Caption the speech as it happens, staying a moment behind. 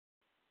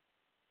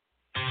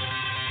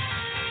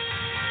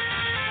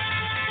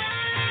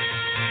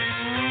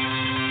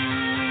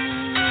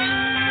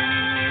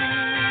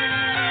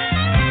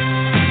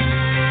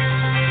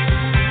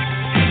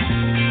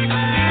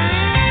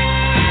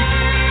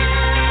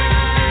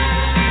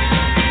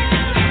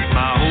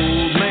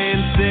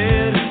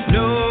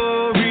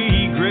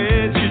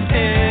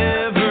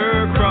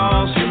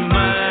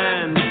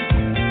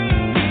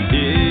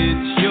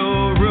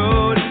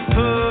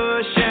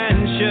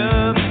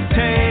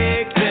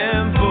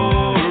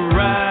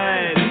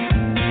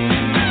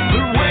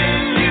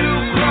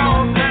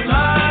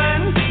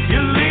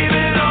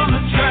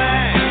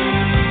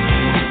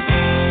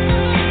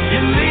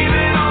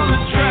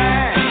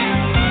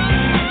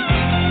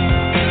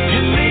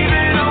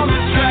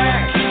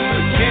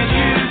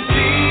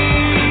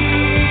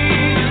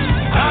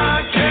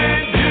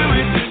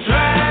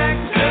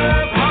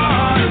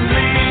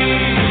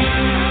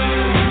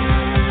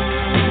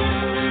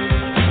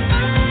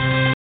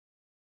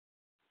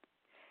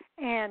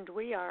And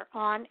we are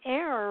on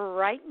air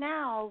right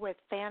now with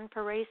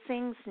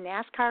Fan4Racing's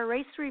NASCAR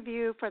Race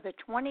Review for the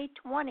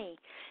 2020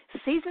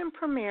 season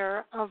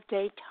premiere of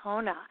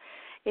Daytona.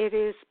 It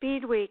is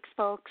Speed Weeks,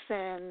 folks,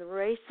 and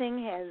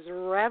racing is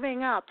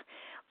revving up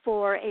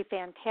for a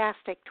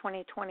fantastic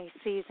 2020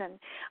 season.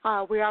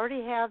 We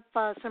already have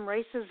some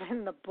races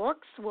in the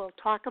books. We'll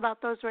talk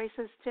about those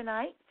races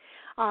tonight,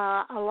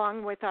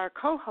 along with our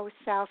co-host,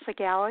 Sal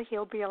Sigala.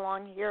 He'll be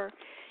along here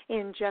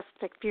in just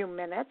a few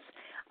minutes.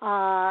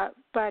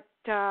 But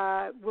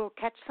we'll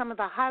catch some of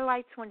the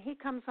highlights when he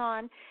comes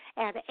on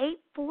at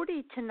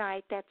 8:40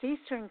 tonight. That's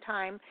Eastern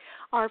Time.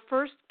 Our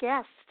first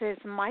guest is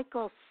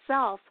Michael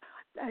Self,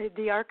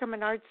 the ARCA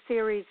Menards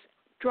Series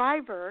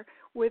driver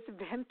with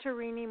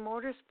Venturini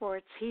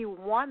Motorsports. He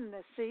won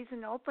the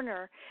season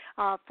opener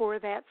for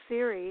that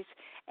series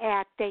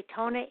at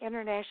Daytona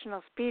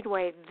International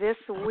Speedway this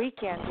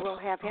weekend. We'll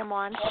have him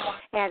on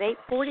at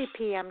 8:40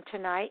 p.m.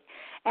 tonight.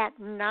 At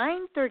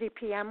 9:30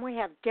 p.m., we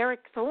have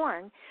Derek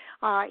Thorn.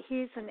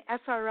 He's an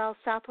SRL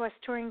Southwest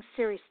Touring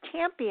Series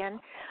champion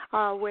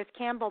with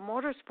Campbell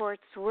Motorsports.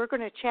 We're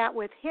going to chat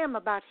with him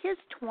about his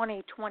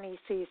 2020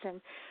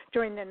 season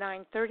during the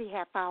 9:30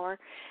 half hour.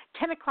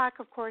 10 o'clock,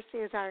 of course,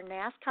 is our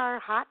NASCAR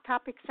Hot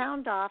Topic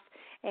Sound Off,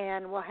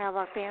 and we'll have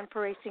our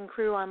Fan4Racing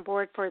crew on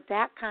board for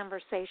that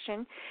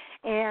conversation.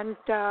 And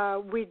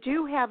we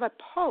do have a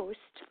post,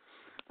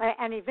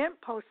 an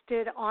event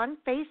posted on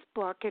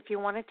Facebook. If you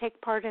want to take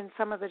part in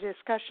some of the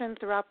discussion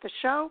throughout the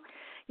show,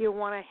 you'll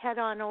want to head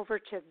on over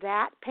to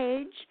that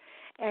page,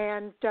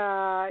 and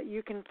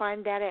you can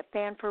find that at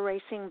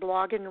Fan4Racing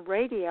Blog and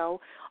Radio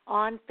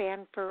on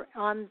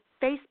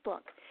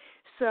Facebook.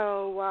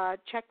 So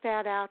check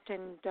that out,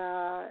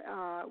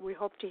 and we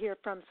hope to hear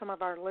from some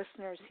of our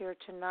listeners here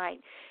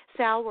tonight.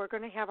 Sal, we're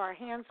going to have our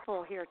hands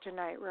full here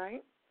tonight,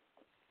 right?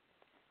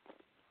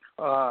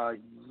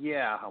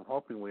 Yeah, I'm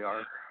hoping we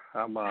are.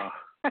 I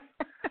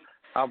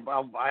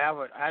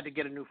had to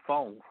get a new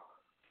phone,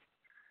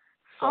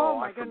 so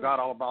I forgot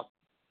all about.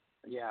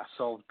 Yeah,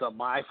 so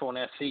my iPhone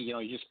SE,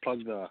 you just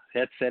plug the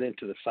headset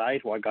into the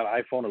side. Well, I got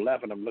iPhone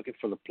 11. I'm looking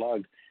for the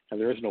plug,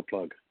 and there is no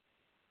plug.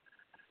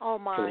 Oh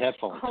my! For the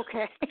headphones.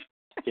 Okay.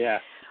 Yeah.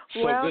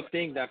 So well, good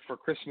thing that for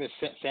Christmas,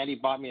 Sandy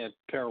bought me a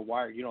pair of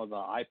wire. The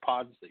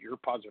iPods, the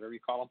earpods, whatever you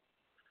call them.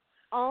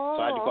 Oh,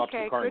 so I had to go out okay.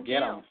 to the car Good and get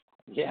deal. them.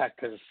 Yeah,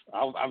 because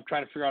I'm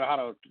trying to figure out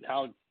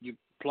how you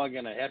plug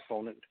in a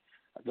headphone.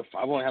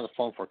 I've only had the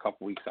phone for a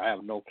couple of weeks. I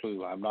have no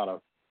clue. I'm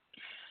not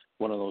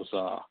one of those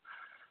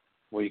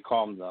what do you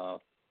call them, the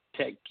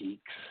tech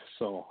geeks.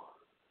 So.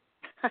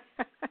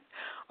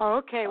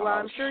 Okay. Well,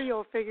 I'm sure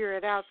you'll figure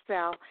it out,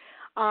 Sal.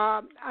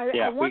 I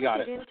want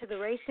to get into the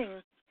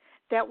racing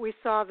that we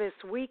saw this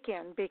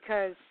weekend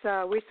because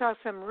we saw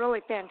some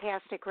really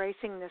fantastic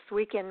racing this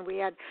weekend. We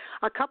had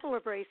a couple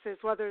of races,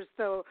 whether it's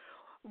the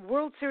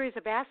World Series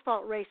of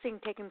Asphalt Racing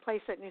taking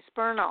place at New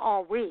Smyrna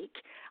all week.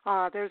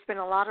 There's been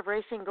a lot of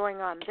racing going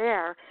on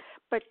there.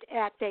 But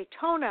at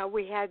Daytona,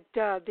 we had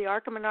the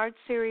ARCA Menards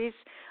Series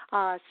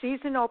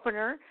season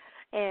opener,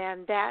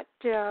 and that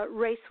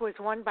race was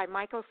won by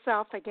Michael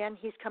Self. Again,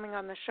 he's coming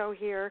on the show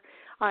here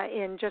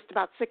in just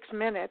about 6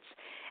 minutes.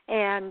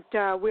 And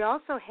we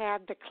also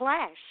had the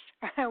clash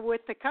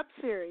with the Cup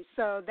Series.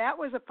 So that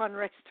was a fun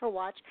race to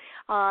watch.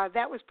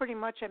 That was pretty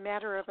much a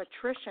matter of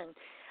attrition.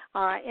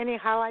 Any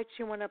highlights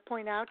you want to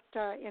point out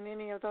in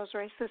any of those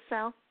races,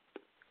 Sal?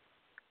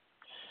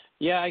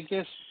 Yeah, I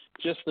guess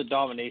just the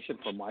domination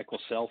from Michael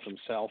Self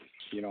himself,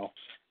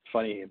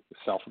 funny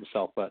self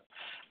himself, but,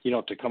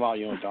 to come out,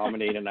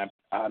 dominate, and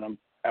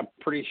I'm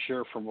pretty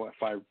sure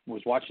if I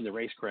was watching the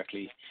race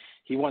correctly,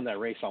 he won that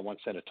race on one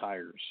set of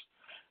tires.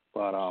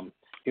 But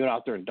he went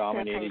out there and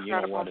dominated,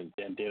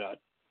 and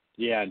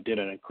did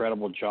an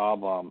incredible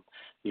job.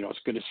 It's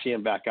good to see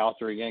him back out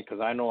there again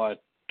because I know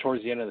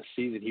towards the end of the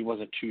season he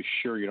wasn't too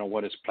sure,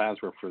 what his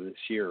plans were for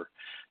this year.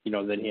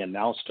 Then he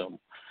announced them,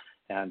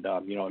 and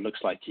it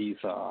looks like he's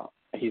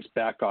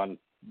back on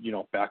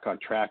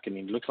track, and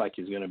he looks like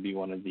he's going to be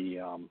one of the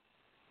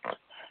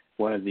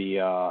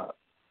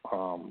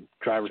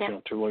drivers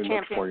to really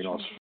look for,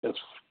 as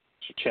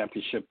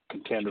championship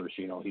contenders.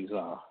 He's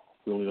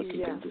really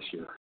looking good this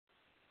year.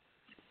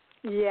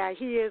 Yeah,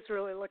 he is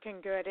really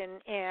looking good,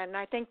 and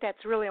I think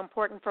that's really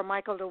important for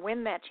Michael to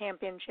win that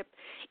championship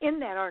in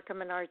that ARCA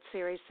Menards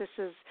Series. This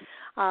is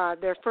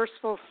their first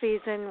full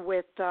season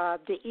with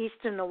the East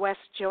and the West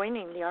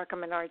joining the ARCA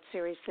Menards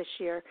Series this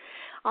year.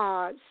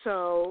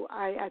 So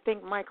I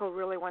think Michael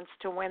really wants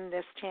to win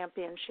this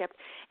championship,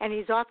 and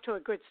he's off to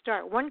a good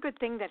start. One good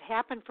thing that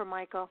happened for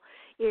Michael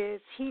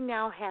is he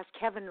now has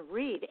Kevin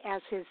Reed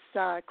as his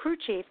crew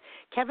chief.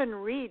 Kevin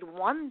Reed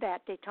won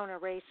that Daytona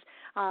race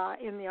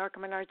in the ARCA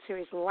Menards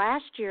Series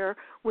last year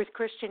with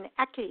Christian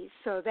Eckes,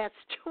 so that's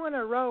 2 in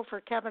a row for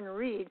Kevin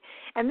Reed,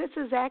 and this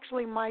is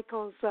actually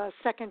Michael's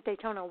second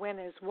Daytona win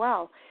as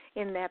well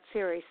in that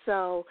series,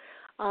 so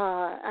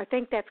I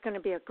think that's going to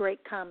be a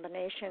great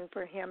combination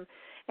for him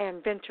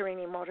and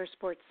Venturini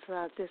Motorsports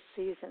this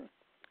season.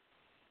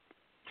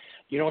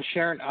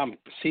 Sharon,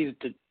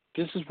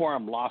 this is where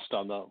I'm lost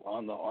on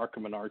the ARCA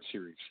Menards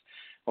Series.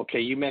 okay,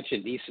 you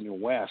mentioned East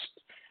and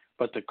West,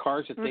 but the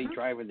cars that they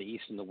drive in the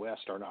East and the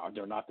West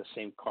they're not the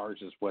same cars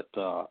as what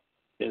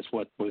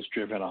was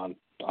driven on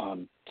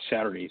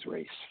Saturday's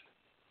race.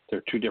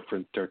 They're two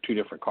different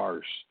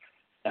cars.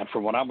 And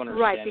from what I'm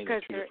understanding, right,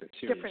 because they're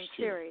different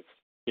series.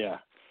 Yeah.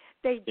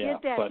 They did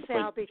that,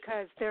 Sal,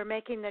 because they're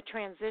making the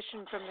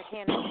transition from the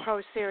Can-Am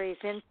Pro Series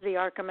into the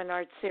ARCA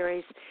Menards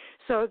Series.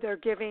 So they're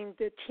giving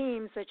the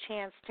teams a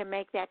chance to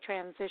make that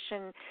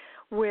transition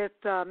with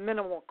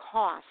minimal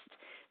cost.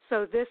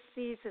 So this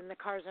season, the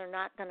cars are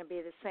not going to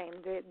be the same.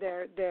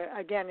 They're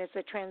again, it's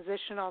a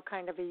transitional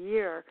kind of a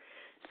year.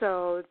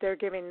 So they're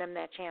giving them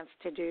that chance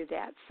to do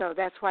that. So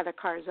that's why the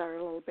cars are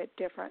a little bit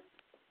different.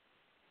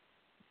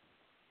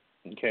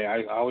 Okay,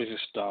 I was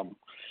just I'm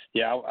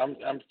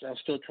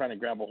still trying to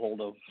grab a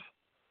hold of.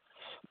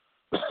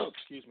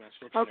 Excuse me, I'm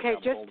still trying to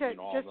grab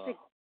a hold of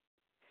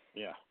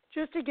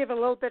Just to give a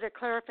little bit of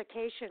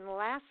clarification,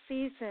 last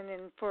season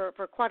and for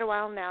quite a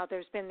while now,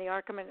 there's been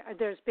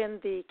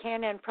the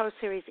Can-Am Pro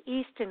Series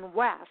East and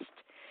West,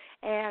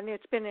 and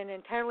it's been an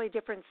entirely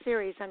different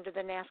series under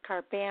the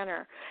NASCAR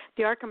banner.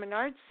 The ARCA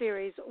Menards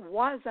Series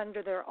was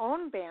under their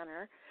own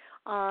banner,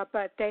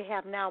 but they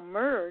have now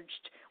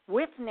merged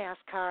with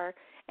NASCAR,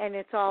 and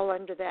it's all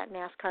under that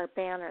NASCAR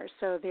banner.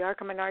 So the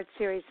ARCA Menards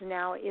Series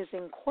now is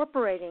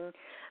incorporating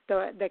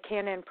the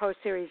Can-Am Pro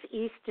Series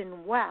East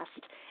and West,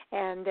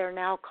 and they're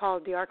now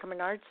called the ARCA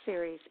Menards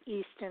Series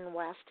East and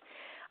West.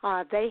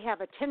 They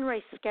have a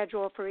 10-race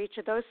schedule for each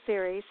of those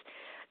series.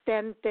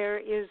 Then there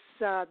is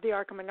the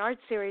ARCA Menards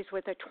Series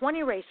with a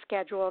 20-race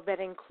schedule that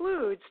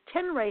includes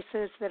 10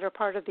 races that are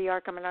part of the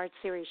ARCA Menards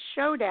Series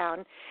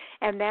Showdown,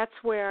 and that's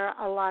where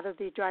a lot of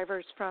the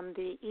drivers from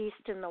the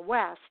East and the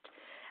West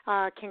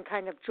can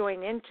kind of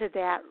join into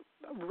that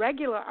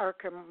regular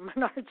ARCA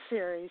Menards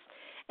Series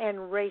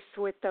and race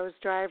with those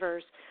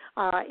drivers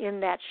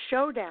in that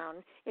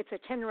showdown. It's a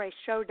 10-race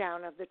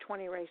showdown of the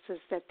 20 races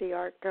that the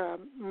ARCA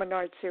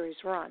Menards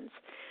Series runs.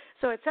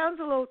 So it sounds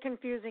a little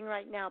confusing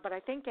right now, but I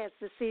think as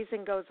the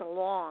season goes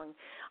along,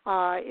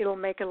 it'll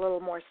make a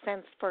little more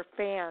sense for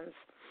fans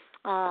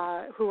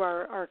who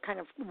are kind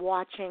of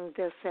watching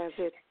this as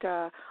it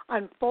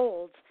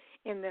unfolds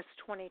in this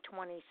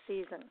 2020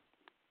 season.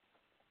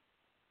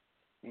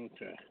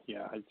 Okay.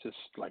 Yeah, I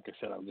just, like I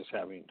said, I'm just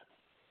having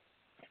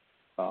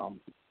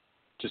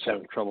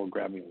trouble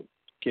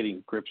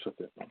getting grips with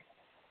it.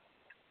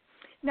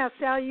 Now,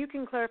 Sal, you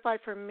can clarify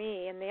for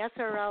me, in the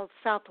SRL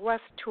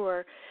Southwest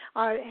Tour,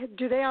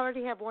 do they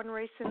already have one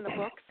race in the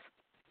books?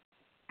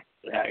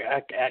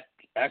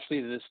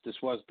 Actually, this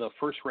was the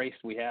first race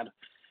we had,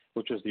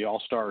 which was the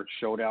All-Star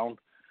Showdown,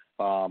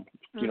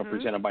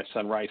 presented by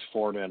Sunrise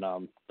Ford and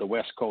the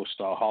West Coast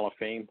Hall of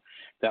Fame.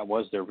 That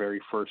was their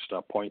very first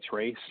points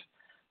race.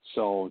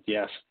 So,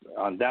 yes,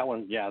 on that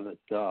one, the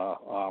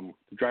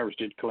drivers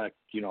did collect,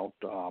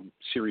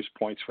 series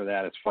points for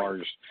that as far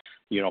as,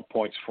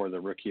 points for the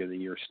Rookie of the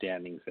Year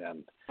standings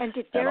and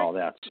all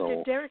that. So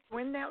did Derek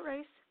win that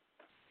race?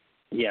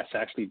 Yes,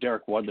 actually,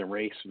 Derek won the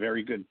race.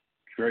 Very good,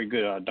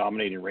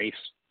 dominating race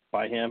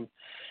by him.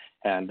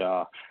 And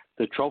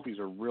the trophies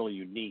are really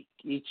unique.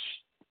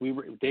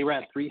 They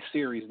ran 3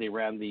 series. They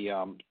ran the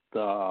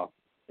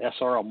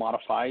SRL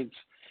Modifieds,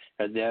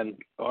 and then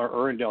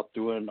Erindale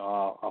doing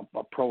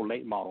a pro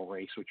late model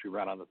race, which we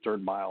ran on the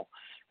 3rd mile.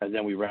 And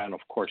then we ran,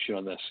 of course,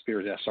 the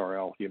Spears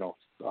SRL,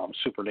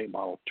 super late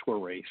model tour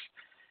race.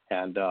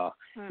 And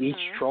each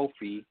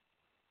trophy,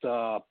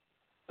 the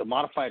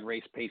modified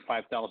race paid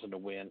 $5,000 to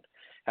win,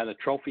 and the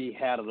trophy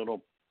had a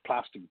little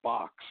plastic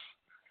box,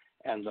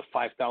 and the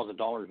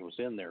 $5,000 was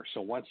in there.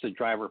 So once the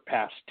driver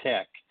passed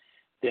tech,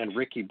 then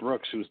Ricky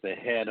Brooks, who's the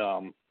head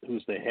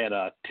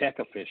tech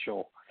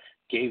official,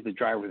 gave the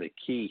driver the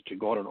key to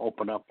go out and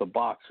open up the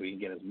box so he can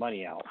get his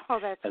money out. Oh,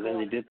 that's and cool.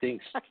 Then they did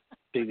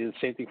the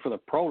same thing for the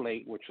pro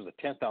late, which was a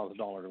 $10,000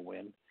 to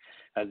win.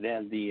 And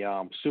then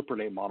the super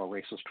late model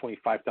race was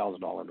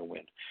 $25,000 to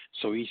win.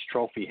 So each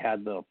trophy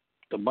had the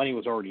money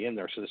was already in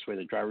there. So this way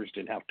the drivers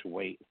didn't have to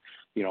wait,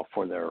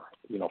 for the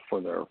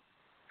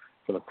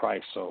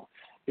price. So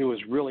it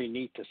was really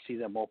neat to see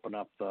them open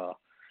up the,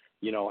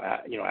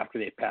 after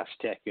they passed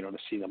tech, to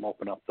see them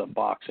open up the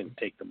box and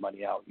take the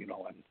money out,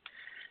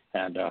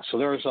 and so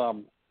there was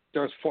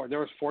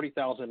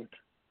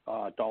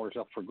 $40,000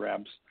 up for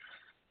grabs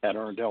at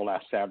Erindale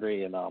last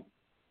Saturday, and or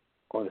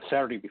the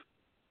Saturday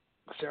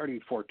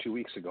before 2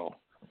 weeks ago,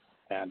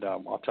 and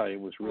I'll tell you,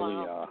 it was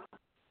really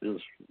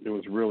it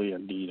was really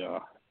indeed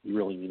a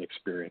really neat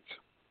experience.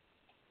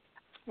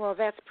 Well,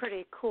 that's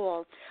pretty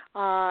cool.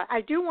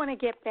 I do want to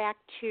get back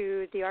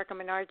to the ARCA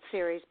Menards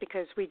Series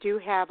because we do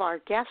have our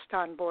guest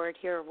on board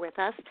here with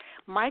us.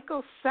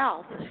 Michael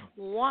Self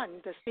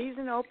won the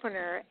season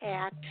opener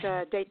at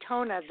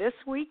Daytona this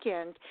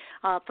weekend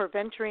for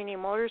Venturini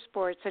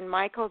Motorsports. And,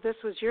 Michael,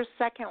 this was your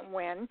second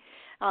win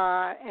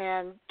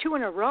and 2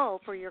 in a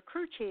row for your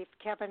crew chief,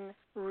 Kevin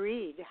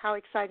Reed. How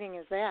exciting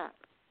is that?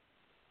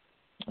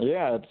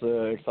 Yeah, it's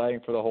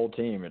exciting for the whole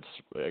team.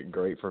 It's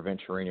great for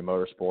Venturini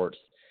Motorsports.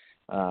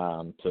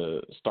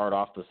 to start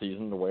off the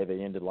season the way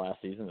they ended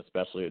last season,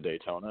 especially at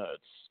Daytona.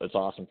 It's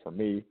awesome for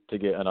me to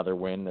get another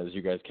win, as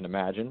you guys can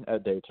imagine,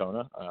 at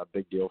Daytona.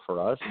 Big deal for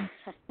us,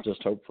 and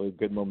just hopefully a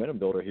good momentum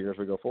builder here as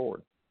we go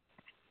forward.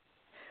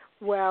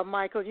 Well,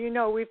 Michael,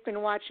 we've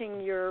been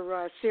watching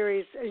your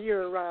series,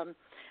 your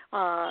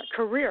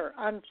career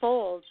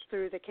unfolds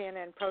through the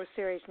Can-Am Pro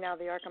Series, now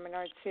the ARCA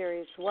Menards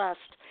Series West,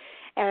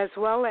 as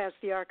well as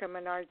the ARCA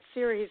Menards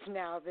Series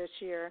now this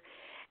year.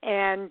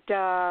 And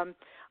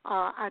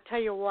I'll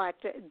tell you what,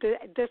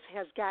 this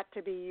has got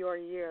to be your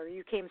year.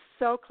 You came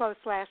so close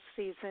last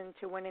season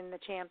to winning the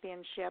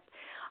championship,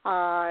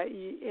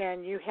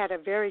 and you had a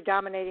very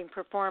dominating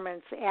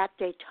performance at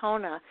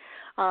Daytona.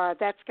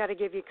 That's got to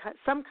give you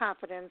some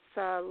confidence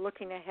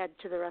looking ahead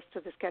to the rest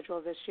of the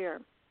schedule this year.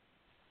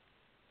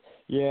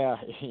 Yeah,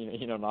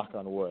 knock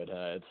on wood.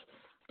 It's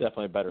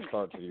definitely a better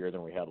start to the year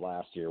than we had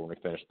last year when we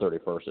finished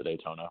 31st at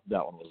Daytona.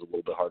 That one was a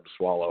little bit hard to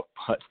swallow,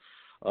 but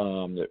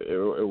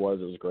it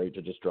was great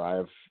to just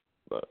drive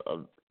a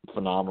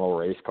phenomenal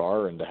race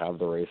car and to have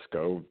the race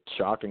go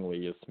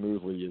shockingly as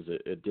smoothly as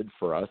it did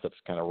for us. That's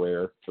kind of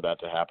rare for that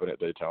to happen at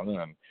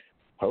Daytona, and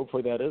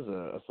hopefully that is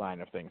a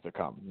sign of things to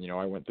come.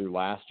 I went through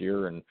last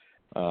year, and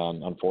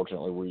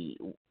unfortunately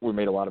we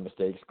made a lot of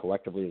mistakes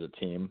collectively as a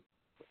team.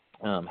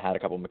 Had a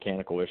couple of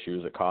mechanical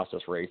issues that cost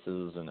us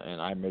races, and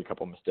I made a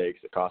couple of mistakes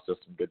that cost us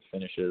some good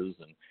finishes.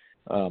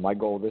 And my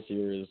goal this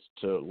year is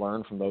to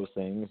learn from those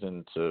things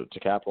and to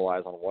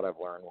capitalize on what I've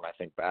learned when I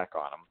think back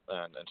on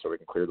them, and so we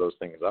can clear those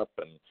things up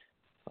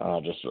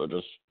and just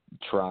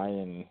try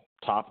and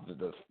top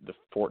the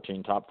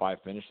 14 top 5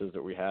 finishes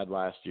that we had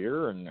last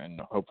year, and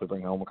hopefully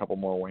bring home a couple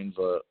more wins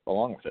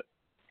along with it.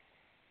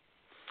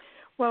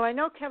 Well, I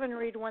know Kevin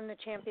Reed won the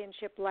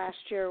championship last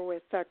year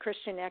with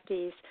Christian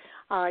Eckes,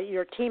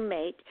 your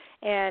teammate,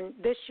 and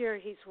this year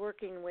he's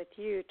working with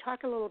you.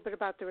 Talk a little bit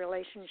about the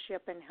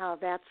relationship and how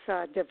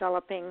that's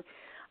developing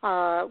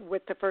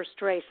with the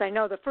first race. I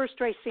know the first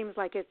race seems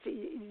like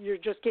you're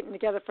just getting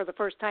together for the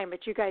first time,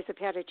 but you guys have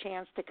had a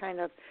chance to kind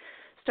of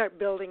start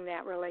building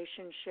that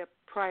relationship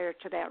prior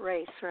to that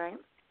race, right?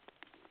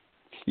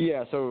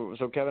 Yeah, so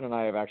Kevin and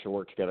I have actually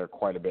worked together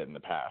quite a bit in the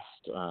past.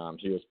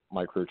 He was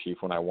my crew chief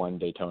when I won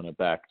Daytona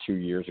back 2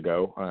 years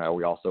ago.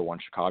 We also won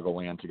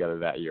Chicagoland together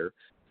that year.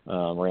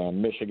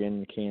 Ran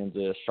Michigan,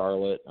 Kansas,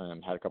 Charlotte,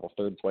 had a couple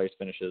third-place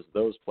finishes.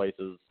 Those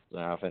places,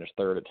 finished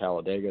third at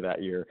Talladega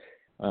that year.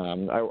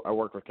 I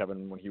worked with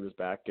Kevin when he was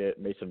back at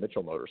Mason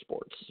Mitchell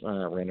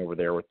Motorsports. Ran over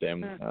there with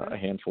them a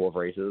handful of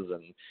races.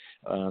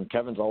 And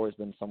Kevin's always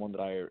been someone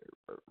that I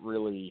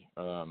really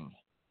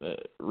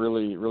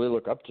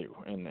look up to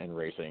in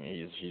racing.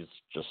 He's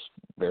just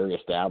very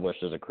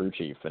established as a crew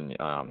chief, and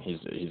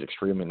he's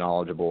extremely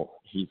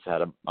knowledgeable. He's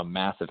had a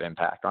massive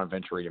impact on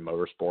Venturini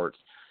Motorsports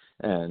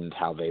and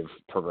how they've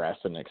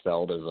progressed and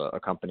excelled as a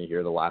company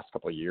here the last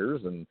couple of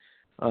years. And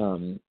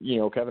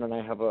Kevin and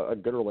I have a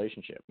good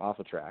relationship off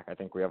the track. I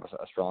think we have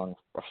a strong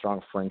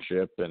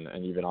friendship,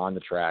 and even on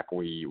the track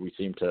we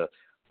seem to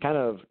kind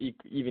of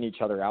even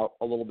each other out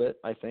a little bit,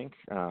 I think.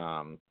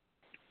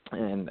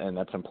 And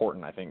that's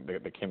important. I think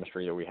the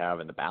chemistry that we have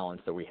and the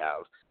balance that we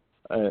have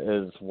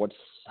is what's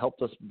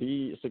helped us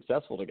be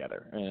successful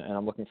together. And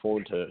I'm looking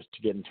forward to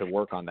getting to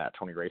work on that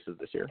 20 races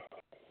this year.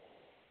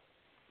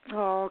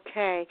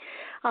 Okay.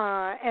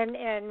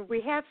 And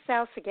we have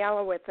Sal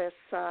Sigala with us.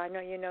 I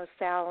know you know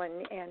Sal,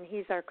 and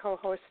he's our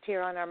co-host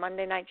here on our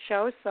Monday night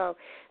show. So,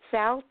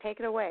 Sal, take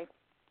it away.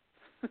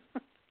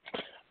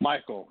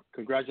 Michael,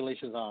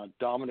 congratulations on a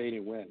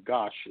dominating win.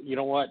 Gosh, you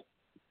know what?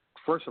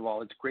 First of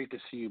all, it's great to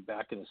see you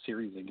back in the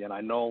series again. I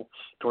know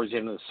towards the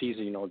end of the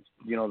season,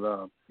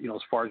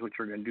 as far as what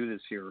you're going to do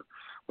this year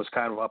was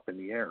kind of up in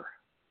the air.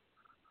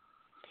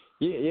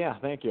 Yeah,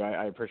 thank you.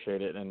 I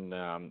appreciate it, and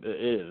it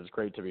is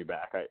great to be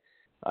back.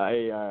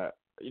 I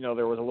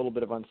there was a little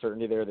bit of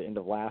uncertainty there at the end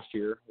of last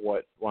year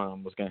what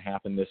was going to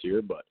happen this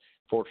year, but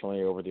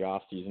fortunately over the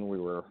off season we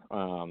were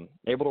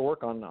able to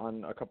work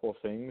on a couple of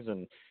things,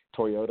 and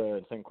Toyota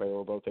and Sinclair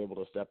were both able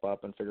to step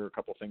up and figure a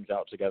couple of things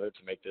out together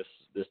to make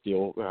this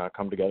deal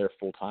come together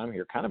full time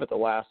here, kind of at the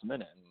last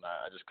minute. And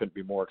I just couldn't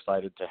be more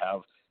excited to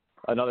have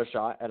another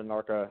shot at an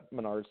ARCA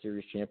Menards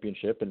Series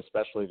championship, and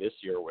especially this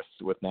year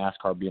with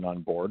NASCAR being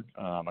on board.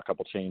 A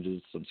couple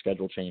changes, some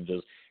schedule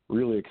changes.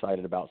 Really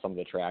excited about some of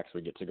the tracks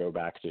we get to go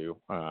back to.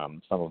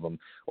 Some of them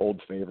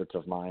old favorites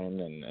of mine,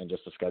 and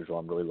just a schedule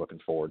I'm really looking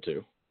forward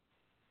to.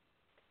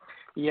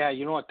 Yeah,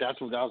 you know what? That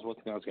was one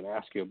thing I was going to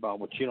ask you about.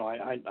 But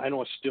I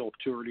know it's still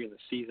too early in the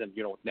season.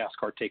 With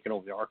NASCAR taking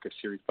over the ARCA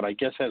Series, but I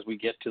guess as we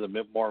get to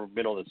the more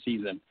middle of the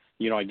season,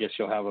 I guess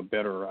you'll have a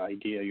better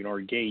idea,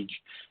 or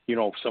gauge,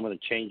 some of the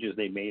changes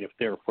they made, if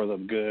they're for the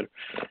good,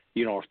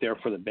 if they're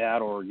for the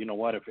bad, or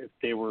if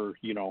they were,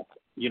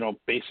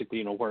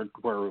 basically, where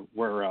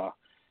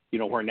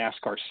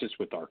NASCAR sits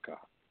with ARCA.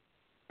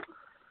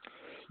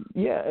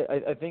 Yeah,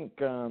 I think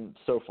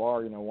so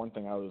far, one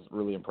thing I was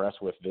really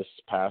impressed with this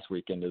past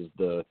weekend is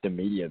the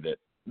media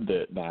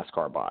that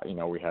NASCAR bought.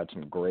 We had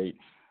some great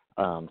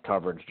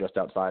coverage just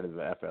outside of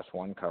the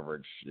FS1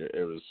 coverage.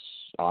 It was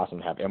awesome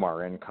to have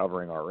MRN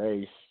covering our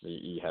race.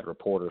 You had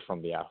reporters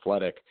from The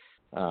Athletic,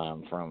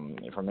 from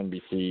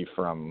NBC,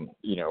 from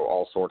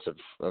all sorts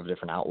of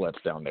different outlets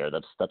down there.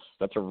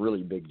 That's a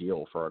really big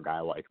deal for a guy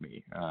like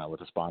me,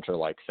 with a sponsor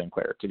like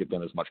Sinclair, to get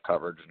them as much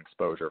coverage and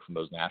exposure from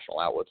those national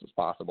outlets as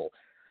possible.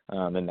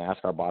 And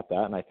NASCAR bought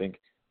that, and I think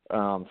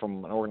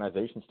from an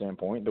organization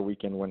standpoint, the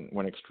weekend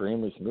went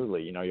extremely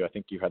smoothly. I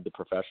think you had the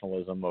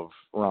professionalism of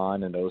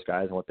Ron and those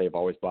guys and what they've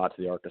always brought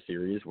to the ARCA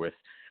series with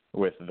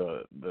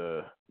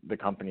the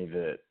company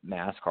that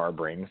NASCAR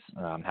brings,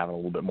 having a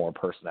little bit more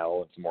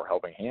personnel and some more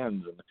helping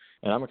hands,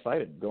 and I'm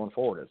excited going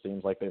forward. It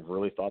seems like they've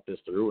really thought this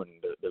through, and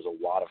there's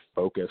a lot of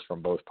focus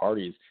from both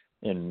parties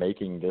in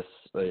making this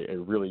a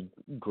really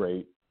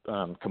great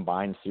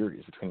combined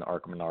series between the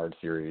ARCA Menards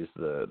Series,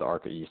 the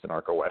ARCA East and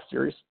ARCA West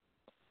Series.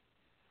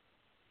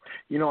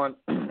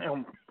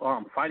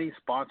 Finding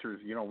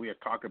sponsors, we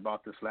had talked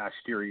about this last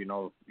year,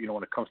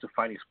 when it comes to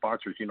finding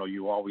sponsors,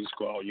 you always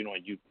go out, you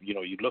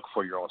look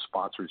for your own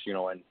sponsors,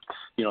 and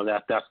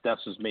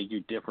that's just made you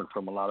different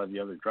from a lot of the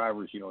other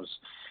drivers,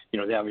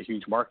 they have a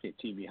huge marketing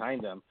team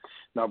behind them.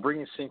 Now,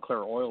 bringing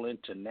Sinclair Oil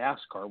into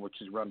NASCAR,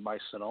 which is run by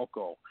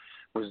Sunoco,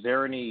 was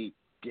there any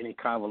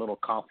kind of a little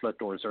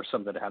conflict, or is there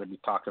something that had to be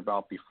talked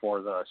about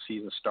before the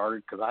season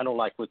started? Because I know,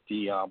 like with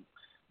the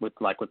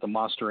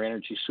Monster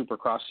Energy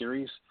Supercross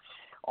Series,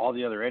 all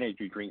the other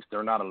energy drinks,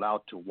 they're not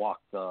allowed to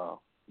walk the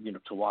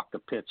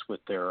pits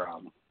with their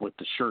with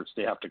the shirts.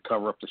 They have to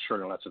cover up the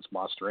shirt unless it's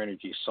Monster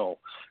Energy. So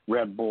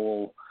Red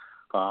Bull,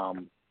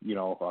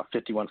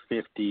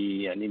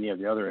 5150, and any of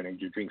the other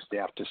energy drinks, they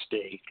have to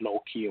stay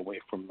low key away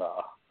from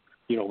the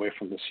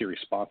series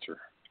sponsor.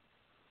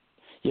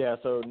 Yeah,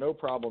 so no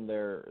problem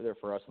there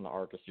for us in the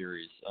ARCA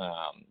series.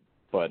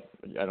 But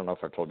I don't know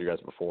if I've told you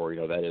guys before,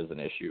 that is an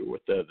issue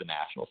with the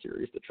national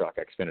series, the Truck,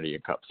 Xfinity,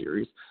 and Cup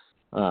series.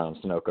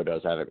 Sunoco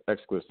does have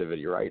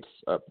exclusivity rights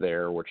up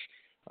there, which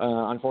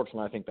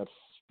unfortunately I think that's,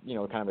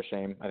 kind of a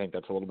shame. I think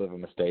that's a little bit of a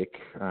mistake.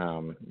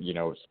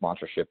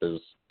 Sponsorship is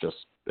just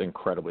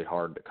incredibly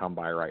hard to come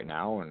by right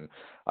now, and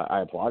I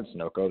applaud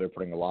Sunoco. They're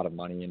putting a lot of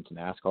money into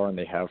NASCAR, and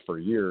they have for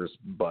years,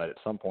 but at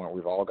some point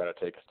we've all got to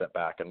take a step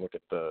back and look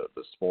at the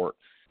sport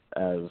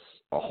as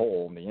a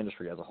whole and the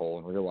industry as a whole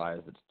and realize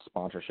that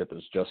sponsorship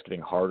is just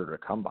getting harder to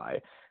come by.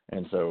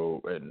 And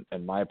so,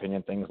 in my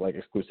opinion, things like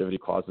exclusivity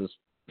clauses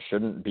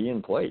shouldn't be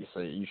in place.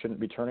 You shouldn't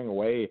be turning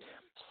away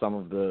some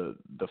of the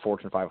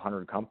Fortune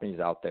 500 companies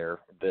out there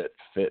that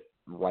fit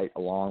right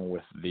along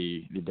with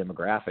the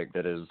demographic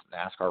that is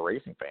NASCAR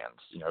racing fans.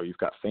 You've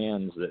got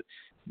fans that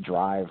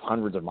drive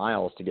hundreds of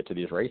miles to get to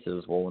these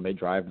races. Well, when they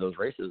drive those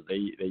races,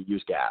 they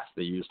use gas,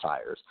 they use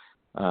tires.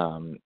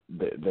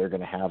 They're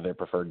going to have their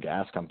preferred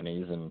gas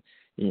companies, and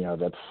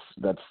that's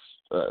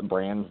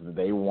brands that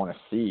they want to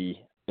see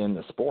in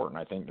the sport. And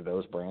I think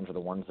those brands are the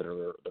ones that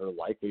are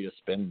likely to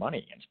spend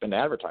money and spend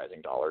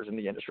advertising dollars in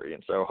the industry.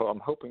 And so I'm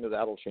hoping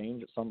that'll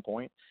change at some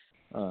point.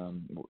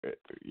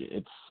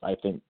 I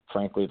think,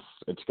 frankly,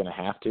 it's going to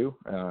have to,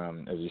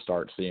 as you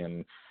start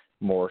seeing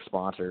more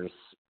sponsors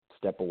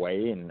step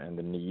away and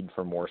the need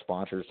for more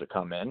sponsors to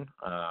come in.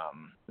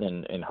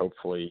 And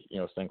hopefully,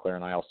 Sinclair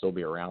and I will still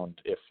be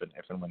around if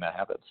and when that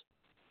happens.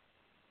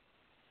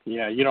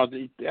 Yeah,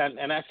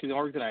 and actually the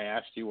only reason I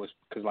asked you was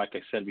because, like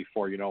I said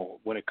before,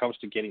 when it comes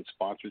to getting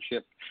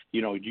sponsorship,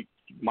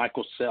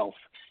 Michael Self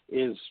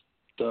is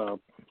the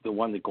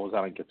one that goes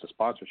out and gets the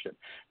sponsorship.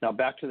 Now,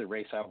 back to the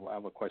race, I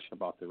have a question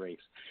about the race.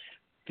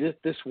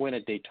 This win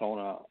at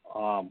Daytona,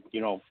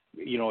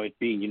 it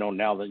being,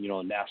 now that,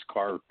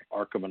 NASCAR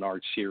ARCA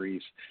Menards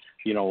Series,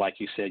 like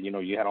you said,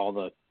 you had all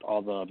the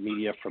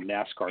media from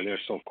NASCAR there.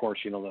 So, of course,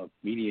 the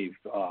media,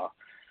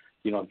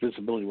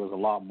 visibility was a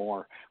lot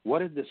more. What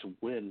did this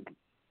win,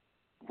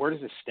 where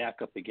does it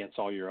stack up against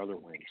all your other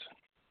wins?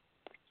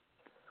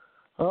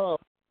 Oh,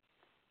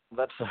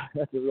 that's a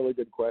really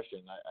good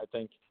question. I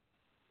think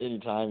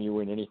anytime you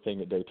win anything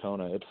at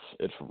Daytona,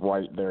 it's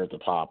right there at the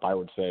top. I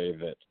would say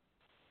that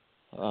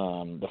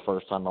the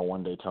first time I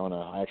won Daytona,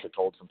 I actually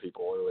told some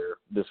people earlier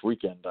this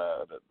weekend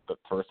that the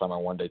first time I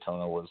won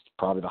Daytona was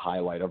probably the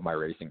highlight of my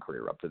racing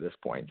career up to this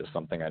point. Just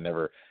something I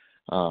never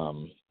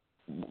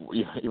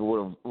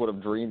you would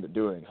have dreamed of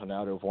doing. So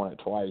now to have won it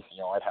twice,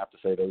 I'd have to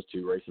say those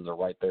two races are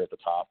right there at the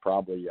top.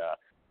 Probably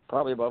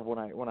above when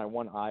I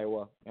won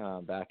Iowa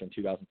back in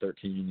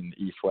 2013 in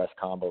the East-West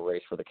combo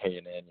race for the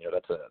K&N.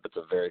 That's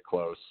a very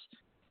close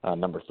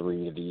number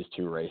 3 to these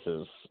two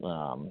races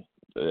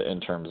in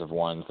terms of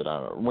wins that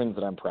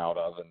I'm proud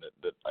of and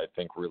that I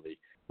think really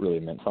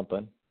meant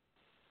something.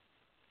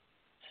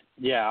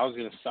 Yeah, I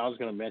was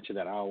gonna mention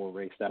that Iowa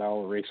race. That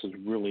Iowa race was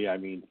really,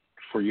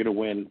 for you to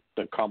win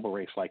the combo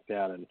race like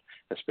that, and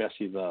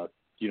especially the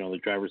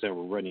drivers that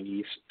were running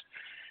East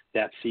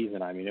that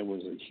season. It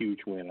was a huge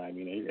win.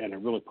 And it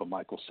really put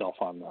Michael Self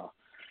on the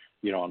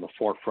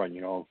forefront,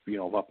 of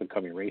up and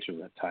coming racers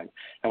at that time.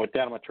 And with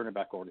that, I'm gonna turn it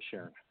back over to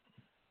Sharon.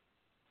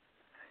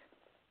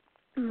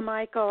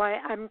 Michael,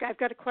 I've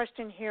got a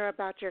question here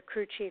about your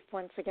crew chief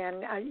once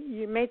again.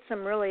 You made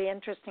some really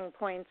interesting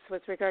points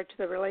with regard to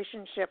the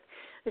relationship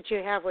that you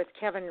have with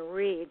Kevin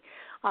Reed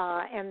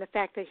and the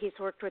fact that he's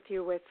worked with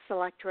you with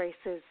select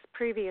races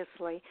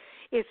previously.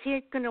 Is he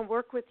going to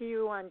work with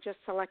you on just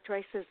select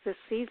races this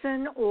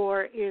season,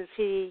 or is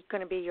he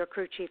going to be your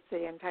crew chief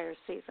the entire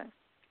season?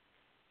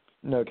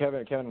 No,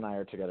 Kevin and I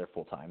are together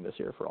full time this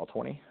year for all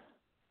 20.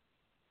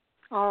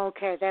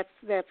 Okay,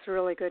 that's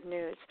really good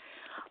news.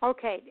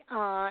 Okay,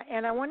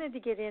 and I wanted to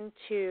get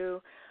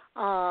into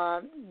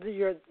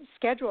your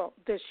schedule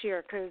this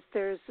year because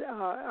there's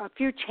a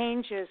few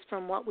changes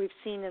from what we've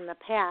seen in the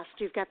past.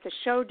 You've got the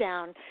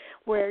showdown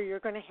where you're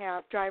going to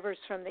have drivers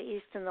from the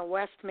East and the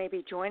West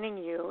maybe joining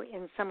you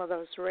in some of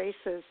those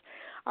races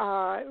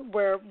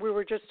where we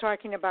were just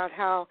talking about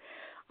how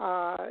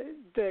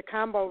the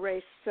combo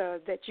race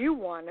that you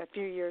won a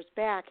few years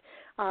back,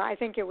 I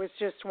think it was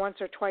just once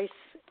or twice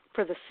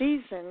for the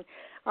season.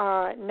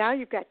 Now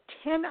you've got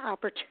 10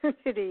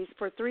 opportunities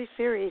for 3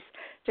 series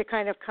to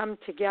kind of come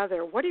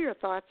together. What are your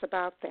thoughts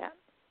about that?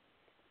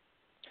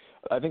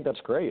 I think that's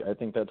great. I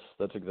think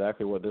that's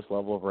exactly what this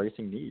level of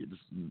racing needs.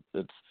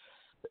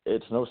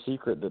 It's no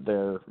secret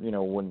that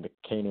when the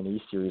K&N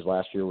East Series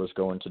last year was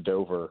going to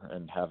Dover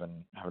and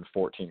having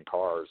 14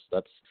 cars,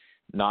 that's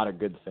not a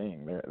good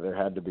thing. There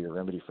had to be a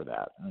remedy for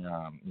that.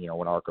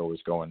 When ARCA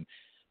was going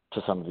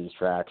to some of these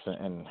tracks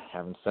and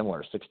having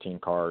similar 16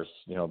 cars,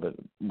 but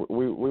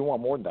we want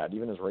more than that.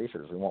 Even as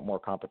racers, we want more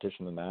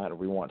competition than that.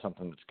 We want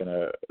something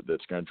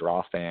that's gonna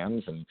draw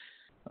fans and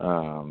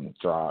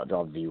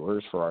draw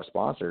viewers for our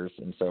sponsors.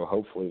 And so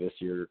hopefully this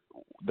year,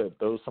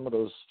 some of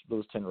those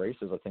 10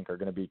 races I think are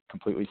going to be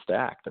completely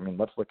stacked. I mean,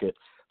 let's look at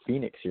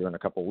Phoenix here in a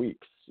couple of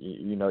weeks.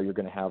 You're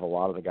going to have a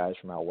lot of the guys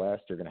from out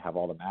west. You're going to have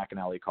all the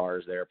McAnally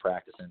cars there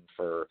practicing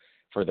for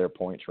their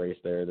points race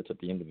there that's at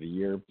the end of the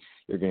year.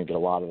 You're going to get a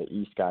lot of the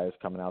East guys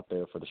coming out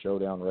there for the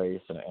showdown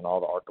race and all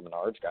the ARCA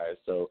Menards guys.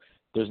 So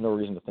there's no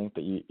reason to think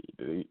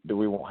that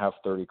we won't have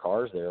 30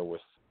 cars there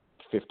with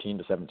 15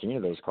 to 17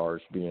 of those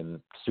cars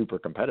being super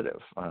competitive.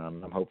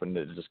 I'm hoping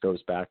that it just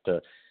goes back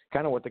to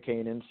kind of what the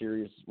K&N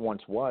Series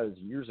once was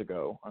years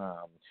ago,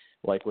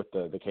 like with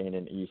the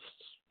K&N East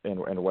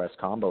and West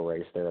combo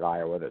race there at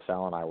Iowa that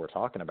Sal and I were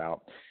talking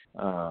about.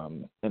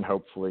 And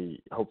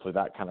hopefully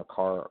that kind of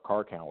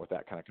car count with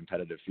that kind of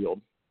competitive field.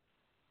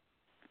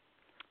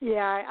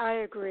 Yeah, I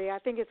agree. I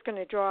think it's going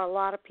to draw a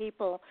lot of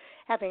people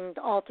having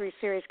all 3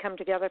 series come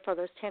together for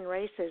those 10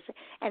 races.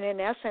 And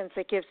in essence,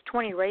 it gives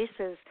 20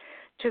 races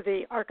to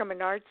the ARCA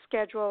Menards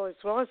schedule as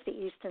well as the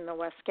East and the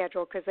West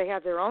schedule because they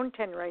have their own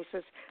 10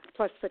 races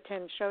plus the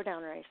 10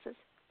 showdown races.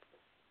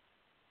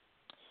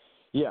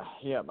 Yeah,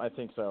 I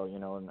think so.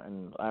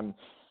 And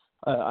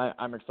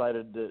I'm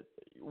excited that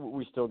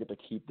we still get to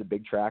keep the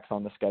big tracks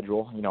on the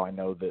schedule. I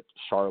know that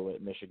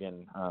Charlotte,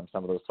 Michigan,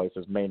 some of those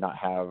places may not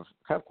have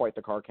quite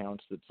the car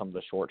counts that some of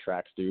the short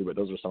tracks do, but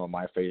those are some of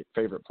my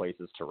favorite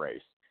places to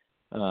race.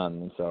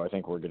 And so I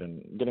think we're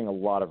getting a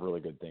lot of really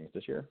good things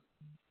this year.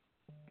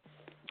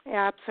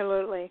 Yeah,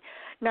 absolutely.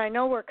 Now, I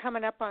know we're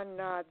coming up on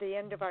the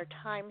end of our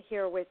time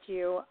here with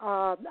you.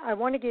 I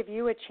want to give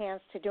you a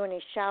chance to do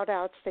any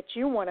shout-outs that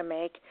you want to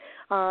make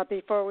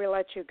before we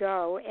let you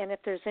go, and if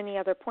there's any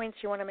other points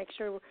you want to make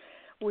sure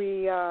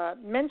we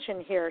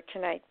mention here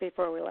tonight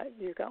before we let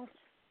you go.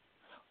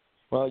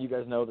 Well, you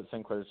guys know that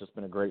Sinclair's just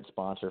been a great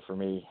sponsor for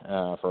me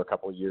for a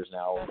couple of years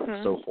now. Mm-hmm.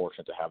 I'm so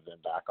fortunate to have them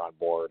back on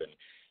board. And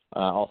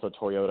also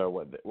Toyota,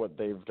 what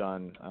they've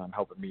done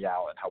helping me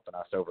out and helping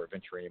us over at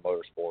Venturini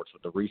Motorsports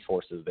with the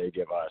resources they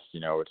give us.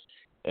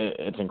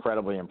 It's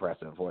incredibly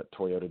impressive what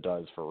Toyota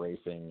does for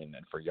racing and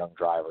for young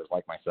drivers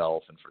like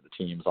myself and for the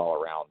teams all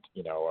around.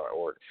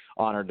 We're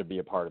honored to be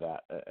a part of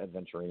that at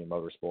Venturini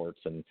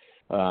Motorsports and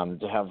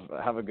to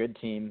have a good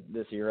team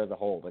this year as a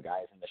whole. The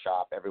guys in the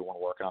shop, everyone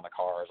working on the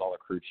cars, all the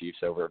crew chiefs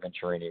over at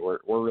Venturini. We're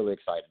really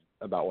excited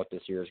about what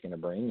this year is going to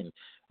bring,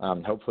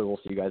 and hopefully we'll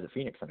see you guys at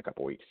Phoenix in a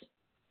couple weeks.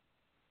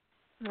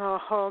 Oh,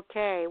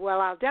 okay. Well,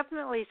 I'll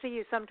definitely see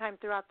you sometime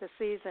throughout the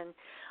season,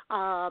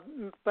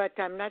 but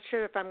I'm not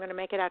sure if I'm going to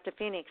make it out to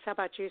Phoenix. How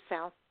about you,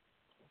 Sal?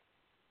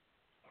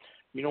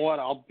 You know what?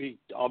 I'll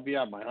be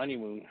on my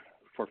honeymoon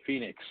for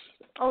Phoenix.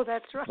 Oh,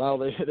 that's right. Well,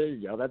 there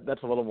you go.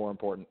 That's a little more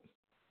important.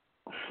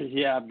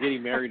 Yeah, I'm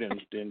getting married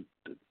in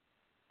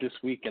this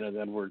weekend, and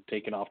then we're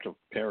taking off to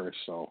Paris.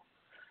 So,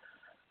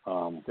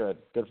 good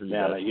for you.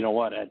 Yeah, guys. you know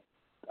what?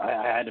 I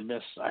had to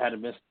miss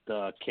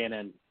the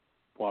K&N.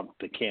 Well,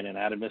 the K&N.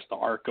 I had to miss the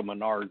ARCA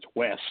Menards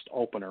West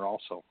opener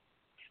also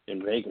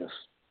in Vegas.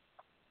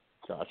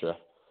 Gotcha.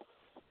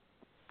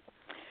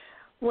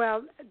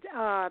 Well,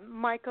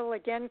 Michael,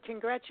 again,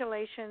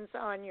 congratulations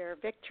on your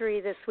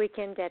victory this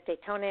weekend at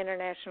Daytona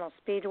International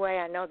Speedway.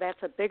 I know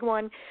that's a big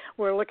one.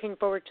 We're looking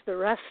forward to the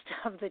rest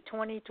of the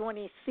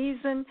 2020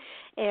 season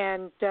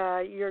and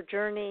your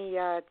journey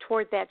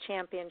toward that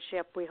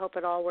championship. We hope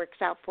it all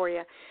works out for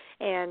you.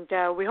 And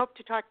we hope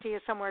to talk to you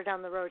somewhere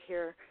down the road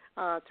here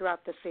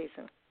throughout the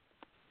season.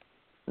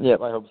 Yeah,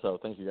 I hope so.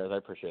 Thank you, guys. I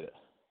appreciate it.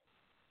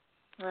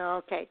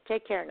 Okay.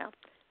 Take care now.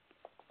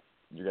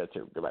 You guys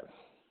too. Goodbye.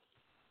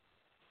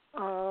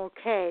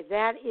 Okay,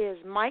 that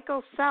is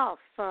Michael Self,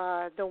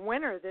 the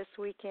winner this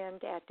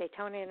weekend at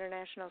Daytona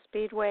International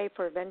Speedway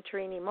for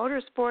Venturini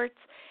Motorsports.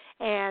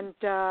 And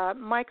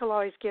Michael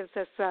always gives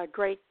us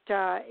great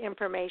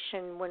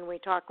information when we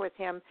talk with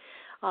him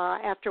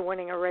after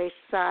winning a race.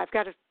 I've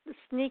got a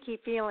sneaky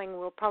feeling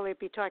we'll probably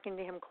be talking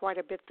to him quite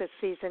a bit this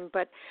season,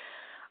 but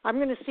I'm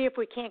going to see if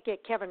we can't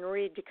get Kevin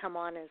Reed to come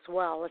on as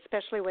well,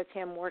 especially with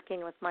him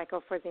working with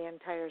Michael for the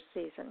entire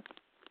season.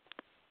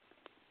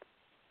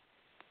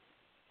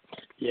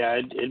 Yeah,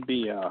 it'd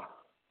be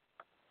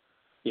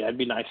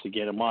nice to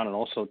get him on, and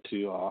also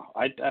to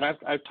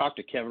I've talked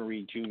to Kevin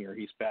Reed Jr.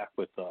 He's back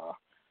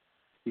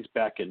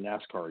in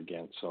NASCAR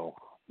again. So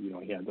he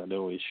had that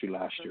little issue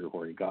last year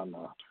where he got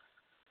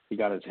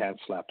his hand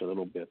slapped a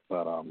little bit,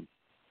 but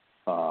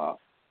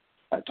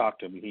I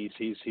talked to him.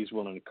 He's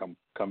willing to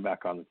come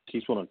back on.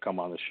 He's willing to come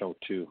on the show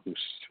too.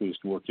 Who's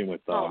working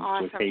with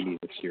awesome. with Haiti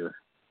this year.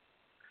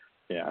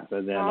 Yeah,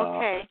 and then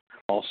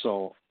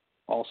also.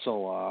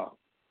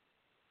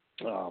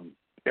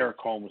 Eric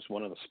Holmes,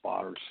 one of the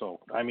spotters. So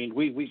I mean,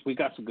 we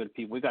got some good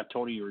people. We got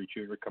Tony Uri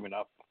Jr. coming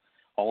up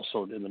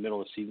also in the middle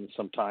of the season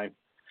sometime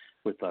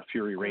with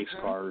Fury race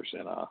cars,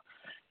 and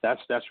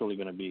that's really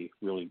going to be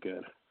really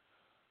good.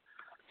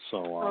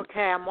 So okay,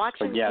 I'm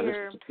watching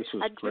here. This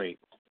was great.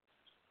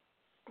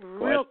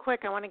 Real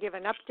quick, I want to give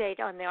an update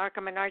on the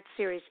ARCA Menards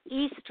Series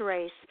East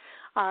race.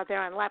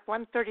 They're on lap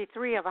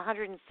 133 of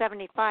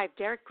 175.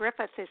 Derek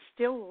Griffith is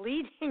still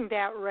leading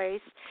that race,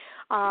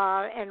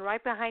 and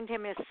right behind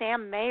him is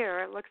Sam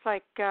Mayer. It looks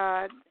like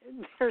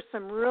there's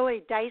some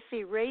really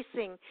dicey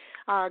racing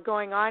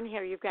going on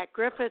here. You've got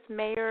Griffith,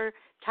 Mayer,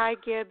 Ty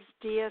Gibbs,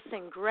 Diaz,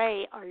 and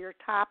Gray are your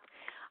top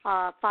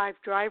 5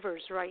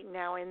 drivers right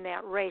now in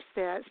that race.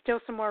 There's still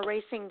some more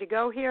racing to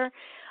go here,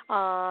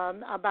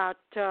 about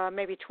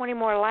maybe 20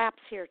 more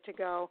laps here to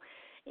go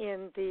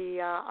in the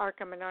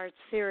ARCA Menards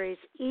Series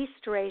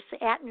East race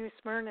at New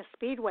Smyrna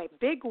Speedway.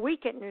 Big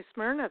week at New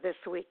Smyrna this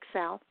week,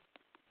 Sal.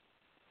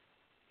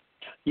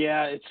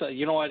 Yeah, it's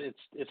you know what,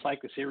 it's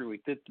like this every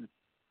week.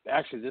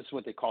 Actually, this is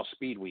what they call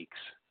speed weeks,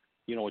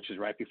 which is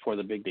right before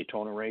the big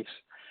Daytona race.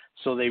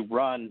 So they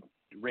run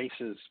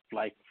races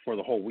like for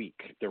the whole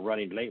week. They're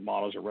running late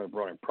models, they're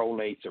running pro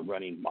lates, they're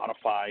running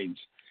modifieds,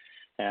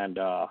 and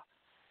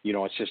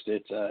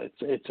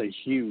it's a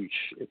huge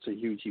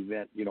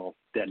event,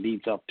 that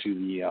leads up to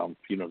the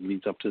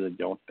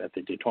at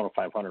the Daytona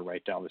 500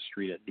 right down the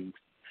street at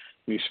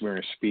New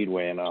Smyrna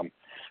Speedway. And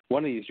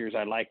one of these years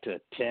I'd like to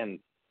attend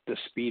the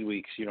speed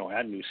weeks,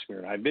 at New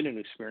Smyrna. I've been in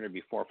New Smyrna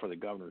before for the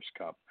Governor's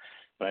Cup,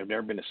 but I've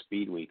never been to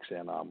speed weeks,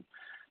 and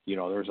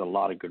there's a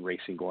lot of good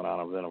racing going on.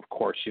 And then, of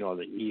course,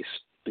 the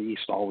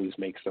East always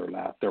makes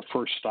their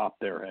first stop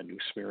there at New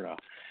Smyrna,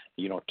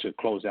 to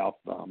close out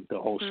the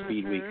whole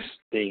Speed Weeks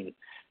thing.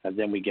 And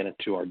then we get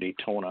into our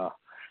Daytona,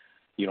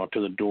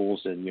 to the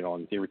duels and,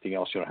 and everything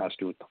else, has to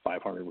do with the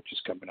 500, which is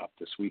coming up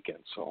this weekend.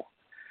 So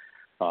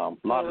a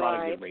lot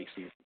of good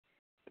racing.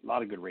 A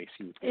lot of good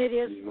racing. It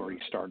is. We've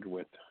already started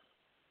with.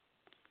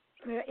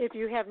 If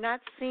you have not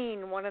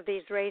seen one of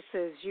these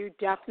races, you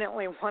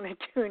definitely want to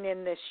tune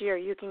in this year.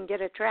 You can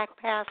get a track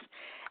pass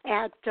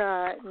at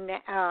as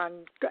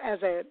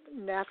a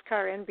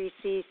NASCAR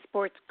NBC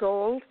Sports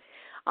Gold.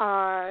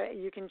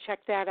 You can check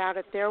that out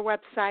at their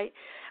website.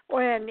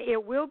 And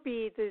it will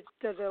be, the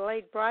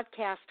delayed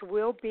broadcast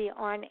will be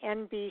on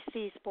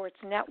NBC Sports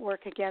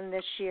Network again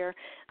this year.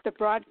 The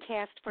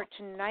broadcast for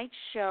tonight's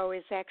show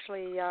is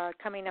actually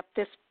coming up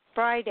this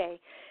Friday,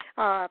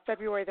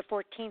 February the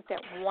 14th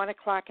at 1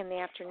 o'clock in the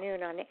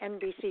afternoon on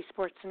NBC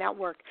Sports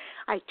Network.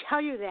 I tell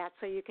you that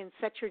so you can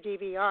set your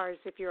DVRs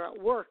if you're at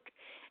work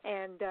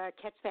and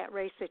catch that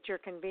race at your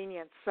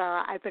convenience.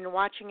 I've been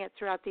watching it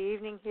throughout the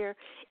evening here.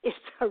 It's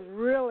a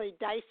really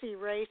dicey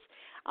race,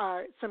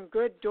 some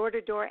good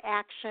door-to-door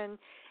action,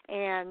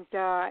 and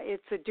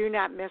it's a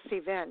do-not-miss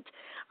event.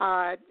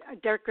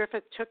 Derek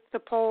Griffith took the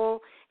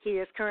pole. He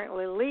is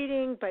currently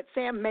leading, but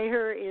Sam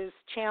Mayer is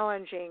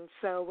challenging,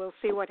 so we'll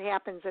see what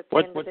happens at the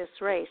end of this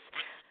race.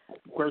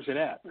 Where's it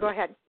at? Go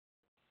ahead.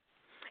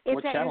 It's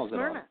what at channel New is it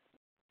Smyrna. on?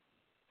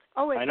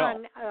 Oh, it's I know.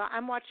 on.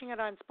 I'm watching it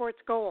on Sports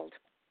Gold.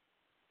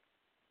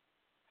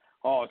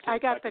 Oh, it's I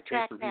got like the a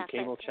track pay-per-view pass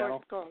cable at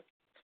channel? Sports Gold.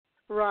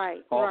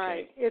 Right, okay.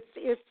 right.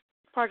 It's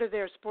part of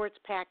their sports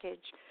package.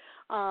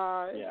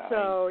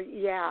 So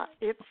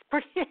it's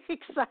pretty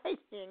exciting.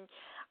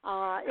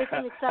 It's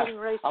an exciting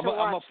race to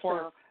watch.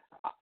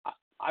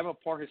 I'm a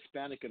poor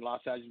Hispanic in Los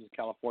Angeles,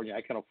 California.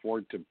 I can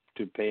afford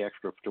to pay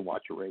extra to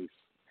watch a race,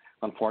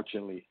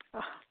 unfortunately.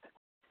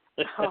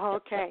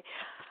 Okay.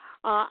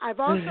 I've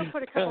also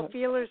put a couple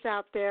feelers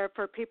out there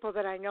for people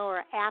that I know are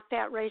at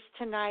that race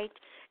tonight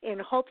in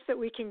hopes that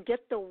we can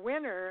get the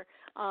winner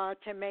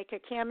to make a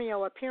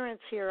cameo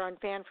appearance here on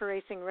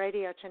Fan4Racing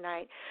Radio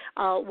tonight.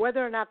 Whether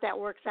or not that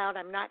works out,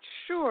 I'm not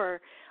sure,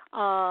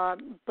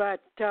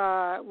 but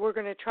we're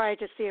going to try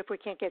to see if we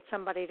can't get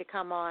somebody to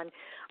come on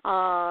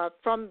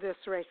from this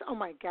race. Oh,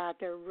 my God,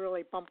 they're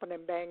really bumping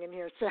and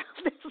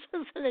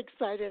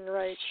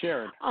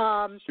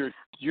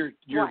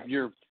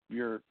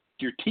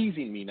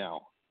teasing me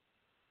now.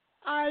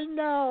 I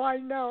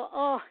know.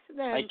 Oh,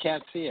 man. I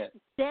can't see it.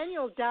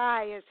 Daniel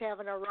Dye is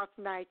having a rough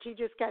night. He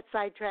just got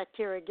sidetracked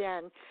here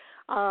again.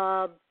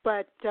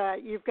 But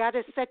you've got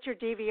to set your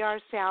DVR,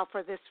 Sal,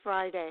 for this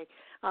Friday.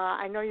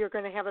 I know you're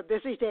going to have a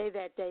busy day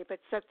that day, but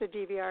set the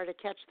DVR to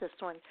catch this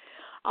one.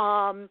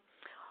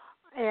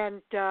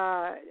 And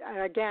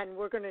again,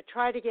 we're going to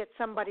try to get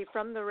somebody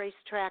from the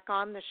racetrack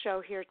on the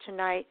show here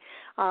tonight.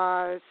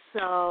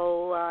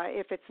 So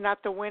if it's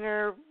not the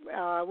winner,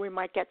 we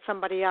might get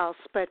somebody else.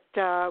 But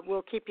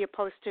we'll keep you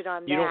posted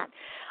on that.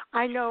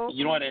 I know.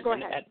 You know what? Go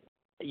ahead.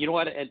 You know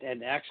what?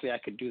 And actually, I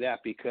could do that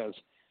because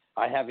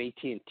I have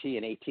AT&T,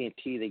 and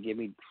AT&T, they give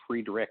me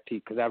free DirecTV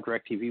because I have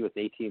DirecTV with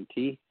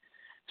AT&T.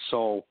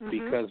 So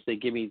because they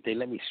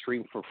let me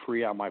stream for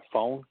free on my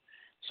phone.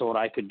 So what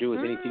I could do is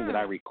anything that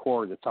I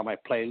record that's on my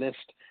playlist,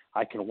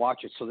 I can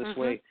watch it. So this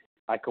way,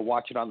 I could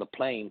watch it on the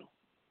plane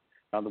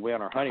on the way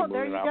on our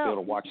honeymoon, and I'll be able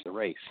to watch the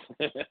race.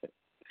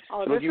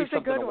 Oh, this is a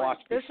good one.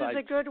 This is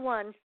a good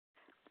one.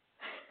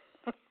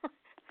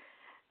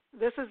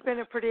 This has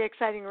been a pretty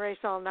exciting race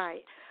all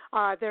night.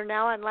 They're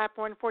now on lap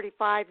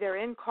 145. They're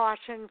in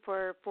caution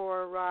for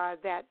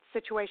that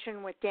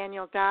situation with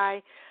Daniel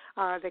Dye.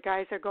 The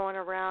guys are going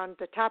around.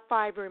 The top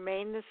five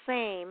remain the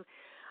same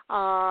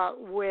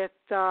with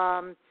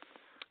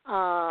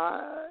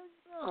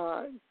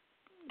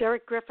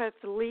Derek Griffith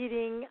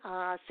leading,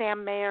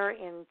 Sam Mayer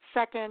in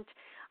second.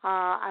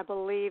 I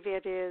believe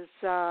it is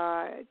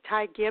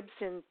Ty Gibbs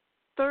in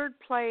third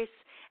place,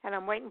 and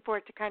I'm waiting for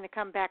it to kind of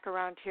come back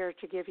around here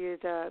to give you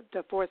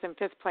the fourth and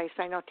fifth place.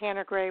 I know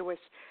Tanner Gray was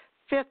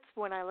fifth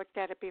when I looked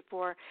at it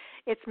before.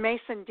 It's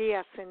Mason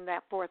Diaz in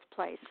that fourth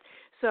place.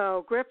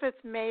 So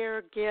Griffith,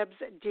 Mayer, Gibbs,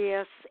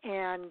 Diaz,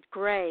 and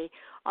Gray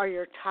are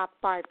your top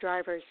five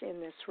drivers in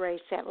this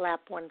race at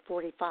lap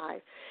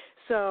 145.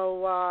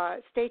 So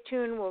stay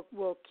tuned.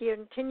 We'll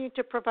continue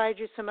to provide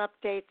you some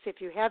updates.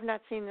 If you have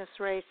not seen this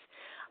race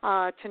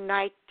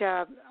tonight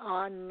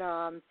on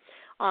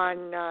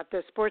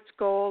the Sports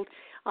Gold,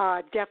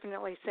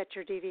 definitely set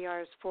your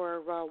DVRs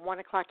for 1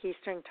 o'clock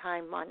Eastern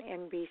Time on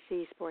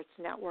NBC Sports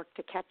Network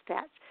to catch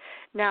that.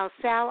 Now,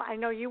 Sal, I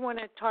know you want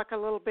to talk a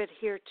little bit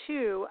here,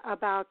 too,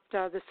 about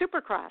the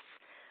Supercross.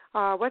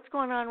 What's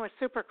going on with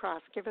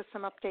Supercross? Give us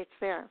some updates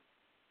there.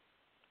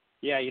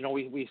 Yeah,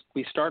 we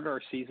started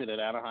our season at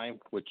Anaheim,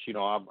 which,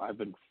 I've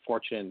been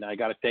fortunate. And I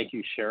got to thank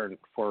you, Sharon,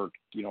 for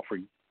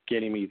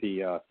getting me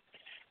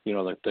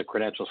the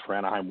credentials for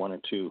Anaheim 1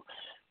 and 2.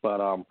 But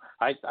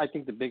I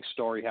think the big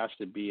story has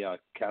to be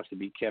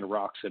Ken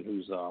Roczen,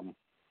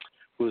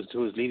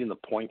 who's leading the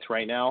points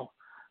right now.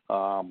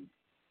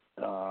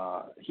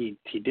 He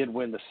did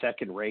win the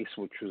second race,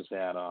 which was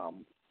at I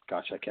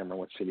can't remember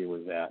what city it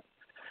was at.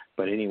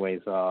 But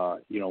anyways, we're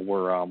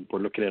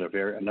looking at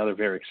another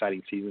very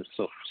exciting season.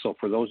 So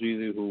for those of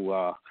you who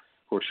are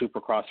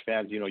Supercross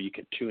fans, you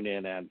can tune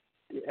in and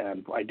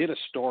I did a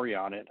story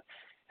on it.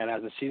 And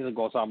as the season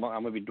goes on,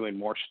 I'm going to be doing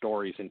more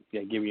stories and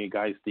giving you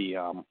guys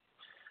the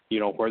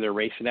where they're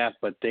racing at,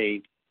 but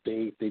they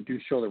do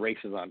show the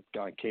races on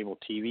cable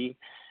TV,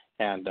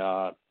 and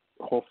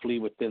hopefully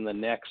within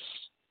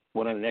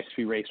one of the next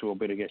few races we'll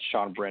be able to get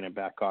Sean Brennan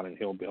back on, and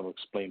he'll be able to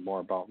explain more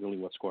about really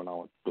what's going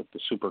on with the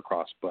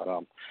Supercross. But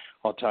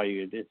I'll tell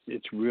you,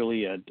 it's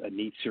really a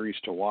neat series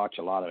to watch,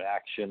 a lot of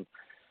action,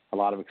 a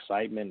lot of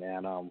excitement,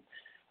 and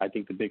I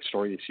think the big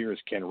story this year is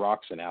Ken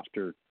Roczen,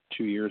 after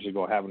 2 years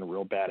ago having a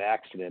real bad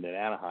accident at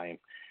Anaheim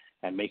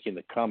and making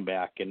the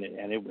comeback, and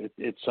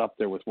it's up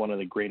there with one of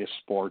the greatest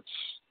sports,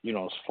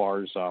 as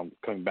far as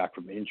coming back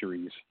from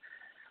injuries.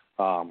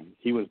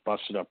 He was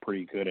busted up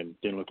pretty good and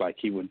didn't look like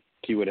he would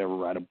ever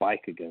ride a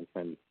bike again.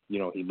 And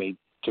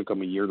took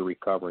him a year to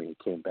recover, and he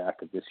came back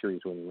at this year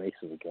he's winning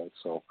races again.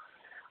 So,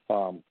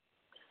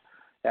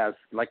 as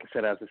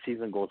the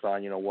season goes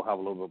on, we'll have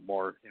a little bit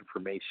more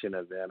information,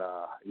 and then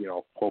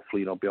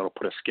hopefully be able to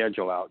put a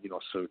schedule out,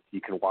 so you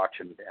can watch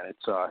it. And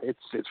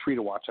it's free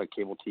to watch on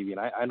cable TV. And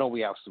I know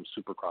we have some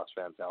Supercross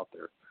fans out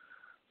there,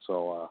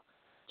 so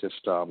just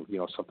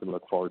something to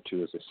look forward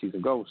to as the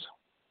season goes.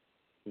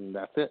 And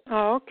that's it.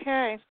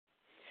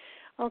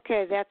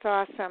 Okay, that's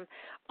awesome.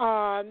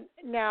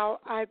 Now,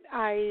 I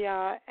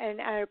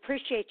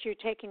appreciate you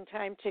taking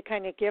time to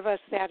kind of give us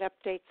that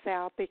update,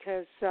 Sal,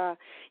 because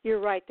you're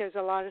right. There's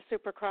a lot of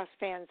Supercross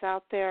fans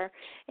out there,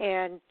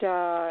 and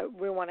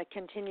we want to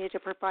continue to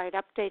provide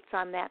updates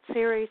on that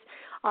series,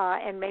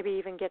 and maybe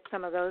even get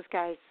some of those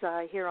guys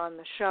here on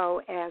the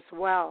show as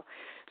well.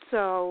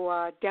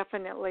 So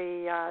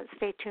definitely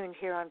stay tuned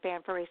here on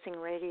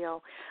Fan4Racing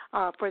Radio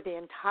for the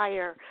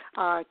entire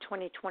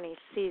 2020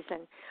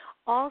 season.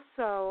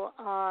 Also,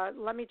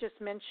 let me just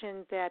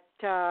mention that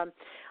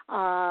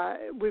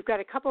we've got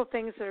a couple of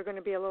things that are going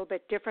to be a little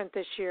bit different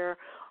this year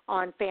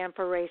on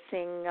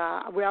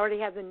Fan4Racing. We already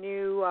have the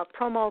new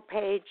promo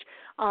page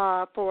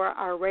for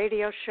our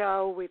radio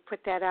show. We put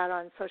that out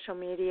on social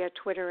media,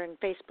 Twitter and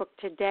Facebook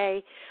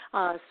today.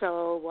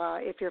 So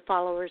if you're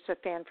followers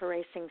of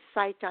Fan4Racing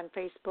site on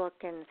Facebook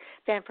and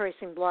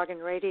Fan4Racing blog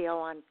and radio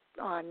on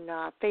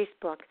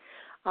Facebook,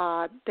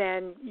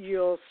 then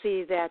you'll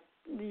see that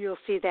new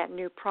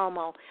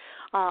promo.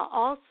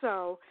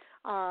 Also,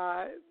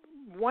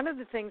 one of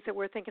the things that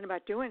we're thinking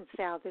about doing,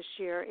 Sal, this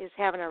year is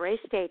having a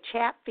race day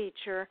chat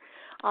feature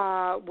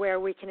where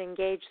we can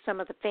engage some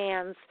of the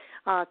fans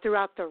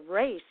throughout the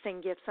race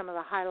and give some of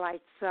the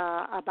highlights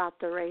about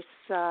the race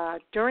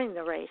during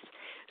the race.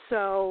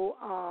 So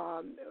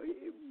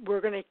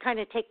we're going to kind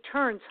of take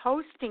turns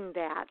hosting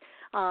that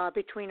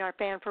between our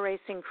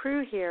Fan4Racing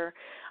crew here,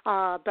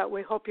 but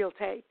we hope you'll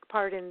take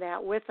part in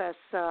that with us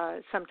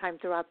sometime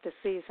throughout the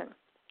season.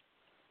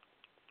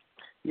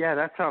 Yeah,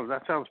 that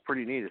sounds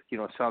pretty neat. It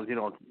sounds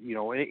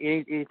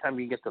anytime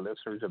you get the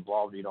listeners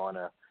involved, in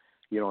a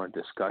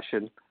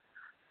discussion,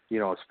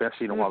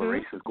 especially while the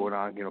race is going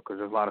on, because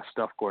there's a lot of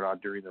stuff going on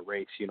during the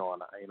race, and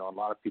a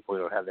lot of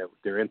people have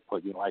their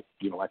input, like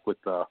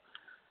with the,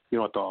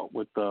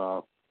 with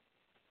the,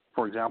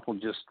 for example,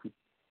 just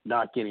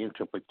not getting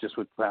into it, but just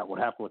with that, what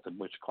happened with the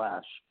Butch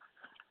Clash,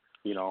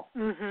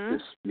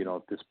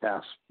 this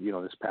past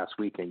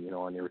weekend,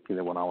 and everything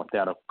that went on with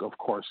that, of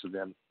course, and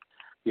then.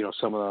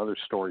 Some of the other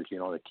stories,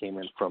 that came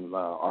in from the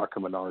ARCA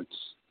Menards,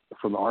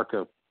 from the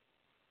ARCA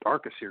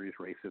Series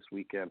race this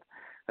weekend,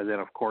 and then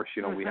of course,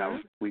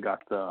 we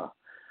got the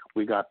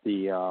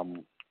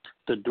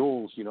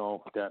duels,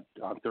 that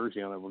on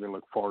Thursday, and we're going to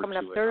look forward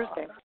coming to up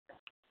Thursday.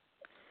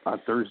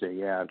 On Thursday,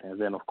 yeah, and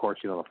then of course,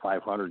 the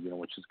 500,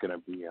 which is going to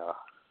be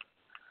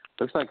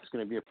looks like it's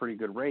going to be a pretty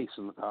good race,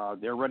 and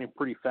they're running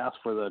pretty fast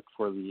for the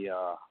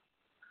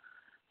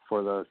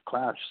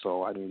Clash.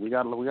 So I mean, we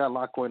got a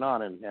lot going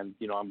on, and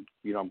I'm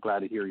glad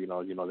to hear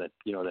that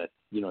you're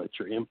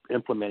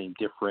implementing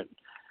different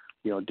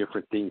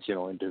things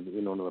into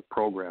the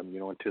program,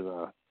 into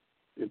the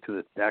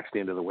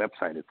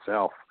website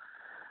itself.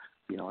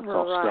 It's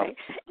all right.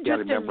 Stuff.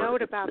 Just a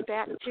note about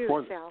that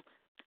too, Sal.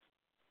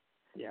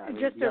 Yeah,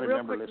 just a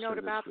real quick note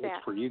about that.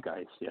 It's for you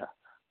guys. Yeah,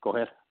 go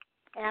ahead.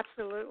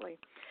 Absolutely.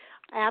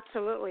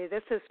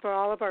 This is for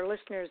all of our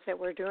listeners that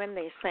we're doing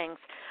these things.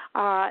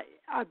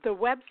 The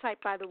website,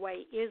 by the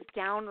way, is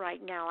down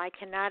right now. I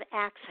cannot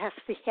access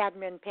the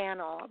admin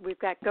panel. We've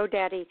got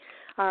GoDaddy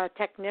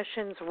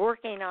technicians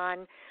working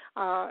on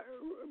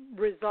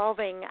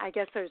resolving, I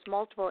guess there's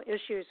multiple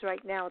issues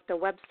right now at the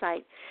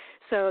website.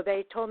 So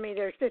they told me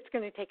it's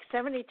going to take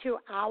 72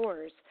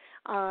 hours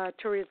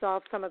to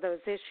resolve some of those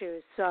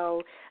issues.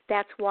 So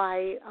that's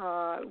why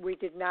we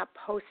did not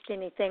post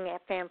anything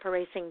at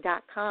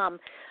fan4racing.com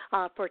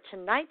for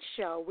tonight's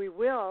show. We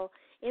will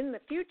in the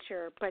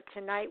future, but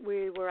tonight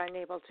we were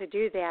unable to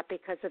do that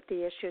because of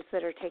the issues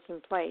that are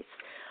taking place.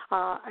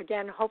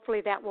 Again,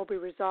 hopefully that will be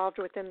resolved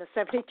within the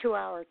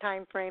 72-hour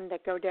time frame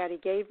that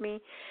GoDaddy gave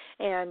me,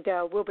 and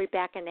we'll be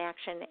back in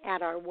action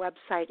at our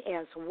website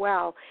as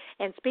well.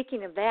 And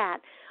speaking of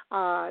that,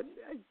 our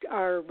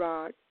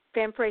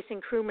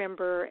Fan4Racing crew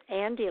member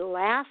Andy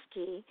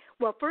Laskey,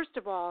 well, first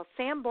of all,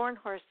 Sam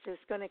Bornhorst is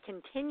going to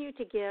continue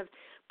to give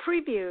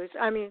reviews,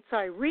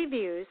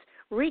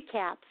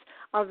 recaps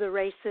of the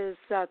races,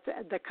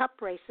 the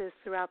Cup races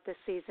throughout the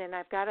season.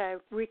 I've got a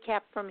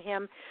recap from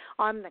him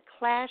on the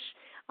Clash.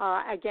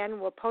 Again,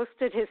 we'll post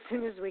it as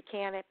soon as we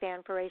can at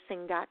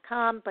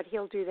fan4racing.com, but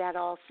he'll do that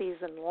all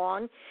season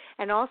long.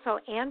 And also,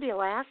 Andy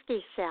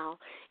Laskey, Sal,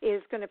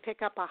 is going to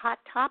pick up a Hot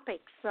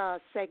Topics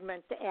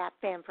segment at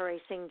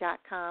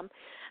fan4racing.com.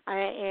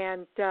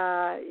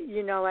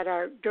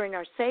 During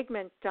our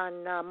segment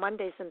on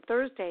Mondays and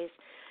Thursdays,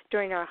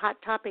 during our Hot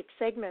Topic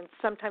segments,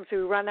 sometimes we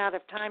run out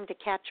of time to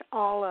catch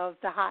all of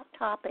the hot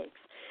topics.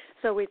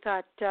 So we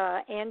thought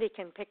Andy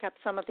can pick up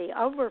some of the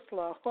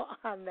overflow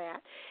on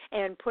that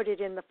and put it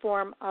in the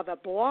form of a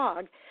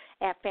blog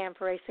at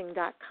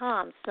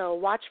fan4racing.com. So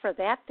watch for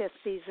that this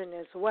season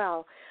as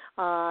well.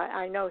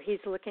 I know he's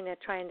looking at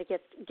trying to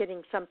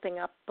getting something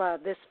up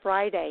this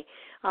Friday,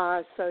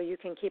 so you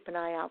can keep an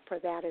eye out for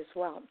that as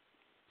well.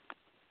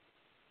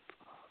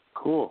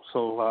 Cool.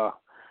 So,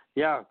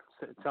 yeah,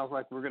 it sounds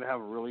like we're going to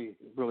have a really,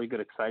 really good,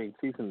 exciting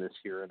season this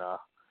year, and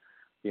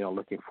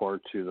looking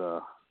forward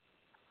to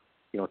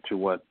to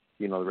what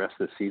the rest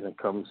of the season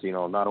comes.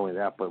 Not only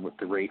that, but with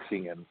the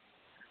racing and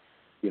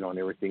and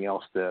everything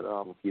else that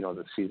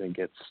the season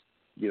gets.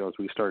 As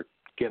we start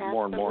getting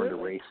more and more into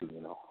racing.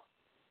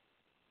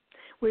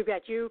 We've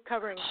got you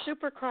covering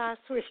Supercross.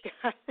 We've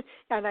got,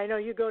 and I know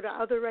you go to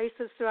other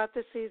races throughout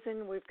the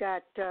season. We've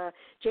got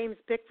James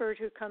Bickford,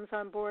 who comes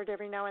on board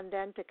every now and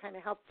then to kind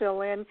of help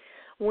fill in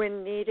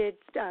when needed.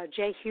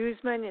 Jay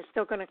Huseman is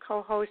still going to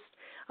co-host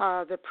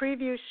the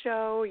preview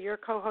show. You're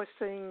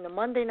co-hosting the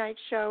Monday night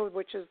show,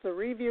 which is the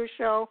review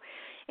show.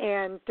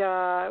 And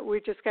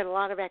we've just got a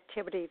lot of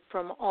activity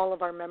from all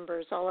of our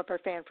members, all of our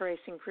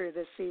Fan4Racing crew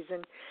this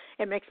season.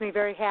 It makes me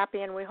very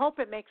happy, and we hope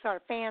it makes our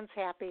fans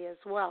happy as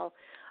well.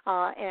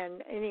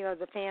 And any of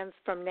the fans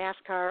from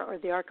NASCAR or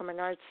the ARCA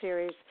Menards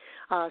Series,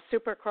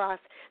 Supercross,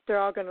 they're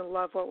all going to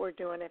love what we're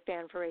doing at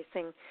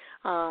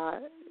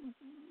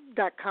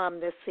Fan4Racing.com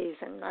this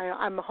season.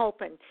 I'm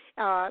hoping.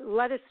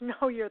 Let us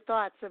know your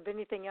thoughts of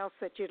anything else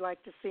that you'd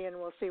like to see, and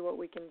we'll see what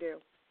we can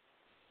do.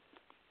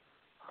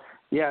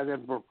 Yeah,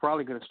 then we're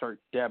probably going to start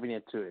dabbing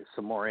into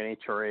some more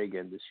NHRA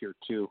again this year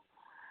too.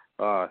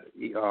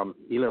 Elon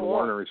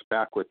Warner is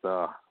back with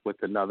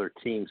another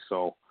team,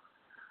 so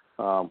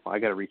I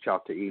got to reach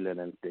out to Elon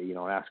and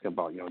ask him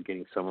about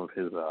getting some of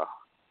his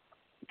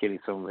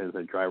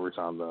drivers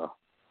on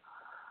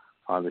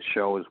the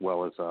show, as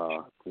well as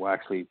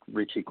actually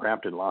Richie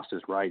Crampton lost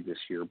his ride this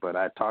year, but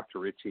I talked to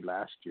Richie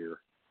last year,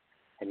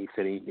 and he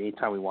said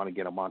anytime we want to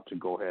get him on to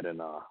go ahead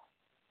and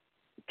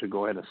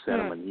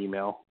send him an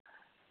email.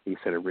 He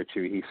said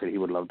he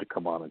would love to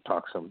come on and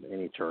talk some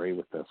NHRA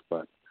with us,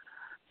 but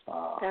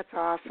that's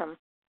awesome.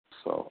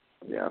 So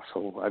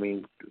I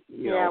mean,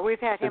 we've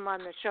had him on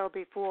the show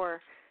before,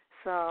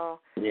 so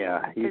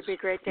it'd be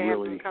great to have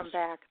him come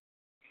back.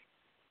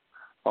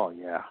 Oh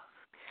yeah.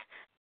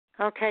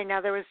 Okay,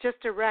 now there was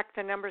just a wreck.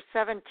 The number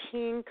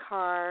 17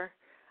 car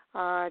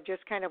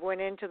just kind of went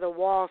into the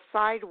wall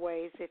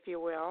sideways, if you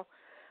will.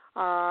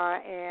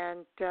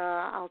 And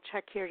I'll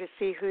check here to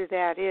see who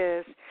that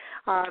is.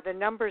 The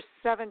number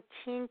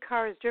 17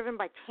 car is driven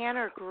by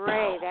Tanner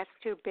Gray. That's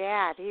too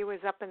bad. He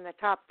was up in the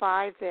top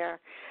 5 there.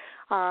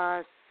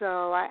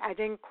 So I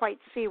didn't quite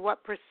see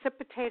what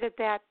precipitated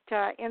that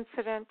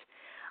incident.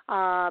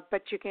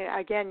 But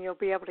you'll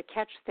be able to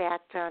catch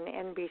that on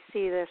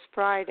NBC this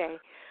Friday.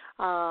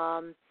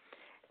 And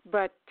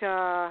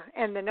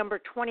the number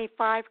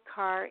 25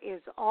 car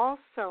is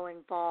also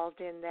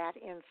involved in that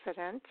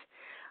incident.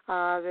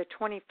 The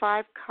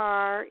 25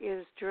 car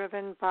is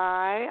driven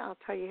by, I'll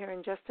tell you here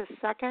in just a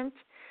second.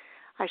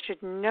 I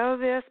should know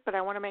this, but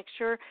I want to make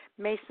sure.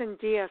 Mason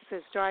Diaz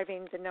is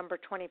driving the number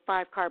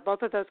 25 car.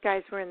 Both of those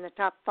guys were in the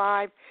top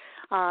 5.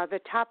 The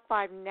top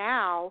 5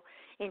 now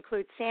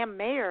include Sam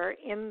Mayer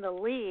in the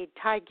lead,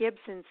 Ty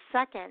Gibson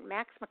second,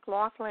 Max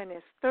McLaughlin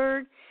is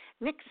third,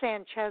 Nick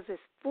Sanchez is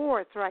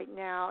fourth right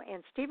now,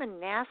 and Stephen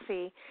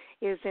Nasse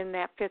is in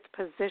that 5th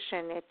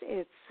position.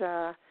 It's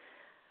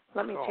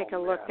let me take a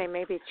look. They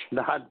may be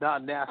not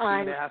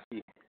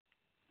Nasse.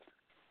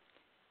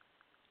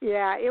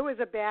 Yeah, it was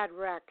a bad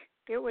wreck.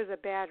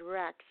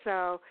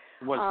 So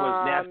was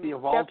Nasse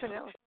involved?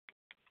 Definitely.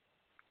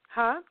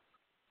 Huh?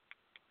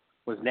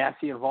 Was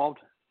Nasse involved?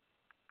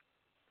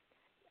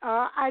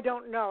 I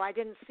don't know. I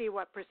didn't see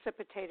what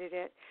precipitated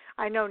it.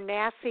 I know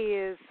Nasse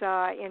is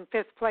in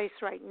 5th place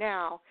right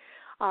now.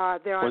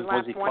 They're on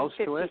lap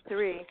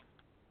 153.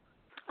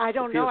 I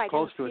don't know. I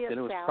didn't see it. Then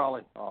it was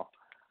probably. Oh,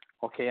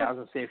 okay. I was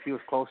gonna say if he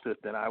was close to it,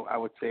 then I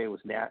would say it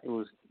was Nasse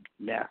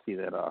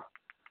that.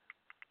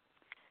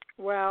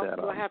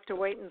 We'll have to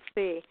wait and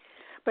see.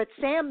 But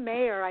Sam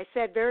Mayer, I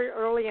said very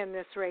early in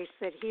this race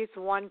that he's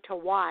one to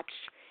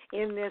watch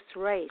in this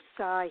race.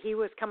 He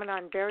was coming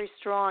on very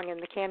strong in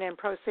the Can-Am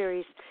Pro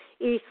Series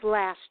East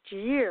last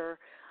year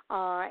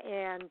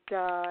and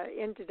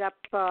ended up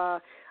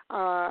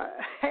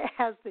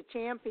as the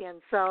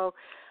champion. So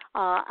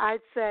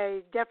I'd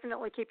say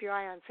definitely keep your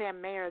eye on Sam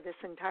Mayer this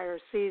entire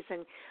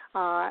season,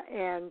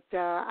 and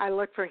I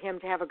look for him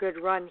to have a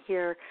good run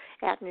here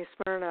at New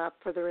Smyrna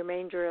for the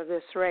remainder of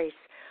this race.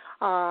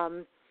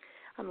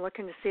 I'm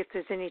looking to see if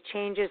there's any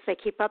changes. They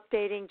keep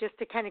updating. Just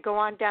to kind of go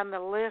on down the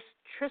list,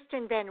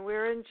 Tristan Van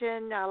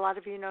Wieringen, a lot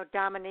of you know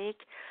Dominique.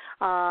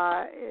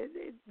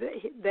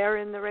 They're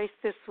in the race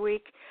this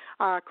week.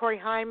 Corey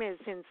Heim is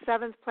in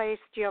 7th place.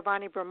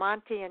 Giovanni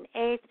Bramante in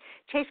 8th.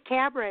 Chase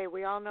Cabre,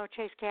 we all know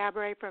Chase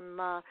Cabre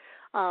from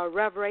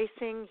Rev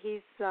Racing.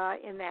 He's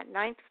in that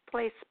 9th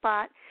place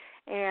spot.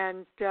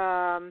 And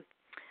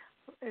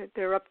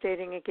they're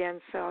updating again,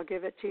 so I'll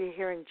give it to you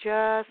here in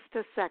just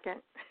a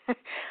second.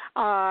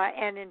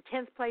 And in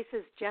 10th place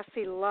is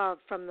Jesse Love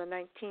from the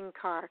 19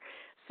 car.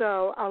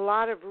 So a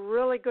lot of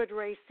really good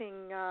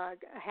racing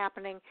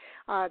happening.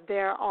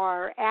 There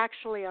are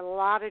actually a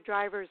lot of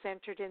drivers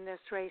entered in this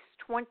race,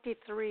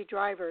 23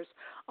 drivers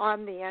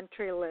on the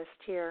entry list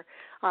here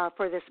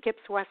for the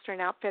Skips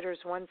Western Outfitters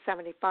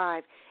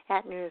 175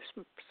 at New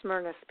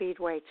Smyrna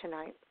Speedway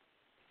tonight.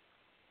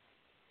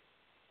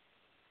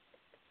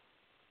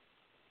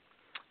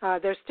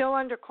 They're still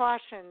under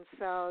caution,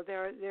 so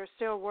they're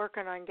still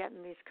working on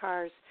getting these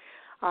cars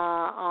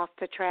off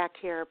the track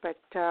here, but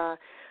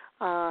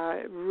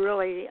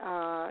really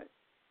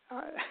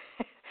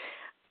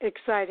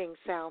exciting,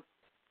 Sal.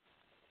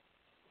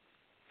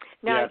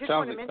 Now, yeah, I just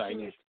sounds want to exciting.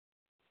 mention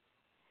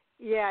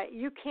Yeah,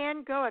 you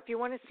can go. If you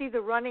want to see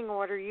the running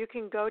order, you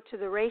can go to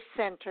the race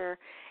center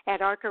at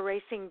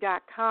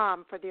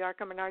arcaracing.com for the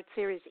ARCA Menards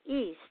Series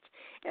East.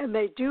 And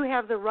they do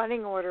have the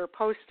running order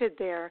posted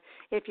there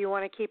if you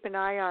want to keep an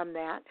eye on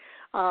that.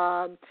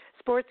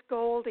 Sports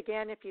Gold,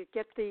 again, if you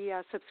get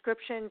the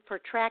subscription for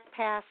Track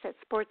Pass at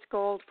Sports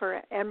Gold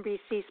for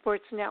NBC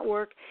Sports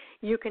Network,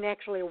 you can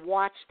actually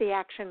watch the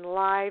action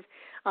live.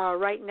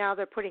 Right now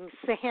they're putting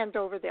sand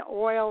over the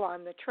oil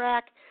on the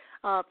track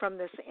from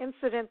this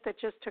incident that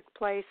just took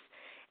place,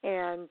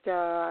 and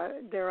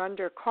they're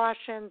under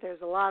caution.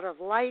 There's a lot of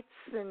lights,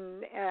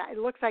 and it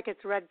looks like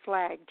it's red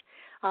flagged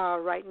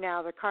right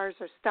now. The cars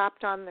are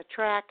stopped on the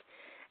track,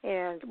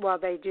 and while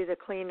they do the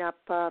cleanup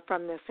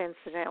from this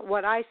incident.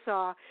 What I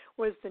saw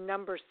was the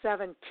number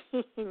 17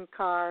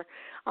 car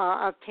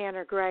of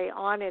Tanner Gray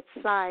on its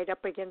side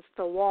up against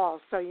the wall,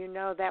 so you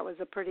know that was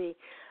a pretty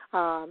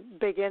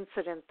big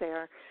incident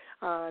there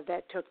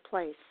that took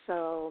place.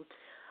 So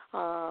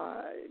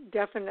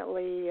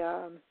definitely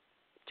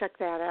check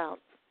that out.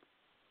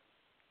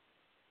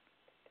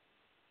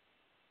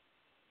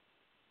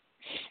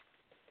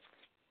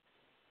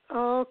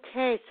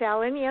 Okay,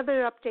 Sal, any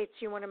other updates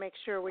you want to make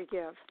sure we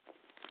give?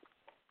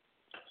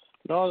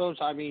 No, those,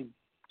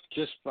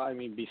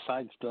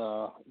 besides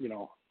the,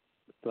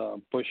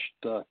 the Busch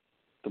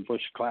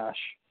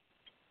Clash,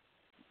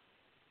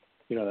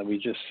 that we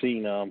just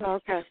seen,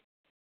 okay.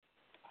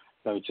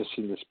 that we just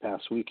seen this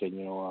past weekend,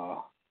 boy,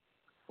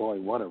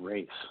 what a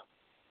race.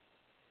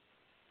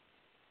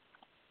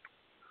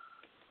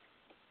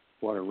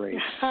 What a race.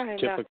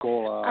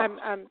 Typical,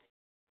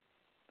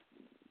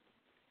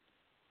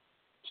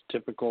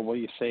 typical, what do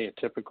you say, a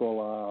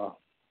typical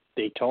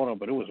Daytona,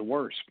 but it was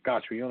worse.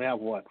 Gosh, we only have,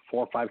 4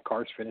 or 5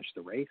 cars finish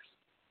the race?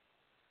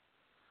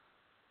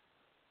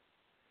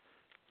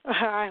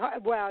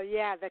 Well,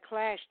 yeah, the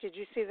Clash. Did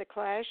you see the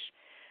Clash?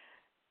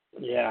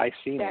 Yeah, I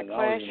seen that it.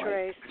 Clash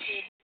race.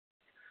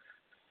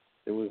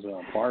 It was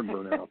a barn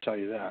burner, I'll tell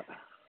you that.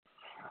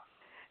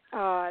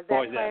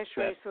 Clash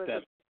race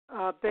was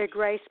a big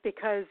race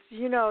because,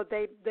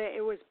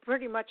 it was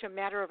pretty much a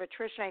matter of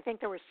attrition. I think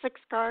there were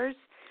 6 cars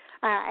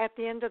at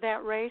the end of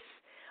that race,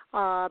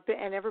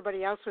 and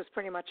everybody else was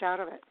pretty much out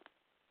of it.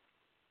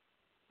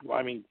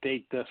 Well,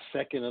 the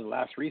second and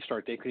last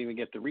restart, they couldn't even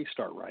get the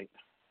restart right.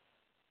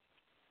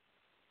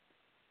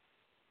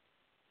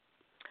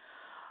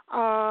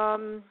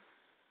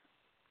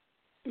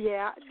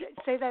 Yeah,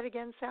 say that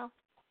again, Sal.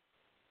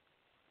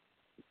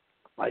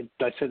 I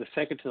said the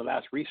second to the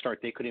last restart,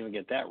 they couldn't even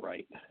get that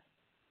right.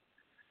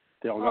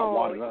 They all got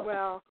wadded up.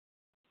 Well,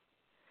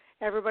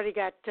 everybody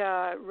got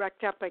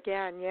wrecked up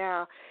again.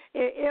 Yeah,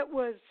 it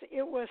was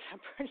a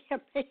pretty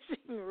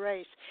amazing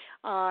race.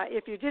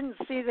 If you didn't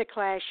see the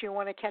Clash, you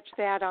want to catch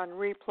that on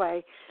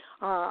replay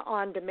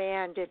on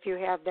demand if you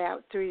have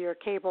that through your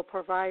cable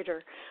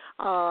provider.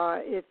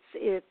 It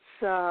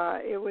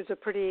was a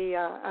pretty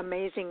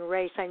amazing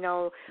race. I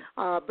know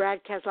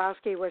Brad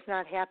Keselowski was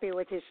not happy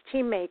with his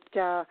teammate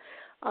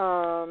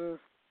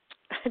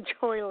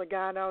Joey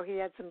Logano. He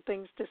had some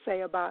things to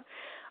say about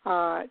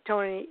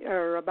Joey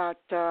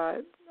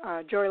Logano.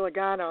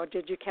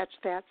 Did you catch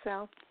that,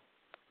 Sal?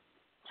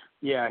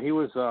 Yeah, he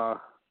was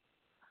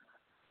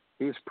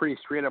pretty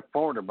straight up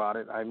forward about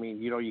it.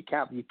 You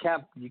can't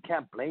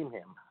blame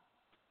him,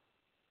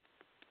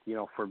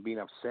 for being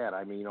upset.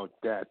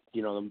 That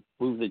the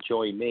move that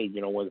Joey made,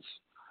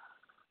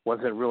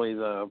 wasn't really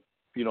the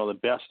the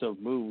best of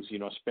moves,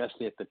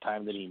 especially at the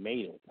time that he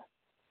made it.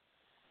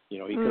 He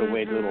could have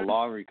waited a little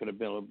longer. He could have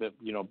been a little bit,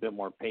 a bit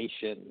more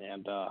patient.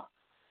 And,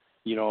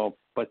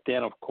 but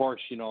then, of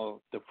course, the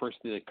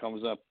first thing that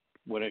comes up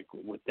with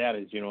that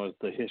is, is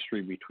the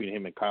history between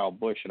him and Kyle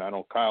Busch. And I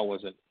know Kyle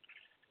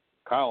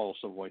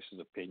also voiced his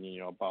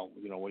opinion, about,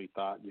 what he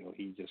thought.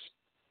 He just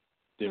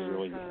didn't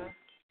really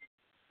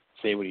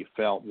say what he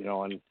felt,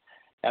 and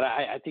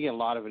I think a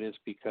lot of it is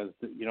because,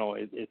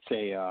 it's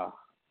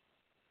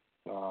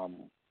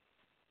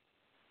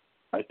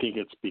I think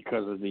it's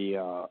because of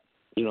the,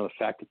 the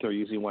fact that they're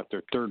using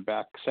their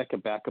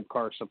second backup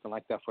car or something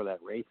like that for that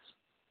race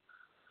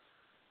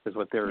is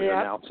what they're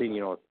announcing,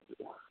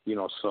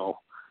 so,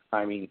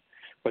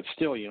 but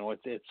still,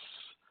 it's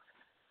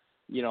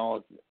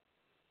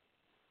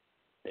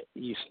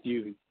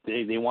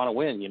they want to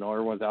win,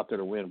 everyone's out there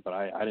to win, but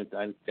I didn't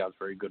think that was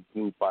a very good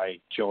move by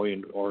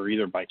Joey or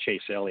either by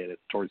Chase Elliott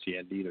towards the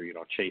end either.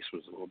 Chase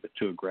was a little bit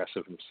too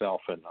aggressive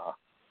himself, and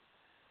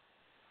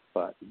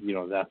but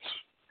that's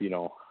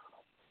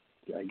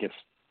I guess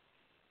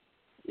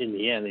in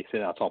the end they say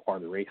that's all part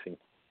of the racing.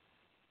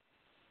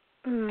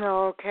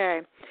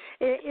 Okay,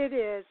 it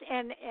is,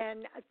 and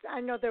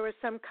I know there was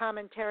some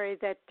commentary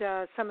that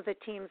some of the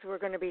teams were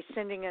going to be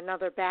sending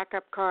another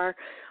backup car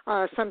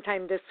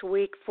sometime this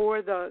week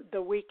for the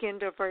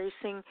weekend of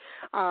racing.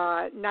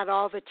 Not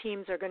all the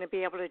teams are going to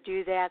be able to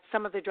do that.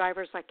 Some of the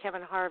drivers, like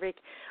Kevin Harvick,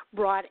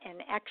 brought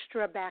an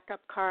extra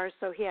backup car,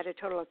 so he had a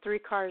total of 3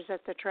 cars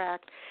at the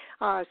track,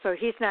 so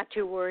he's not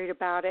too worried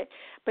about it.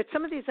 But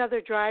some of these other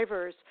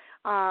drivers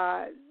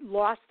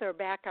lost their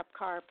backup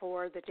car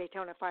for the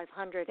Daytona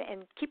 500.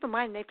 And keep in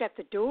mind, they've got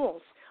the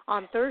duels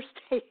on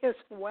Thursday as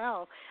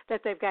well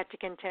that they've got to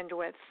contend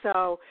with.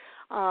 So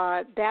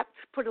that's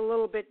put a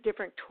little bit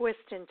different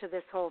twist into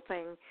this whole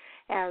thing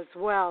as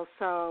well.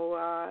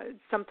 So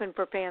something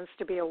for fans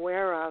to be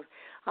aware of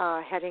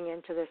heading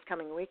into this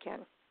coming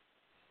weekend.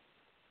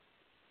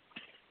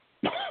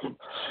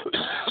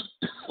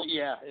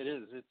 Yeah, it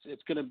is.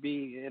 It's going to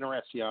be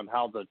interesting on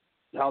how the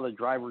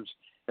drivers,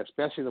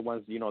 especially the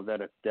ones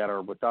that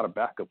are without a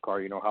backup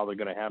car, how they're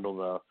going to handle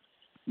the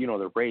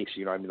the race.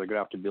 They're going to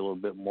have to be a little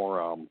bit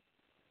more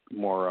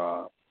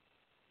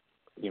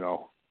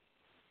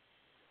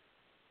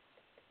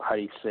how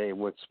do you say,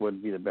 what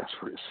would be the best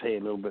word to say, a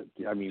little bit,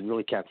 I mean,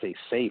 really can't say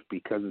safe,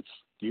 because it's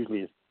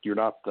usually you're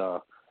not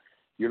the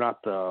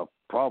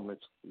problem.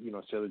 It's,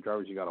 it's the other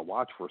drivers you got to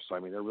watch for. So, I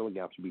mean, they're really going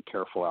to have to be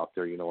careful out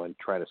there, and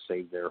try to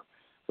save their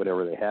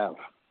whatever they have.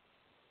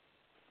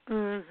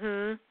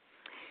 Mhm.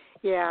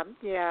 Yeah,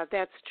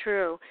 that's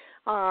true.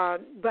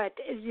 But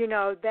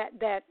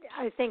that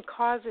I think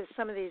causes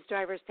some of these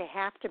drivers to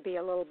have to be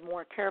a little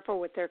more careful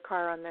with their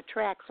car on the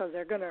track. So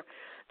they're gonna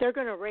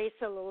race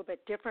a little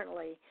bit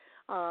differently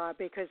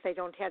because they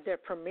don't have their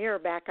premier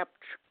backup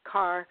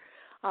car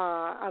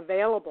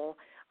available,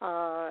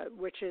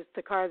 which is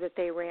the car that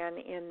they ran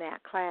in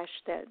that clash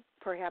that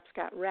perhaps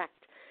got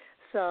wrecked.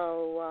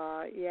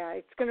 So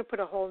it's going to put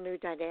a whole new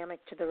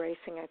dynamic to the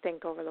racing, I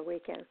think, over the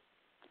weekend.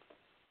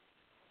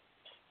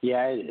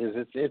 Yeah, it is.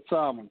 It's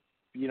I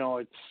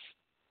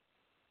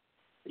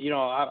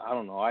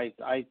don't know. I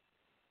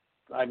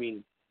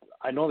mean,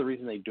 I know the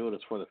reason they do it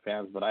is for the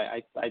fans, but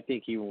I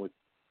think even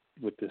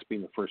with this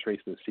being the first race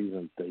of the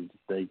season, they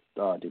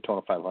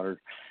Daytona 500,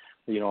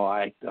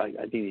 I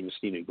think they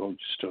just need to go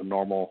just to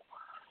normal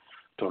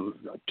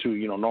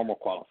normal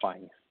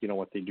qualifying.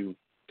 What they do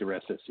the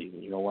rest of the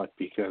season. You know what?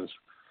 Because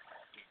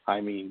I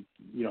mean,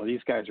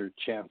 these guys are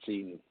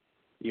chancing,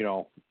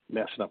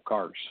 messing up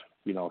cars.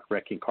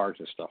 Wrecking cars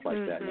and stuff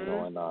like that,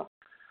 and, I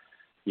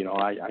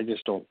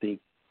just don't think,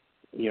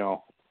 I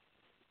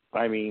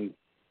mean,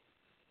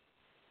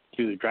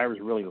 do the drivers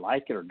really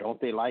like it or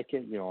don't they like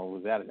it?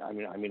 Was that, I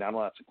mean, I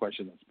know that's a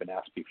question that's been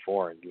asked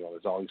before, and,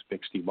 there's always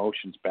mixed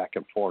emotions back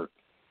and forth,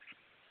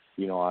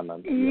 it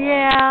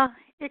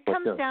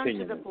comes down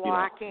to the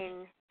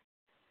blocking.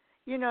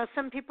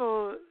 Some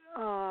people,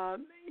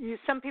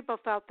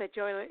 felt that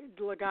Joey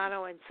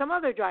Logano and some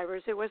other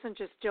drivers, it wasn't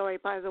just Joey,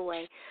 by the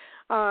way,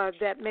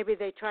 that maybe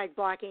they tried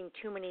blocking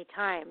too many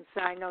times.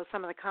 I know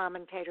some of the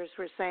commentators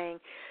were saying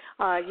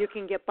you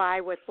can get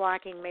by with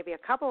blocking maybe a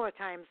couple of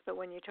times, but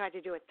when you try to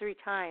do it 3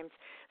 times,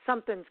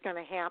 something's going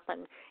to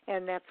happen,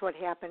 and that's what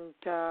happened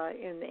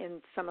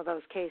in some of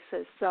those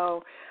cases.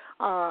 So,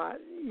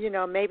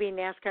 maybe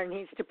NASCAR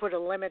needs to put a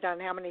limit on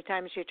how many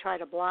times you try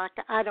to block.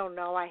 I don't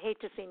know. I hate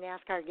to see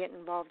NASCAR get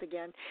involved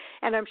again,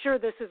 and I'm sure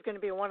this is going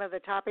to be one of the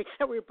topics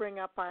that we bring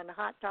up on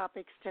Hot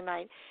Topics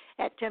tonight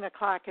at 10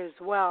 o'clock as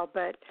well.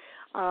 But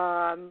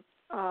the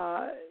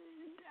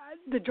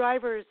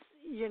drivers,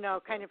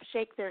 kind of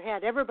shake their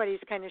head.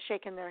 Everybody's kind of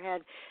shaking their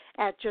head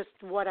at just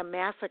what a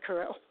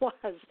massacre it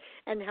was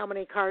and how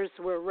many cars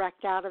were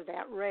wrecked out of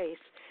that race,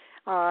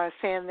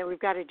 saying that we've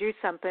got to do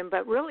something.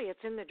 But really,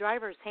 it's in the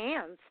drivers'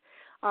 hands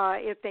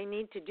if they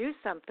need to do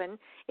something.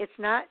 It's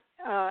not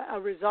a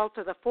result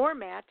of the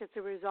format. It's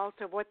a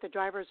result of what the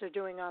drivers are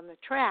doing on the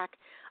track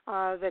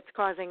that's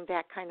causing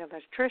that kind of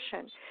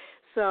attrition.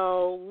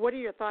 So what are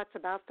your thoughts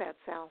about that,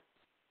 Sal?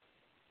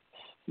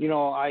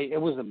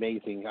 It was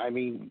amazing. I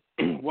mean,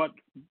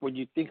 when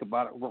you think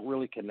about it, what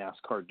really can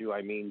NASCAR do?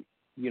 I mean,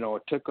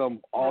 it took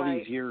them all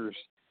these years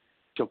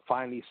to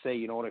finally say,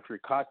 if you're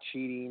caught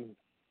cheating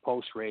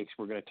post-race,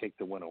 we're going to take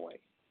the win away.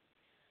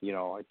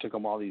 It took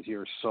them all these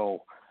years.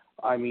 So,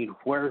 I mean,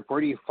 where's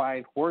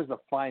the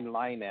fine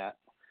line at,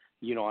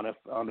 on if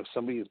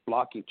somebody is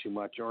blocking too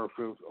much, or if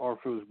it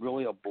was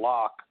really a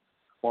block,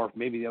 or if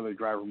maybe the other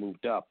driver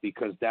moved up,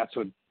 because that's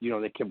what,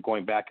 they kept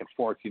going back and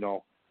forth.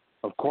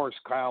 Of course,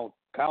 Kyle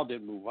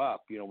didn't move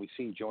up. We've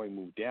seen Joey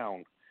move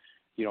down,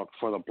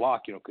 for the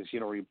block, because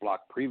he'd already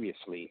blocked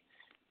previously.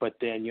 But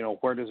then,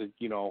 where does it,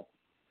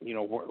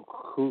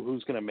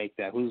 who's going to make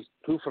that? Who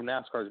from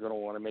NASCAR is going to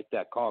want to make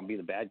that call and be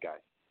the bad guy?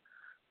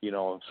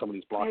 If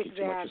somebody's blocking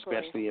too much,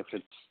 especially if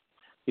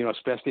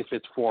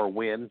it's for a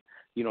win.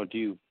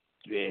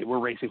 We're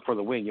racing for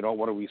the win.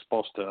 What are we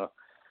supposed to,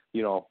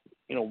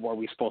 what are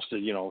we supposed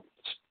to,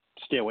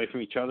 stay away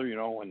from each other,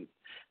 and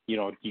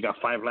you got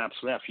 5 laps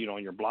left,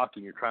 and you're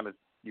blocking. You're trying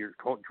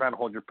to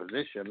hold your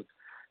position,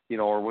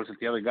 or was it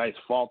the other guy's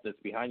fault that's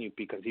behind you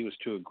because he was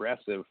too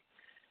aggressive,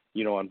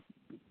 and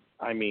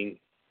I mean,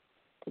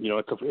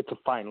 it's a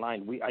fine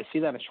line. I see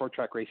that in short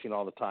track racing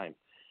all the time,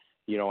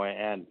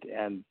 and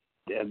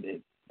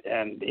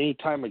any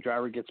time a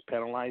driver gets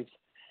penalized,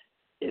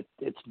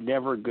 it's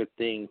never a good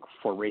thing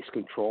for race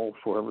control,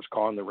 for whoever's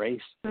calling the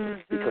race,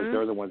 because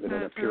they're the ones that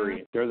end up hearing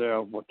it. They're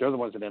the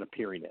ones that end up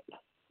hearing it.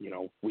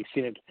 We've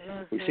seen it.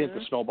 We've seen it at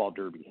the Snowball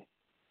Derby.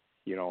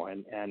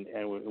 And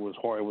it was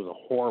a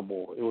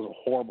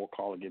horrible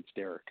call against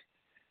Derek.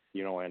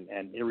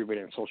 And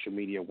everybody on social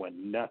media went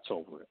nuts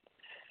over it.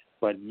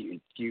 But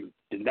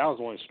and that was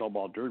only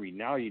Snowball Derby.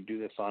 Now you do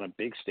this on a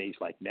big stage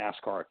like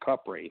NASCAR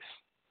Cup race.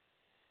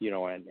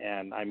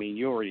 And I mean,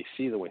 you already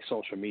see the way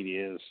social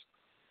media is.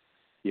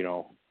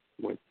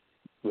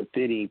 With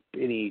any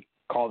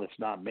call that's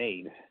not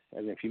made,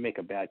 and if you make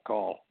a bad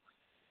call,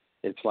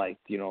 it's like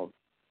hell's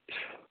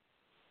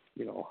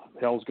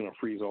going to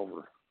freeze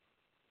over.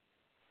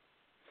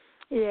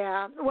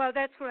 Yeah, well,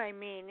 that's what I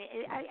mean.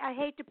 I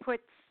hate to put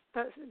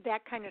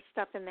that kind of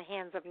stuff in the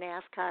hands of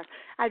NASCAR.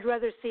 I'd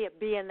rather see it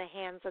be in the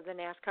hands of the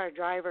NASCAR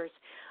drivers.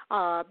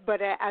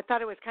 But I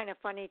thought it was kind of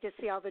funny to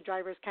see all the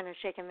drivers kind of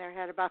shaking their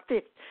head about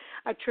the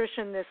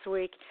attrition this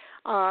week.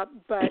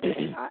 But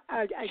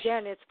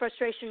again, it's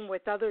frustration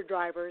with other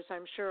drivers,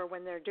 I'm sure,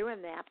 when they're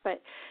doing that.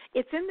 But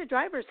it's in the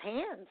drivers'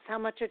 hands how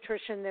much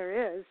attrition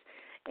there is,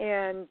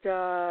 and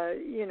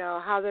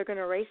how they're going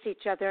to race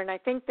each other. And I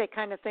think they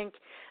kind of think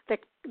that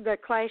the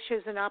Clash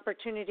is an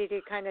opportunity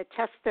to kind of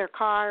test their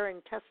car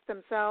and test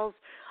themselves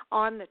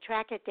on the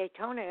track at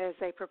Daytona as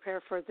they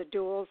prepare for the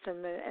duels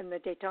and the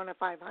Daytona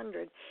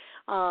 500.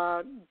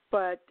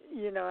 But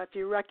if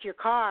you wreck your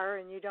car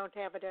and you don't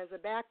have it as a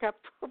backup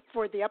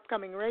for the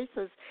upcoming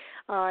races,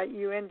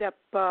 you end up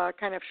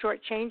kind of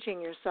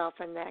shortchanging yourself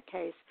in that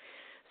case.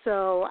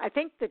 So I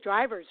think the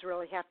drivers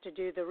really have to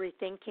do the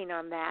rethinking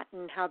on that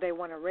and how they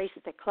want to race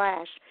the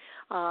Clash.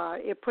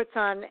 It puts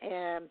on,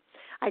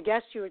 I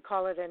guess you would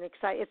call it an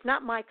exciting. It's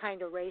not my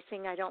kind of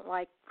racing. I don't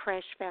like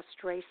crash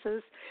fest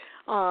races.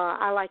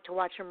 I like to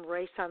watch them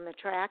race on the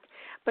track.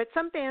 But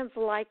some fans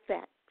like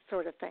that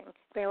sort of thing.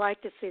 They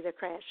like to see the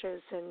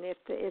crashes, and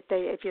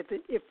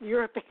if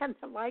you're a fan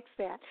that likes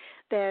that,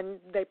 then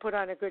they put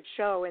on a good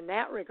show in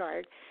that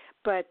regard.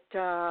 But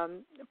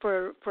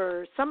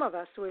for some of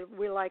us,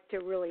 we like to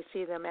really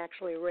see them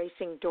actually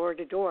racing door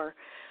to door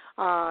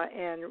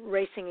and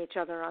racing each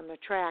other on the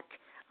track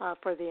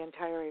for the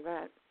entire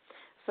event.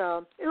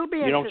 So it'll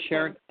be interesting.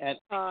 Sharon,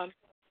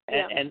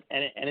 and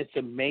it's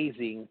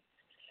amazing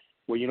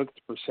when you look at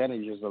the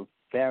percentages of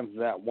fans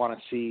that want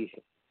to see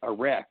a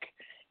wreck.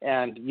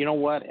 And you know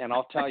what? And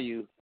I'll tell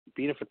you,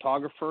 being a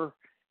photographer,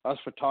 us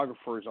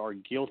photographers are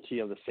guilty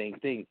of the same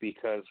thing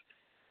because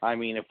I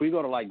mean, if we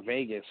go to like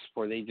Vegas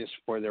where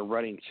they're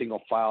running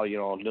single file,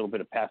 a little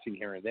bit of passing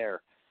here and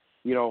there,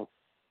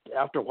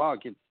 after a while,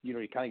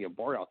 you kind of get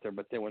bored out there.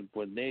 But then when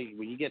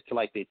you get to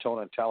like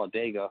Daytona and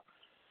Talladega,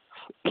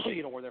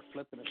 where they're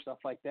flipping and stuff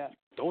like that,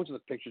 those are the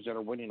pictures that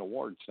are winning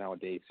awards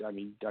nowadays. I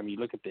mean,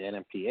 look at the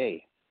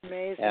NMPA.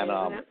 Amazing.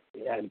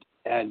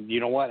 And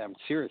you know what? I'm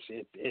serious.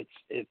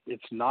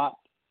 It's not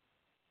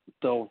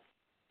the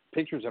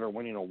pictures that are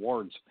winning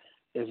awards.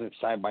 Isn't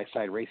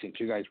side-by-side racing,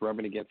 two guys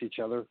rubbing against each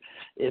other.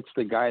 It's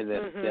the guy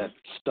that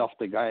stuffed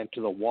the guy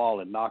into the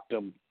wall and knocked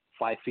him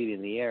 5 feet in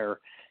the air,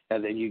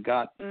 and then you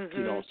got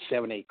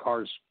 7-8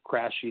 cars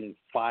crashing and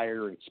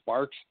fire and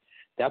sparks.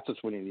 That's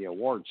what's winning the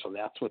award. So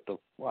that's what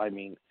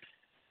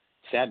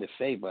sad to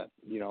say, but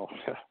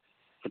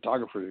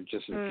photographers are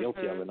just as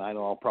guilty of it. And I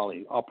know I'll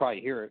probably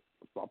hear it.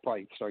 I'll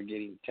probably start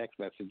getting text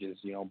messages,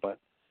 but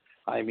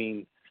I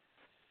mean.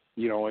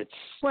 It's...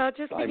 Well,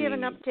 just to give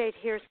an update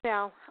here,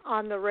 Sal,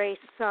 on the race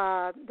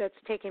that's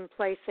taking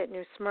place at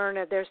New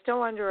Smyrna, they're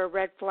still under a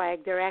red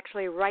flag. They're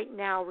actually right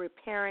now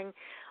repairing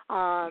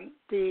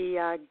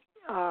the,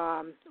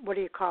 what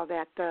do you call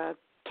that, the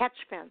catch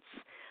fence.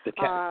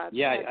 I've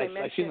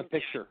seen the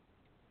picture.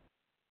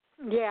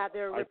 Yeah,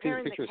 they're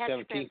repairing the catch fence. I've seen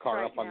the picture of 17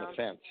 car up on the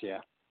fence, yeah.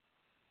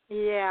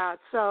 Yeah,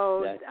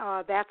 so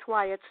that's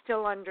why it's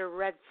still under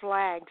red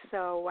flag,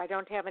 so I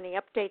don't have any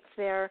updates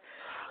there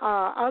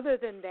other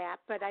than that.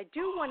 But I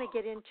do want to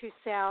get into,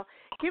 Sal,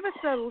 give us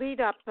a lead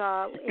up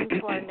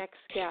into our next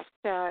guest.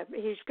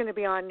 He's going to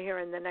be on here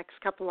in the next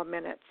couple of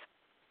minutes.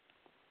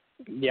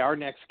 Yeah, our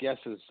next guest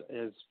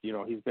is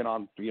he's been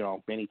on,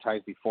 many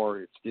times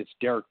before. It's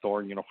Derek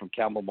Thorn, from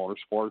Campbell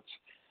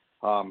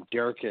Motorsports.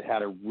 Derek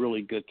had a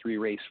really good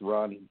 3-race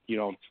run,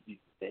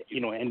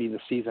 ending the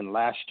season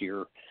last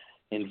year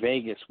in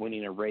Vegas,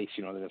 winning a race,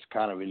 that has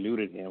kind of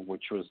eluded him,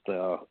 which was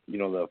the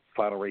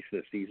final race of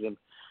the season.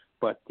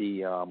 But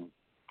the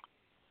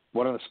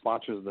one of the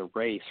sponsors of the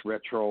race,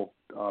 Retro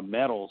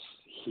Metals,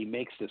 he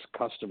makes this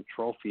custom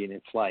trophy, and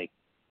it's like,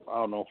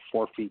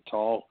 4 feet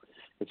tall.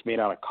 It's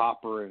made out of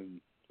copper, and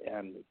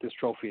this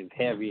trophy is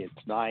heavy.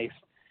 It's nice.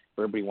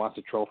 Everybody wants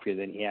a trophy. And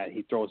then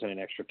he throws in an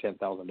extra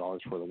 $10,000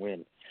 for the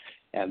win.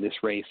 And this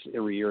race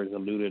every year has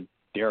eluded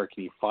Derek,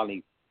 and he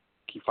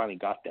finally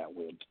got that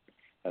win.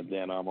 And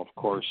then, of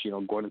course,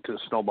 going into the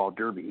Snowball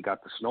Derby, he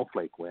got the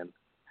Snowflake win.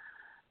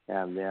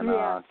 And then,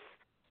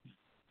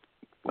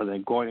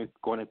 going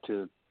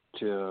into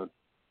the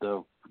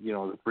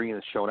bringing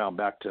the showdown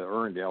back to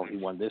Irwindale, he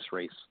won this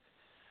race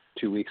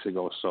 2 weeks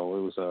ago. So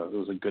it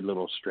was a good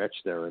little stretch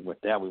there. And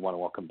with that, we want to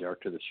welcome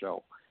Derek to the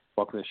show.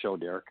 Welcome to the show,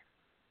 Derek.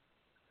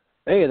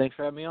 Hey, thanks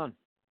for having me on.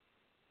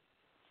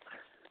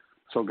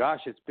 So,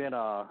 gosh, it's been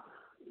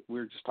we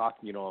were just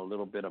talking, a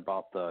little bit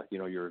about the,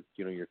 your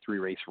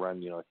 3-race run,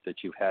 that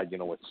you've had,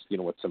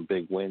 with some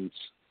big wins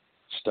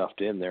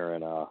stuffed in there,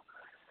 and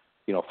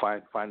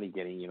finally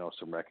getting,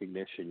 some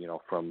recognition,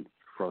 from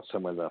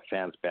some of the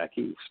fans back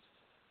east.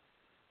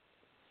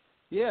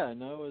 Yeah,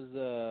 no, it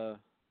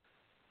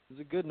was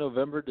a good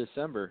November,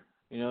 December.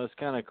 It's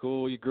kind of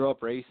cool. You grow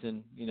up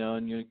racing,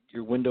 and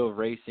your window of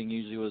racing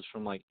usually was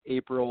from like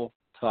April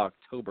to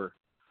October.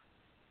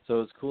 So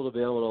it's cool to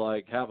be able to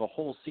like have a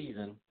whole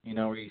season,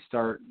 where you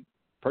start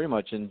pretty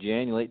much in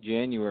late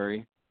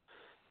January,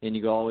 and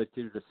you go all the way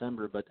through to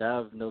December. But to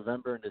have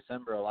November and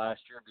December of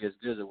last year be as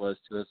good as it was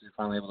to us, we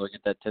finally able to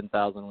get that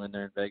 10,000 win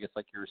there in Vegas,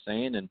 like you were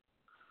saying, and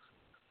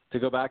to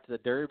go back to the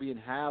Derby and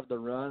have the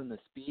run and the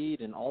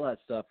speed and all that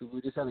stuff.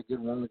 We just had a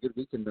good run, a good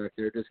weekend back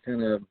there. Just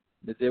kind of,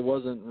 it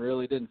wasn't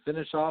really, didn't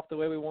finish off the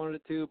way we wanted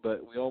it to,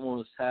 but we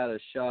almost had a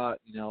shot,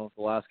 the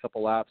last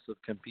couple laps of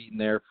competing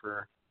there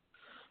for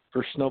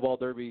Snowball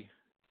Derby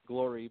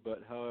glory.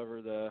 But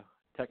however, the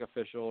tech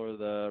official or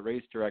the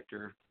race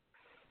director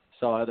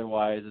saw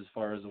otherwise as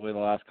far as the way the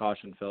last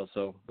caution fell.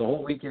 So the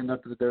whole weekend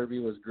up to the Derby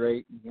was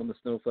great. Won the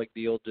snowflake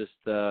deal, just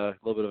a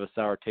little bit of a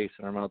sour taste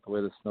in our mouth the way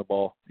the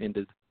Snowball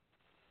ended.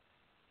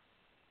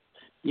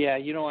 Yeah,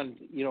 it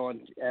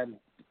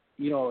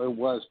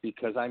was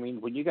because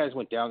when you guys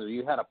went down there,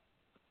 you had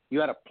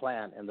a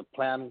plan, and the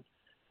plan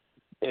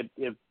it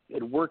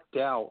worked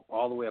out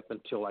all the way up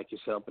until, like you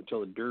said, up until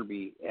the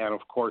Derby, and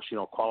of course,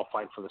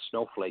 qualifying for the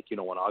snowflake.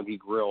 When Augie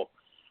Grill,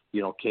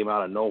 came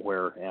out of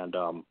nowhere and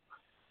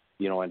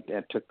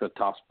and took the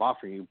top spot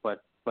for you.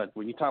 But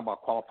when you talk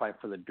about qualifying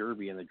for the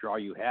Derby and the draw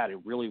you had, it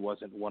really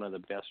wasn't one of the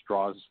best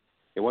draws.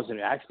 It wasn't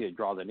actually a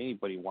draw that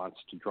anybody wants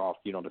to draw,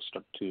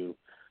 to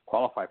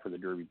qualify for the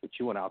Derby, but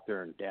you went out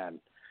there and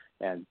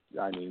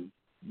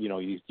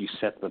you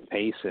set the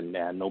pace and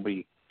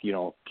nobody,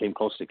 came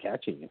close to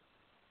catching you.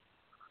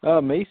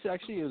 Mason,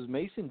 actually, it was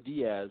Mason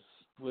Diaz.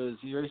 He was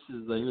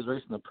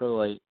racing the Pro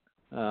Lite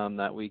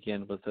that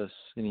weekend with us,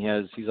 and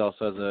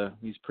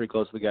he's pretty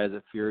close to the guys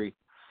at Fury.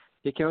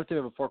 He came up to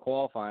me before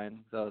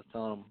qualifying because I was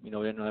telling him, we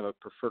didn't have a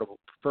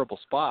preferable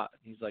spot.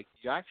 He's like,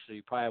 you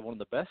actually probably have one of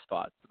the best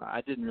spots. And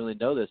I didn't really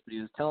know this, but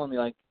he was telling me,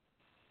 like,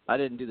 I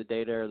didn't do the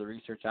data or the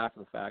research after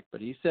the fact,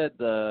 but he said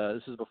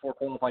this is before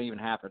qualifying even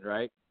happened,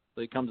 right?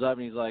 So he comes up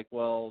and he's like,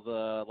 well,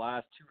 the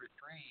last 2 or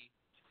 3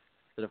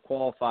 that have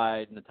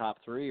qualified in the top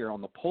 3 or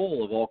on the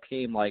pole have all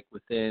came like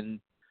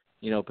within,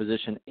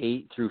 position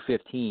 8 through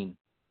 15.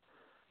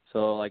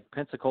 So like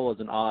Pensacola is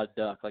an odd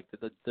duck. Like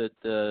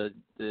the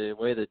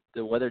way that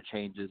the weather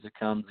changes,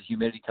 the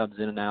humidity comes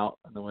in and out,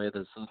 and the way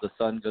the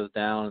sun goes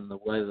down, and the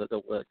way that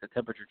the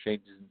temperature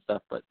changes and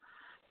stuff. But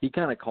he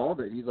kind of called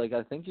it. He's like,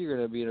 I think you're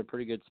going to be in a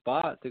pretty good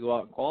spot to go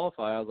out and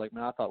qualify. I was like,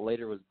 man, I thought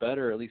later was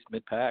better, at least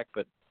mid-pack.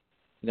 But,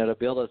 to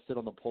be able to sit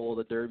on the pole of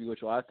the Derby,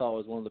 which I thought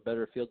was one of the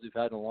better fields we've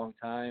had in a long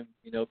time,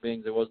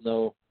 being there was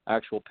no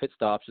actual pit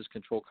stops, just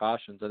control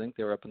cautions. I think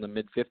they were up in the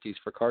mid-50s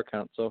for car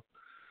count. So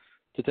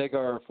to take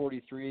our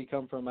 43,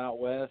 come from out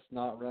west,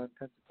 not run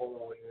Pensacola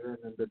all year, and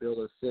then to be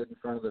able to sit in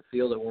front of the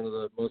field at one of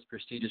the most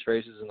prestigious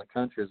races in the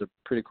country is a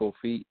pretty cool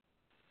feat.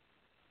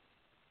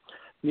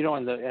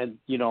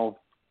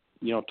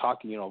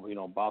 Talking,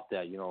 about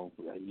that,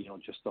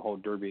 just the whole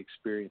Derby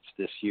experience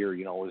this year,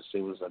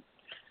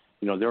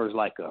 there was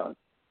like a,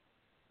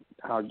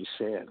 how'd you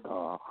say it?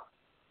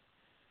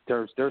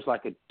 There's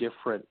like a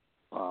different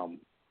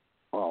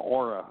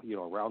aura,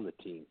 around the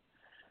team,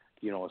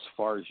 as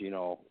far as,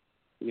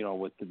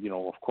 with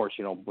of course,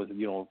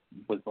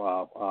 with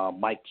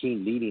Mike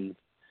Keene leading,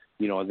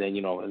 and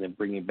then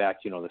bringing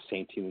back, the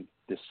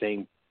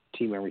same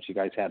team members you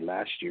guys had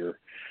last year.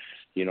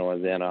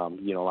 And then,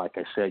 like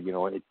I said,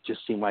 it just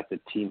seemed like the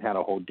team had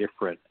a whole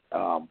different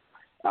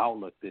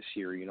outlook this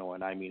year, and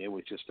it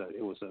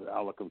was an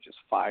outlook of just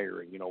fire,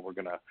 and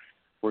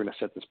we're gonna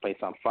set this place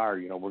on fire.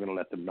 We're gonna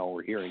let them know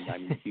we're here. And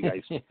you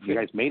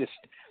guys made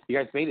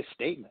a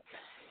statement.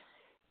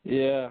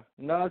 Yeah,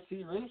 no,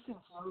 see, racing's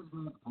always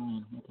been the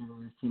plan.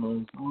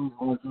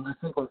 I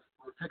think what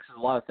fixes a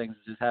lot of things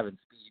is just having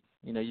speed.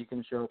 You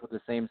can show up with the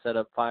same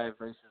setup 5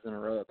 races in a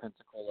row at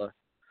Pensacola,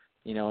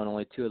 and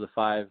only 2 of the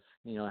 5,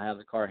 have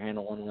the car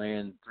handle one way,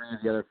 and 3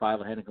 of the other 5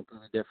 will handle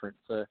completely different.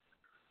 So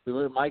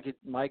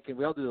Mike,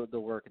 we all do the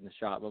work in the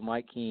shop, but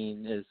Mike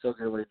Keene is so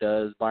good at what he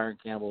does. Byron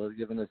Campbell has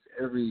given us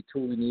every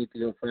tool we need to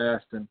go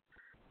fast, and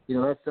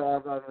that's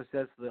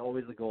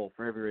always the goal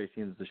for every race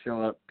team is to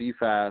show up, be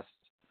fast.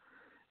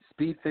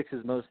 Speed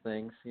fixes most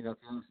things. If you have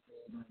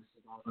speed,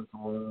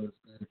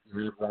 if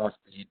you have raw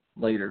speed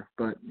later,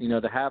 but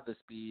to have the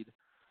speed.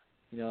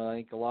 I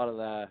think a lot of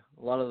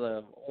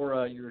the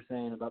aura you were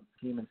saying about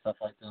the team and stuff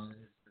like that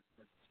is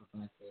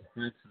some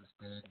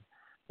speed.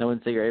 I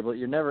wouldn't say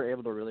you're never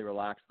able to really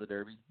relax the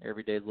Derby.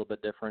 Every day is a little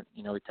bit different.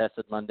 We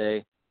tested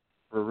Monday.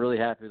 We're really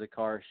happy with the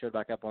car. Showed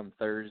back up on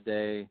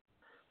Thursday.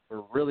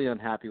 We're really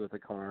unhappy with the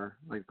car.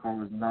 Like, the car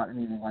was not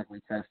anything like we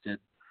tested.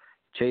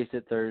 Chased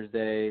it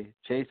Thursday.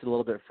 Chased it a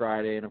little bit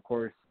Friday. And, of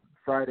course,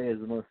 Friday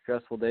is the most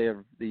stressful day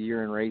of the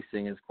year in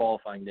racing is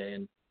qualifying day.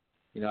 And,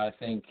 I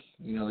think,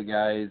 the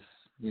guys,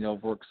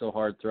 worked so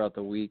hard throughout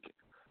the week.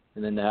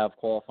 And then to have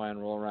qualifying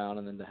roll around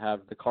and then to have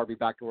the car be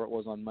back to where it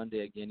was on Monday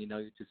again,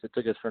 it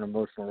took us for an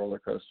emotional roller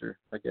coaster,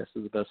 I guess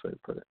is the best way to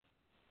put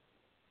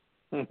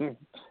it.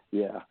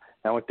 Yeah.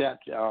 And with that,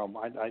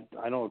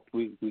 I know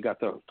we got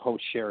the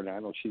host Sharon. I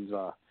know she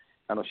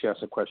has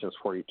some questions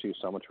for you too,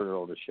 so I'm gonna turn it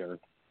over to Sharon.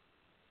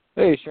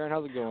 Hey Sharon,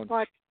 how's it going?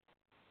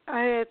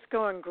 It's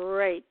going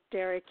great,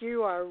 Derek.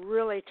 You are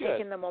really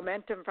taking Good. the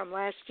momentum from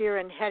last year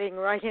and heading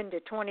right into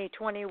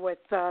 2020 with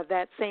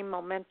that same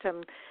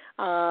momentum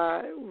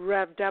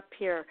revved up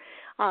here.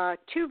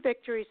 2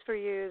 victories for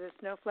you, the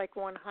Snowflake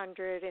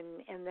 100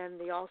 and then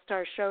the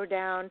All-Star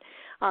Showdown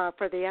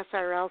for the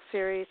SRL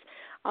Series.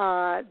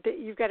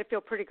 You've got to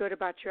feel pretty good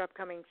about your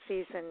upcoming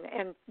season.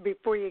 And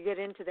before you get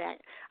into that,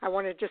 I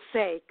want to just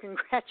say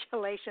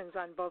congratulations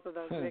on both of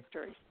those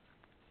victories.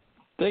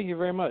 Thank you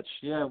very much.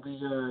 Yeah, we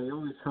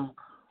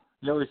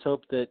always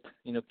hope that,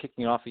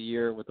 kicking off a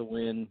year with a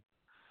win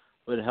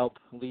would help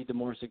lead to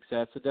more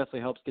success. It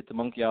definitely helps get the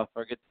monkey off,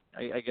 or get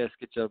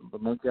the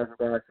monkey off your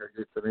back, or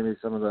get maybe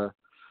some of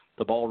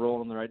the ball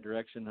rolling in the right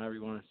direction, however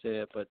you want to say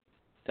it. But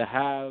to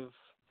have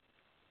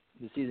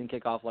the season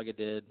kick off like it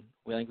did,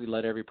 I think we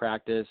led every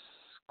practice,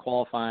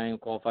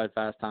 qualified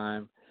fast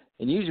time.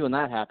 And usually when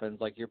that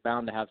happens, like, you're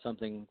bound to have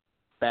something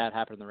bad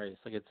happen in the race.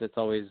 Like, it's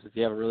always, if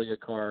you have a really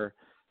good car,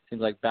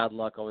 seems like bad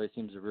luck always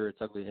seems to rear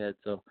its ugly head.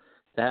 So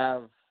to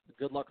have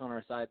good luck on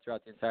our side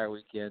throughout the entire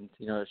weekend,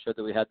 it showed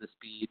that we had the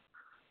speed,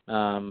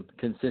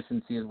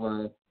 consistency as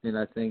well. And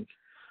I think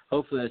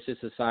hopefully that's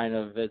just a sign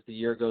of, as the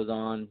year goes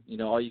on,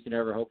 all you can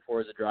ever hope for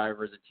as a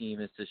driver, as a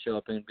team, is to show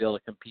up and be able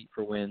to compete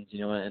for wins,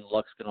 and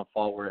luck's going to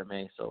fall where it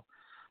may. So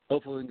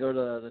hopefully we can go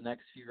to the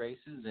next few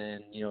races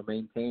and,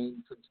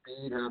 maintain some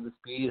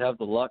speed, have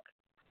the luck,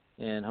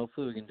 and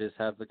hopefully we can just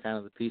have the kind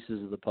of the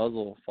pieces of the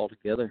puzzle fall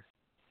together.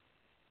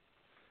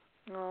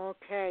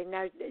 Okay.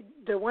 Now,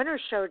 the Winter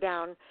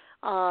Showdown is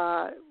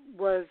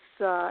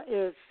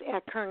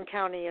at Kern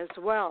County as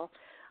well.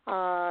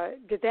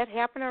 Did that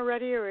happen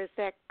already, or is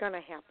that going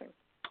to happen?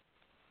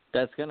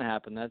 That's going to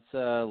happen. That's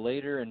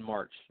later in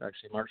March,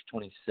 actually, March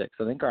 26th.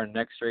 I think our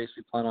next race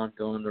we plan on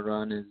going to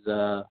run is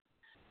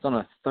it's on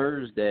a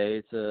Thursday.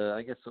 It's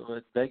I guess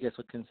what Vegas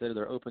would consider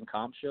their open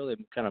comp show. They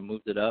kind of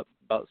moved it up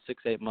about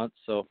 6-8 months.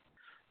 So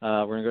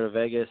we're going to go to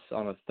Vegas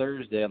on a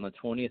Thursday on the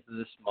 20th of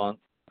this month.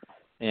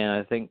 And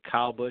I think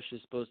Kyle Busch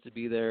is supposed to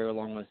be there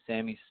along with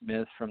Sammy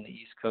Smith from the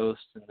East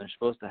Coast, and they're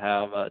supposed to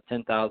have a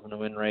 $10,000 to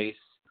win race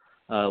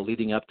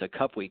leading up to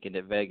Cup weekend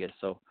at Vegas.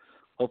 So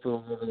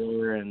hopefully we'll go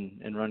there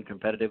and run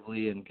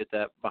competitively and get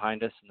that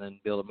behind us, and then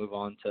be able to move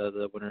on to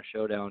the Winter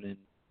Showdown in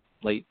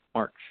late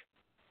March.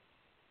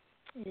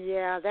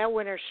 Yeah, that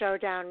Winter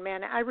Showdown,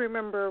 man. I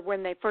remember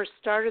when they first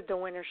started the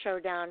Winter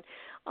Showdown,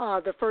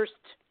 the first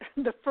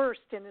in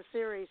the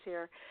series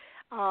here.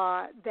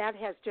 That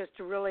has just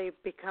really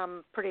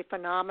become pretty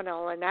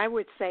phenomenal, and I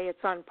would say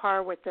it's on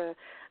par with the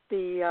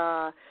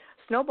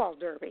Snowball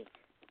Derby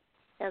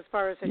as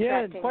far as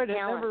attracting talent. It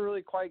never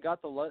really quite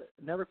got the luster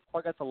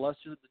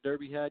that the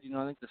Derby had.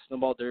 I think the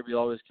Snowball Derby will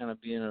always kind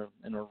of be in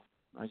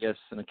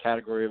a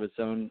category of its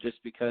own,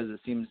 just because it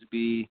seems to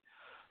be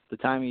the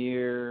time of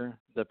year,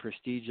 the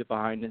prestige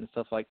behind it, and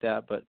stuff like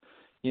that. But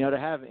to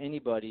have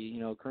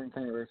anybody, Kern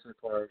County Racing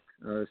Park,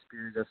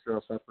 Spears,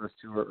 SRL Southwest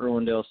Tour,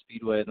 Irwindale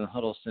Speedway, and the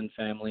Huddleston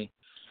family,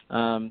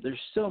 there's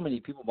so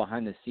many people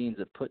behind the scenes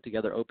that put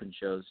together open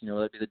shows.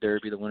 Whether it be the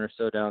Derby, the Winter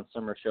Showdown,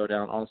 Summer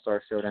Showdown,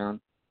 All-Star Showdown.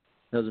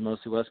 Those are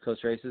mostly West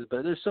Coast races.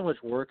 But there's so much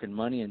work and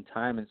money and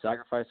time and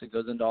sacrifice that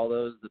goes into all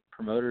those, the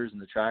promoters and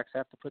the tracks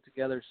have to put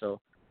together. So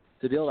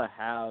to be able to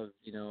have,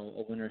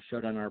 a Winter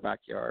Showdown in our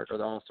backyard, or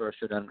the All-Star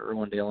Showdown at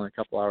Irwindale only a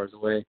couple hours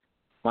away,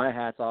 my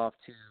hat's off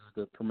to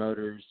the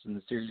promoters and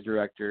the series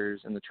directors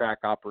and the track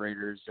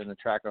operators and the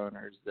track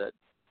owners that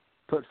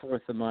put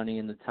forth the money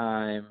and the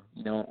time,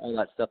 all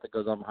that stuff that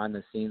goes on behind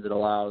the scenes that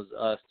allows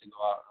us to go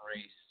out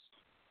and race,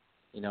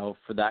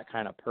 for that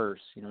kind of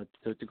purse,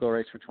 to go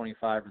race for $25,000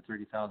 or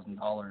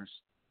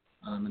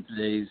 $30,000 in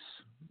today's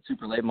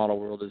super late model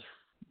world is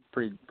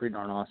pretty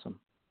darn awesome.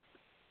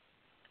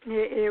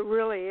 It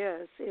really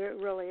is.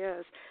 It really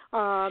is.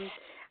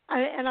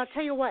 And I'll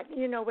tell you what,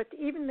 with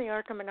even the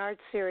ARCA Menards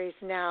Series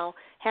now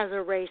has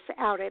a race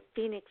out at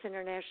Phoenix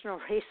International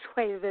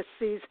Raceway this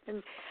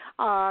season.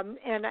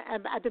 And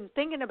I've been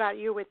thinking about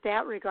you with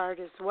that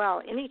regard as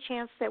well. Any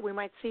chance that we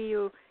might see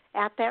you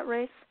at that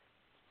race?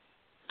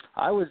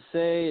 I would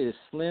say it's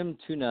slim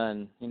to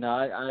none.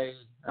 I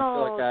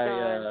feel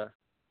like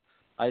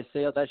I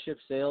sailed, that ship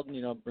sailed.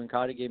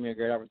 Brancati gave me a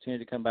great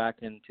opportunity to come back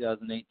in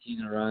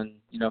 2018 and run,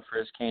 for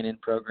his K&N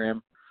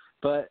program.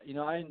 But,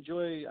 I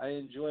enjoy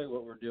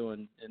what we're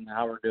doing and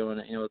how we're doing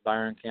it, with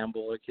Byron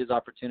Campbell. Like, his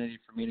opportunity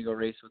for me to go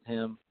race with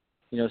him,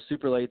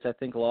 super lates I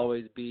think will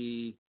always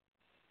be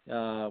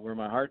where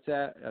my heart's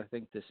at. I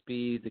think the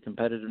speed, the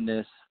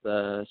competitiveness,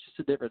 it's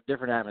just a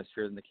different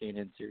atmosphere than the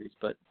K&N Series.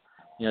 But,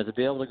 to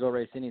be able to go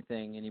race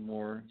anything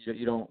anymore,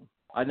 you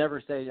try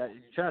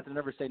not to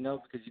never say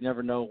no, because you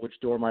never know which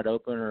door might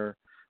open or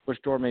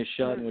which door may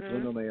shut and which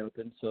window may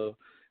open. So,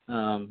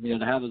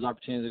 to have those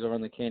opportunities to go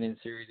run the K&N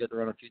Series, get to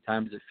run a few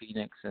times at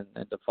Phoenix and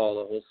to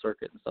follow the whole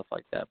circuit and stuff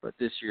like that. But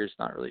this year it's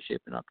not really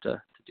shaping up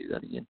to do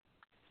that again.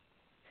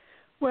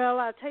 Well,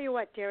 I'll tell you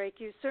what, Derek,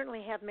 you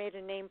certainly have made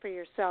a name for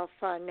yourself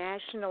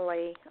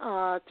nationally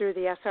through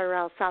the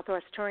SRL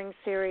Southwest Touring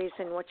Series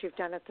and what you've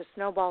done at the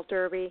Snowball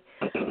Derby.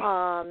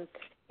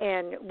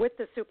 and with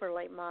the super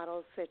late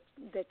models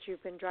that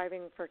you've been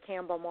driving for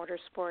Campbell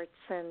Motorsports,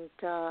 and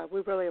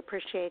we really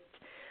appreciate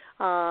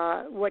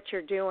what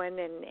you're doing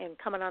and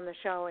coming on the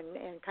show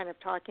and kind of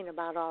talking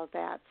about all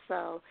that.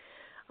 So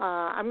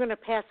I'm going to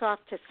pass off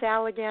to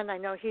Sal again. I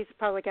know he's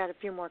probably got a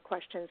few more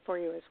questions for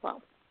you as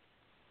well.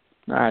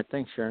 All right,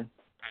 thanks, Sharon.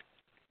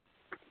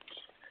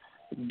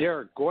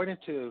 Derek, going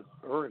into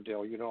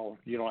Irwindale,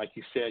 like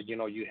you said, you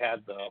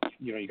had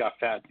you got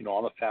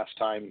all the fast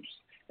times,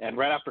 and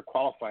right after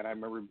qualifying, I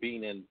remember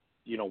being in,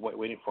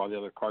 waiting for all the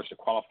other cars to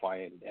qualify,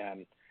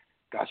 and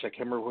gosh, I can't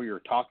remember who you were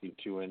talking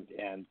to, and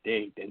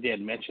they had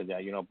mentioned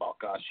that, about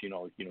gosh, you're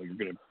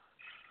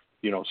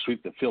gonna,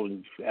 sweep the field,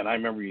 and I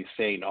remember you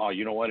saying, oh,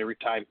 you know what, every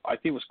time, I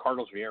think it was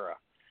Carlos Vieira,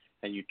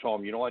 and you told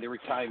him, you know what, every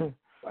time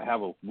I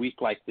have a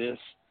week like this,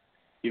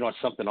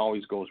 something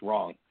always goes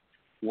wrong.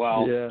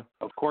 Well, yeah.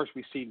 Of course,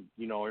 we see,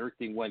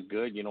 everything went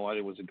good. You know what?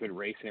 It was a good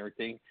race and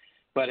everything.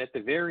 But at the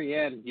very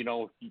end,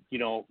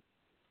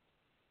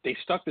 they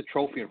stuck the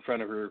trophy in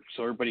front of her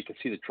so everybody could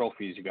see the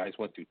trophy as you guys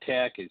went through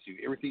tech.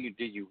 Everything you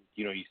did, you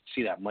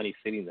see that money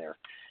sitting there.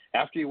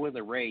 After you win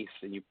the race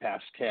and you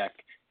pass tech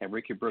and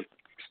Ricky Brooks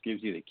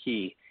gives you the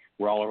key,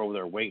 we're all over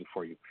there waiting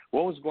for you.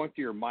 What was going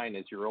through your mind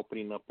as you're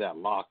opening up that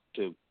lock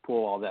to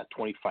pull all that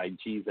 25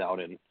 G's out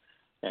and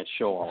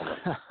show all of it?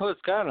 I was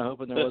kind of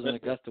hoping there wasn't a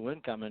gust of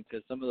wind coming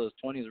because some of those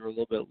 20s were a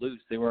little bit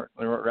loose. They weren't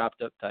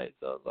wrapped up tight.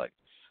 So I was like,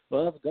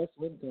 well, if a gust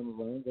of wind comes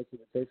along, I guess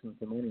it's taking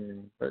some money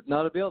in. But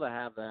no, to be able to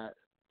have that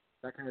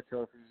kind of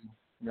trophy,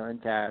 in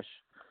cash,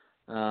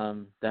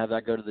 to have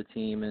that go to the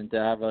team and to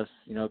have us,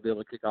 be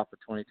able to kick off the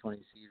 2020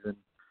 season.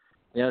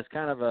 It's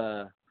kind of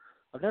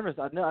I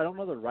don't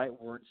know the right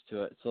words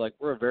to it. So like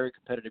we're a very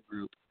competitive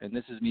group, and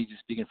this is me just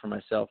speaking for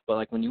myself. But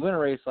like when you win a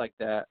race like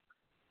that,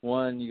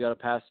 one, you got to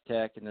pass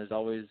tech, and there's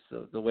always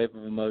the wave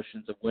of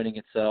emotions of winning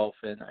itself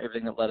and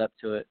everything that led up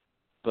to it.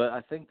 But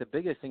I think the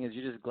biggest thing is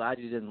you're just glad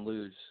you didn't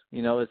lose.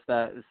 It's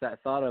that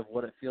thought of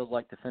what it feels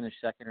like to finish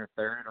second or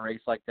third in a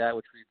race like that,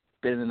 which we've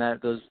been in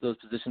those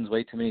positions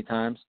way too many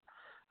times.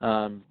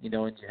 And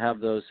you have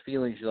those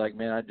feelings, you're like,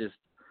 man, I just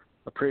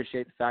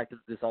appreciate the fact that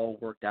this all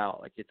worked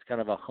out. Like it's kind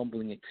of a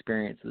humbling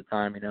experience at the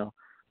time.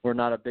 We're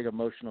not a big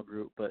emotional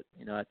group, but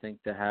I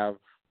think to have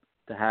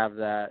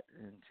that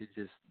and to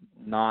just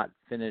not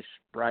finish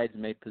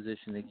bridesmaid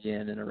position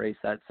again in a race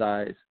that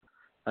size,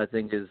 I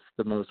think is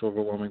the most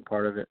overwhelming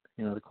part of it.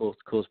 The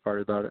coolest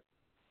part about it.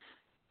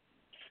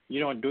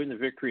 And doing the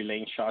victory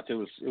lane shots, it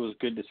was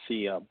good to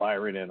see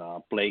Byron and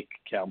Blake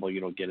Campbell,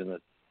 get in the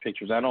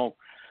pictures. I know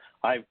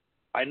in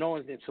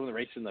some of the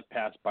races in the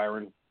past,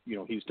 Byron,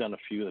 he's done a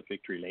few of the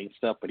victory lane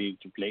stuff, but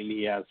lately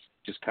he has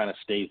just kind of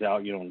stays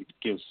out, and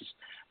gives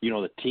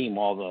the team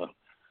all the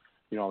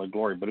the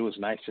glory. But it was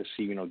nice to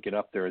see, get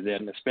up there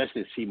then,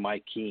 especially to see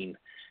Mike Keene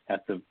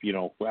at the,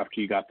 after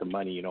you got the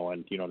money,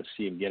 and, to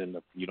see him get in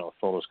the,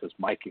 photos, because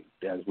Mike,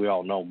 as we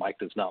all know, Mike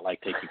does not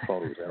like taking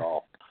photos at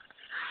all.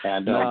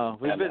 And no,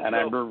 we've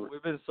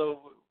been so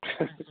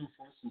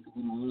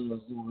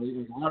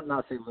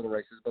not say little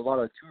races, but a lot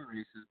of tour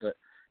races. But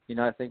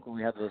I think when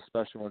we have those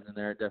special ones in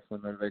there, it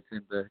definitely motivates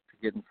him to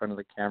get in front of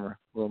the camera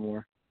a little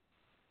more.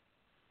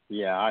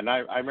 Yeah, and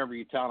I remember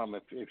you telling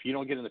him if you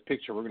don't get in the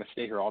picture, we're going to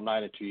stay here all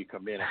night until you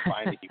come in. And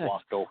finally, he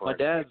walked over. My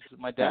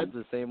dad's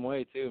the same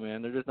way too,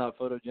 man. They're just not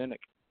photogenic.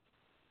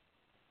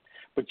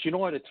 But you know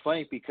what? It's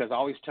funny because I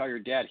always tell your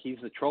dad he's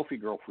the trophy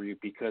girl for you,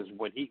 because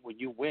when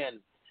you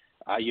win,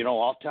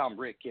 I'll tell him,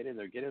 Rick, get in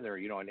there,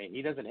 and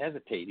he doesn't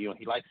hesitate. He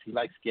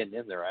likes getting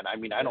in there. And I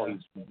mean, I know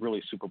he's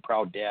really super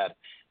proud dad,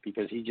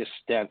 because he just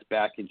stands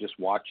back and just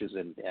watches,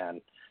 and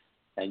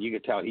you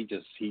can tell he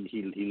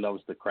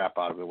loves the crap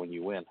out of it when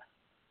you win.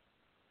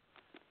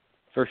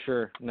 For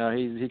sure. No,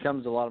 he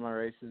comes to a lot of my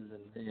races, and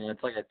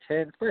it's like a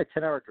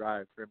 10-hour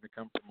drive for him to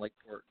come from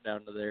Lakeport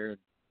down to there, and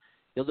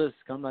he'll just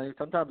come.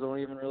 Sometimes I don't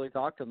even really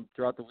talk to him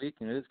throughout the week,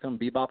 just come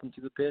bebopping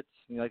through the pits.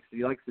 He likes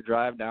to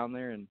drive down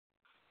there, and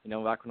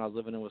back when I was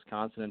living in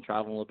Wisconsin and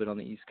traveling a little bit on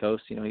the East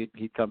Coast,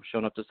 he'd come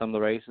showing up to some of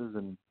the races,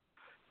 and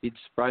he'd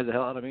surprise the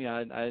hell out of me. I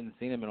hadn't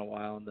seen him in a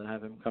while, and to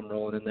have him come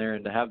rolling in there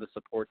and to have the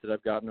support that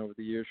I've gotten over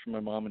the years from my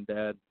mom and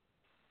dad,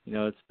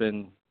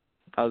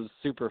 I was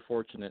super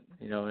fortunate,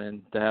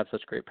 and to have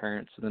such great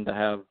parents, and then to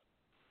have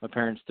my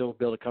parents still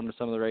be able to come to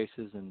some of the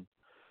races and,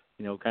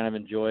 kind of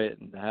enjoy it,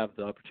 and to have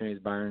the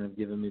opportunities Byron have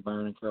given me,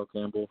 Byron and Carol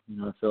Campbell.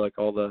 I feel like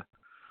all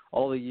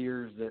the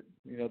years that,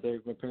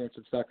 my parents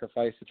have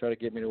sacrificed to try to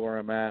get me to where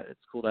I'm at, it's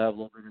cool to have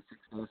a little bit of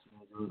success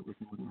and enjoy it with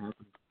what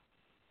happens.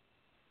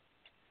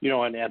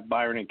 And at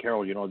Byron and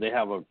Carol, they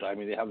have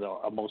the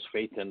utmost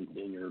faith in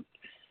you,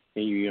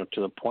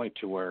 to the point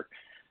to where,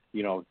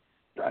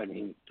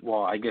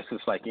 I guess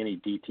it's like any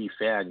DT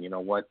fan,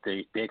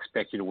 they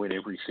expect you to win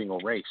every single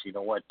race.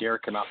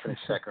 Derek cannot finish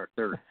second or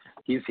third.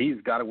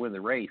 He's got to win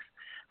the race.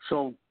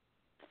 So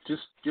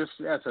just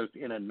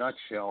in a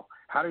nutshell,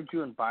 how did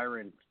you and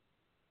Byron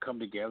come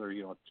together,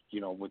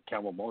 with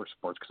Campbell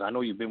Motorsports? Because I know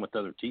you've been with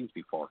other teams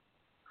before.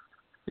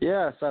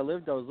 Yeah, so I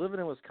was living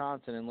in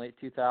Wisconsin in late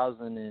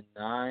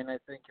 2009, I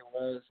think it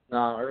was.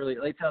 No,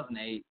 late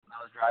 2008.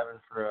 I was driving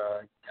for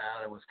a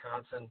guy in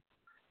Wisconsin.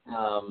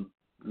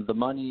 The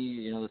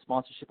money, the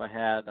sponsorship I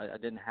had, I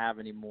didn't have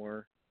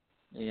anymore.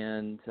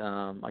 And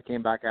I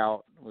came back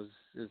out.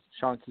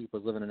 Sean Keefe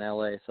was living in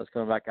L.A., so I was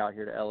coming back out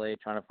here to L.A.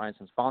 trying to find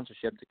some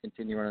sponsorship to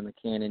continue running the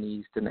Canon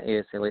East and the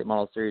ASA Late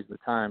Model Series at the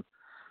time.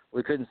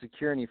 We couldn't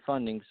secure any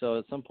funding, so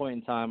at some point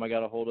in time, I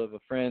got a hold of a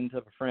friend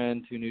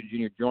who knew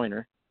Junior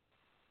Joyner,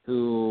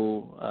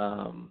 who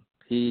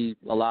he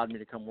allowed me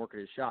to come work at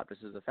his shop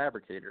just as a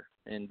fabricator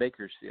in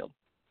Bakersfield.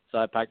 So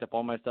I packed up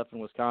all my stuff in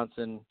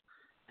Wisconsin,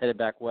 headed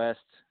back west.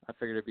 I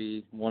figured it'd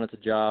be, one, it's a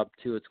job,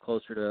 two, it's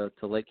closer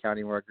to Lake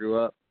County where I grew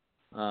up.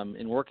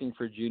 In working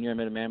for Junior, I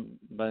met a man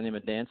by the name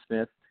of Dan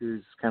Smith,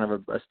 who's kind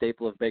of a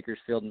staple of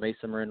Bakersfield and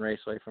Mesa Marin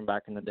Raceway from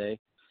back in the day.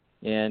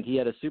 And he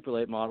had a super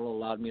late model,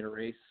 allowed me to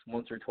race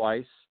once or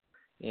twice.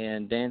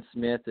 And Dan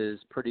Smith is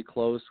pretty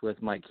close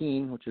with Mike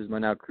Keene, which is my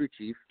now crew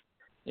chief.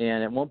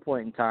 And at one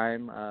point in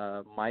time,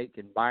 Mike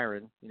and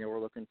Byron, were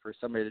looking for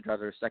somebody to drive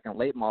their second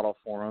late model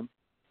for them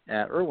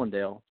at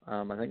Irwindale.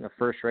 I think the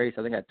first race,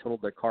 I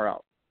totaled their car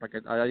out. Like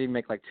I didn't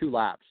make like 2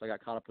 laps. I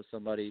got caught up with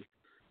somebody,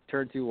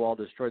 turned 2 wall,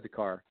 destroyed the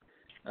car.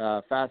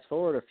 Fast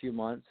forward a few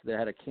months, they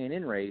had a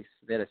Can-In race.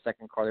 They had a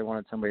second car they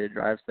wanted somebody to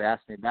drive, so they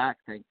asked me back,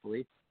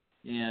 thankfully.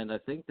 And I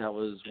think that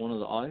was it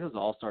was the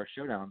All-Star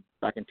Showdown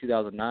back in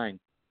 2009.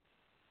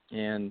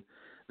 And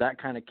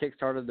that kind of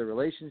kick-started the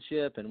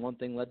relationship, and one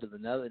thing led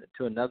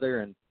to another.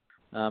 And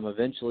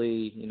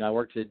eventually, I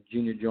worked at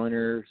Junior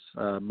Joyner's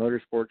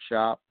motorsports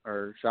shop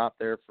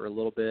there for a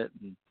little bit,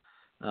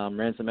 and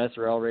ran some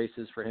SRL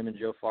races for him and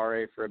Joe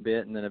Farre for a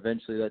bit. And then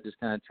eventually that just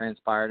kind of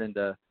transpired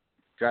into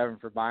driving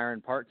for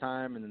Byron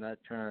part-time, and then that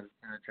kind of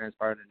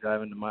transpired into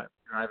driving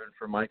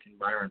for Mike and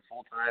Byron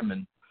full-time.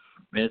 And,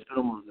 man, it's been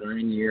almost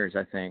 9 years,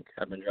 I think,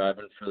 I've been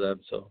driving for them.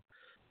 So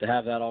to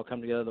have that all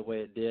come together the way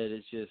it did,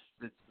 it's just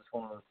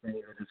one of those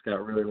things. I just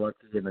got really lucky,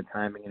 and the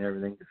timing and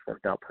everything just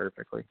worked out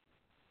perfectly.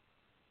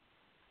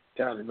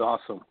 That is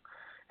awesome.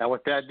 And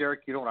with that,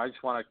 Derek, I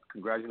just want to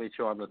congratulate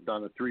you on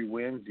the 3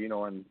 wins,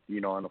 and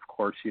of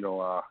course, good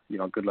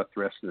luck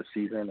the rest of the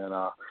season. And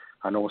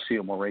I know we'll see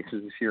more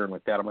races this year. And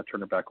with that, I'm going to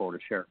turn it back over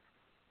to Sharon.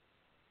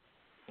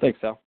 Thanks,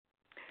 Sal.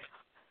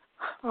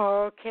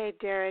 Okay,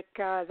 Derek,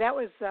 that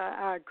was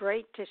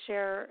great to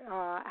share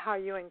how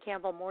you and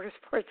Campbell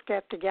Motorsports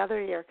got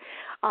together here.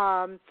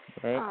 Right.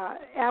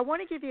 I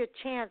want to give you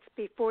a chance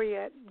before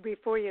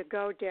you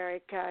go,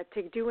 Derek,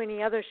 to do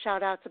any other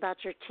shout-outs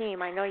about your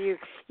team. I know you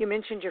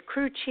mentioned your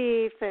crew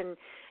chief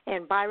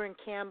and Byron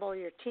Campbell,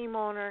 your team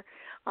owner.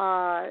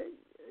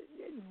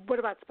 What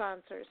about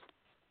sponsors?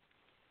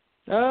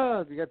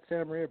 We got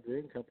Santa Maria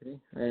Brewing Company.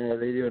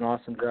 They do an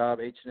awesome job.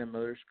 H&M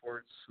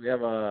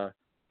Motorsports.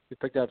 We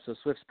picked up some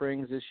Swift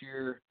Springs this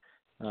year,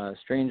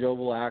 Strange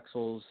Oval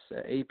axles,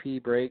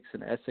 AP brakes,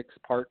 and Essex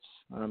parts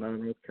out of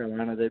North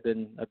Carolina. They've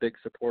been a big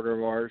supporter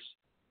of ours.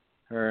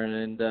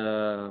 And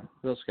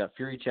we also got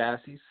Fury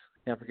Chassis.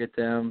 Can't forget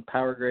them.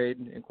 Power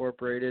Grade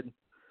Incorporated.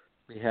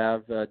 We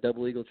have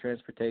Double Eagle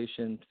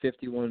Transportation,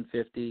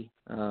 5150,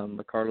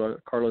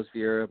 Carlos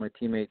Vieira, my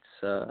teammate's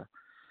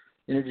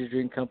energy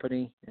drink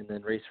company, and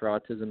then Race for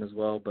Autism as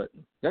well. But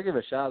I give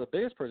a shout out. The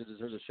biggest person who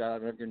deserves a shout out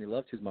I've never given any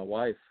love to is my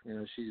wife.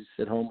 She's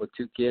at home with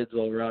 2 kids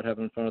while we're out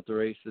having fun at the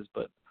races.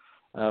 But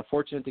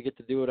fortunate to get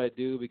to do what I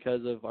do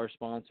because of our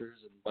sponsors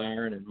and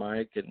Byron and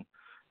Mike and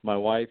my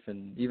wife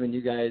and even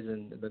you guys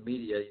and the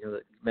media,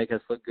 that make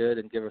us look good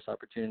and give us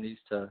opportunities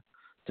to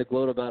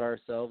gloat about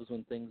ourselves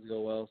when things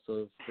go well.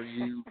 So for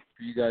you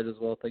guys as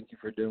well, thank you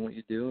for doing what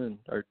you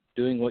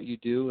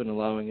do and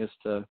allowing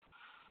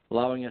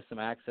us some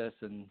access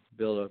and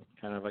be able to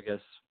kind of,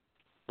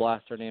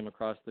 blast our name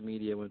across the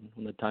media when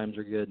the times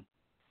are good.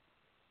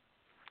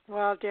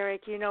 Well,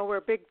 Derek,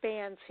 we're big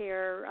fans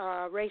here,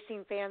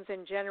 racing fans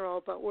in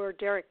general, but we're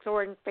Derek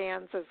Thorn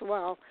fans as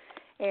well.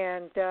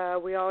 And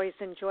we always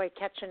enjoy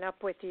catching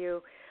up with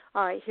you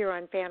here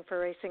on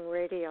Fan4Racing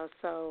Radio.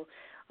 So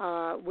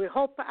we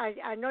hope,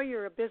 I know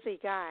you're a busy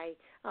guy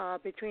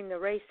between the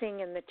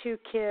racing and the 2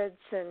 kids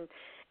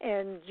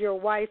and your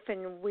wife,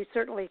 and we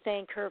certainly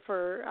thank her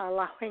for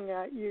allowing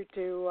you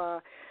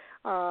to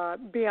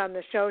be on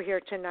the show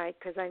here tonight,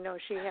 because I know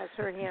she has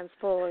her hands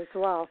full as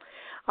well.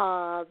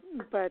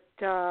 But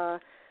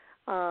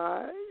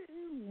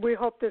we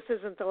hope this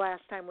isn't the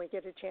last time we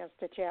get a chance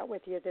to chat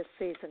with you this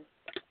season.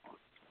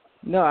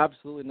 No,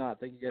 absolutely not.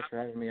 Thank you guys for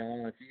having me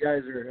on. If you're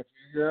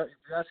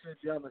asking me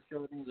to be on the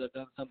show, it means I've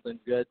done something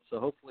good. So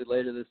hopefully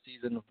later this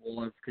season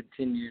we'll have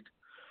continued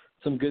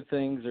some good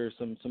things, or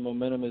some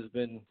momentum has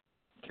been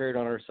carried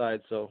on our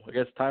side. So I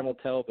guess time will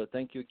tell, but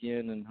thank you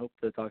again and hope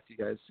to talk to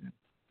you guys soon.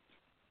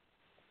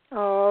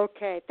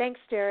 Okay. Thanks,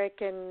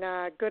 Derek,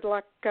 and good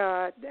luck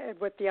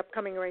with the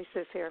upcoming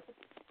races here.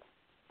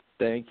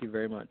 Thank you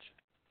very much.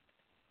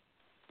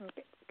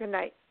 Okay. Good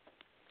night.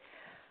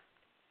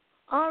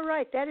 All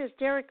right, that is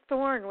Derek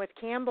Thorn with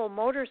Campbell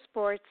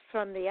Motorsports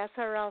from the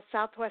SRL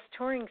Southwest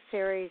Touring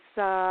Series.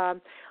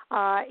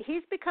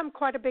 He's become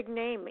quite a big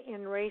name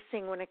in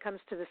racing when it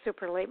comes to the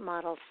super late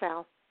models,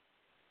 Sal.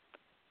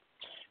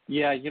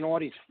 Yeah, you know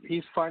what?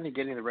 He's finally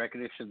getting the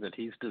recognition that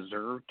he's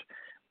deserved.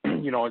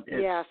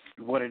 Yes.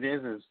 What it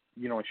is,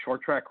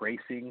 short track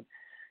racing,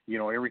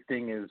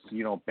 everything is,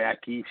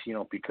 back east,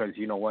 because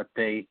you know what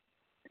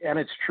and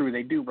it's true,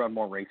 they do run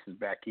more races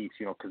back east,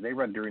 because they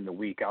run during the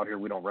week. Out here,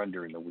 we don't run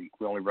during the week.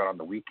 We only run on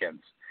the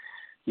weekends,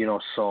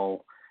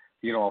 so,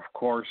 of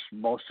course,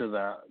 most of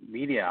the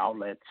media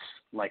outlets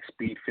like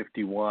Speed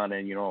 51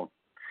 and,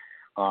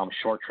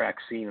 short track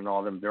scene and all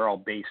of them, they're all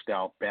based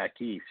out back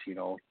east,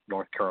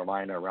 North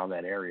Carolina, around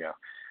that area,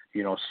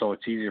 so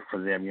it's easier for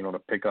them, to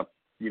pick up,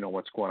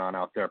 what's going on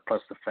out there.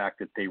 Plus the fact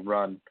that they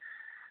run,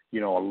 a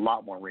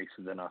lot more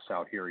races than us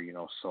out here,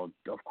 so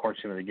of course,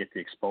 they get the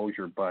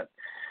exposure. But,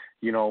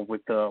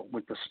 with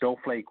the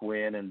Snowflake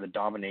win and the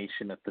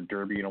domination at the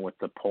Derby, with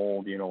the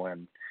pole,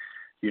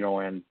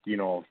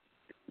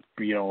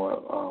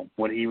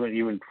 what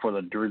even for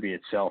the Derby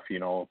itself,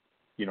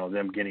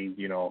 them getting,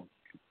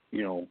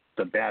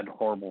 the bad,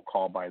 horrible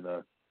call by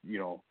the,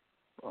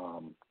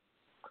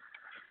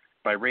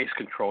 by race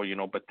control,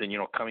 but then,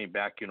 coming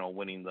back,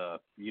 winning the,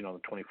 the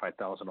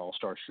 25,000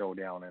 All-Star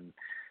Showdown and,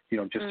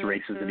 just the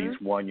races that he's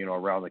won,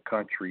 around the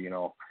country,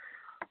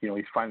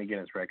 he's finally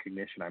getting his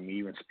recognition. I mean,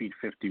 even Speed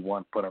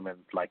 51 put him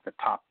in like the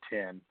top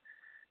 10,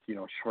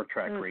 short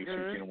track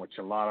races, which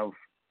a lot of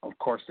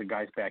course, the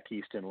guys back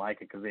east didn't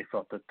like it because they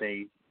felt that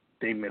they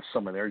missed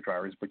some of their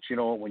drivers. But,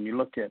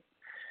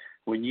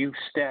 when you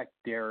stack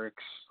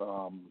Derek's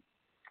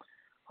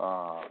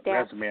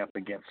resume up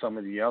against some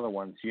of the other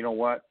ones, you know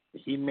what?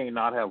 He may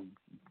not have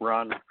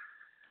run,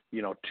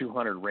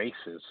 200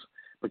 races,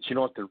 but you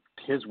know what?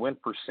 His win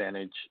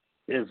percentage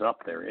is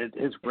up there.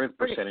 His win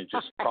percentage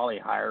is probably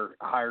higher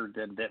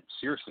than them.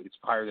 Seriously, it's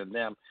higher than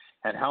them.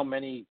 And how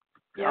many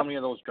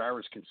of those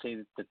drivers can say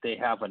that they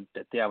have a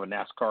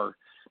NASCAR,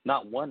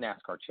 not one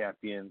NASCAR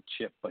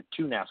championship, but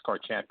two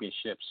NASCAR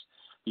championships,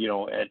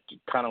 at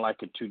kind of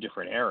like in two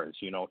different eras,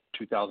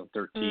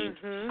 2013,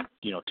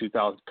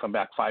 2000, come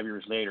back 5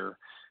 years later,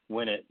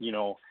 win it,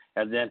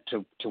 and then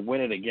to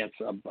win it against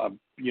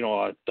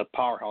the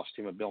powerhouse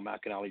team of Bill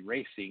McAnally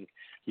Racing,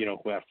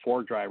 who had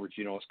four drivers,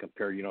 as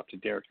compared, to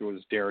Derek. It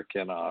was Derek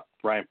and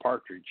Ryan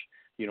Partridge,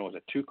 it was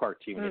a two-car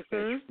team, and they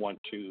finished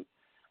 1-2,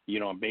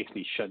 and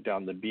basically shut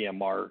down the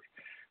BMR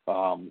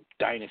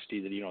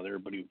dynasty that,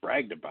 everybody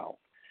bragged about,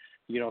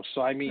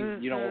 so I mean,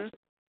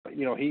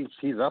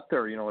 he's up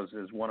there,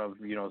 as one of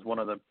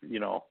the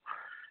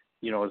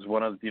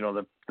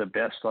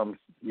best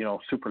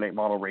super late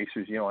model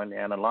racers,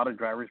 and a lot of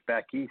drivers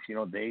back east,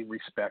 they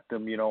respect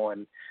him,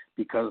 and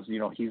because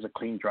he's a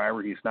clean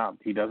driver, he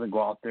doesn't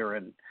go out there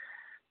and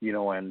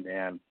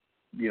and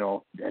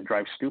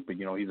drive stupid.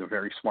 He's a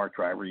very smart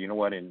driver,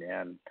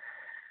 and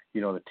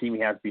the team he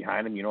has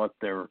behind him,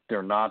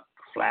 they're not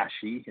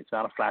flashy. It's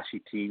not a flashy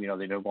team,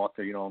 they don't go out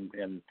there,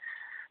 and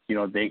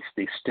they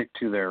stick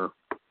to their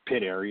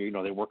pit area,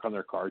 they work on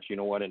their cars, and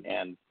they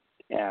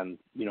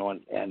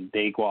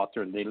go out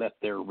there and they let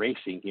their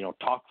racing,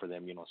 talk for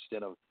them,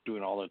 instead of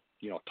doing all the,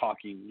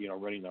 talking,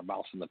 running their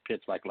mouths in the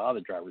pits like a lot of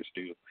the drivers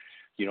do,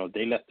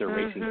 they let their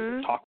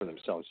racing talk for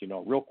themselves,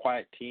 real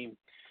quiet team,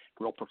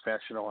 real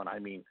professional. And I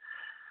mean,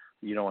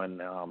 and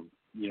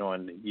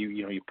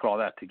you put all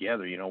that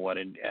together,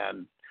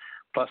 and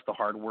plus the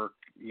hard work,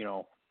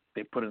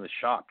 they put in the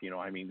shop,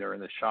 they're in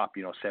the shop,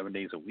 7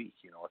 days a week,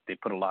 they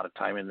put a lot of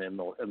time in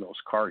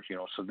those cars,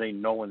 so they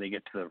know when they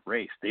get to the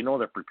race, they know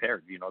they're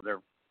prepared,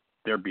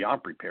 they're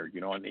beyond prepared,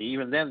 and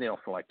even then they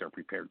don't feel like they're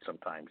prepared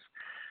sometimes,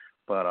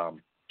 but,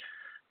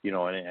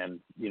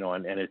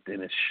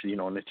 it's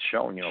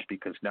shown,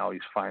 because now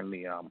he's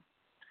finally,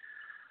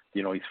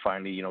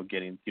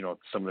 getting,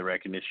 some of the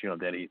recognition,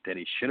 that he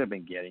should have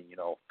been getting,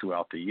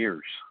 throughout the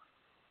years.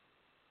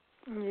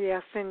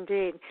 Yes,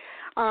 indeed.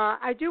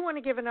 I do want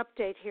to give an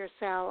update here,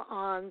 Sal,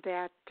 on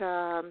that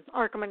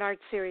ARCA Menards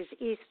Series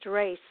East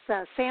race.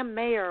 Sam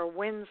Mayer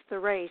wins the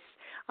race.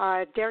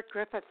 Derek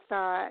Griffith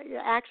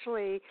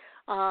actually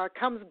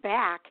comes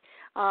back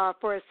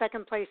for a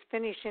second-place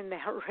finish in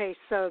that race,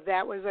 so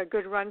that was a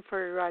good run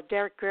for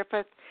Derek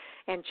Griffith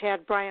and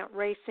Chad Bryant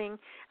Racing.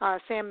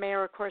 Sam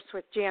Mayer, of course,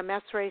 with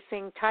GMS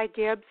Racing. Ty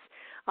Gibbs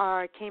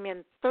came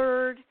in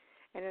third,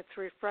 and it's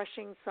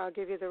refreshing, so I'll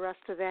give you the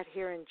rest of that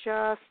here in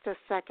just a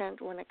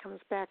second when it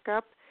comes back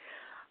up.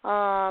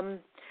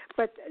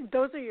 But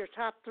those are your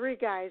top three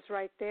guys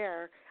right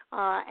there,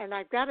 and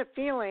I've got a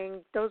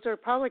feeling those are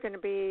probably going to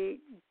be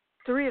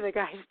three of the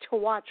guys to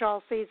watch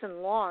all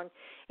season long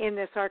in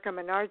this ARCA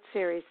Menards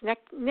Series.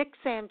 Nick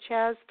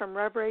Sanchez from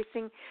Rev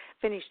Racing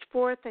finished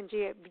fourth, and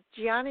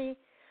Gianni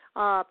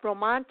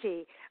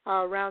Bromonti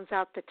rounds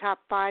out the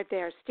top five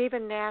there.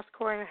 Stephen Nass,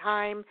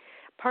 Kornheim,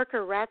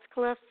 Parker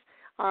Ratcliffe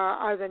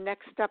are the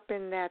next up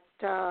in that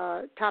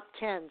top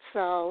 10.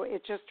 So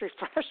it just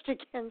refreshed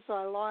again, so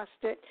I lost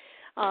it.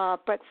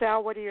 But,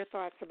 Sal, what are your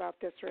thoughts about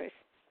this race?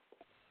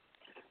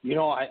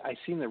 I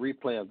seen the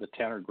replay of the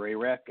Tanner Gray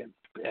wreck, and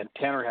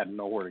Tanner had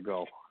nowhere to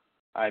go.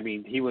 I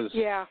mean, he was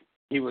against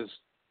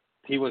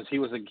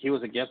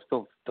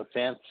the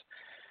fence.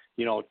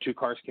 Two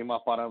cars came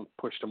up on him,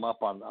 pushed him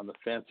up on the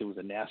fence. It was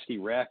a nasty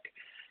wreck.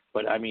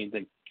 But I mean,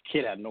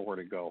 kid had nowhere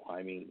to go.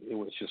 I mean, it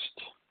was just,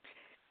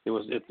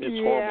 it's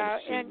yeah, horrible to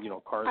see, and you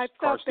know, cars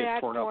bad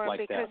get torn for up him like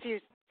because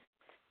that.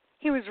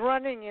 he was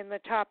running in the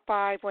top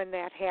 5 when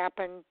that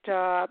happened.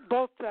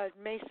 Both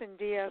Mason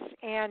Diaz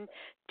and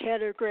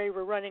Tanner Gray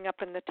were running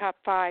up in the top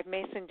 5.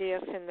 Mason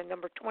Diaz in the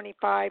number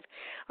 25.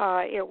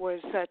 It was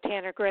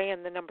Tanner Gray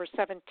in the number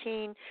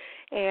 17.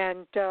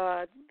 And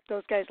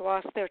those guys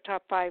lost their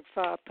top 5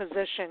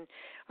 position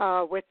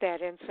with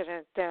that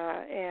incident.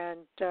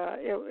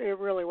 It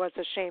really was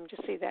a shame to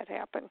see that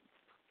happen.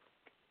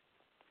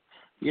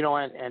 You know,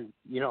 and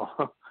you know,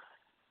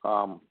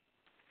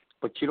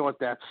 but you know what,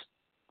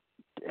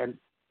 and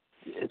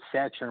it's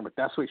sad, Sharon, but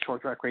that's what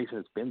short track racing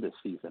has been this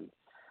season.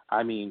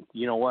 I mean,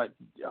 you know what,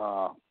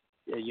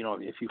 you know,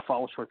 if you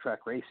follow short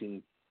track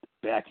racing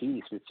back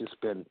east, it's just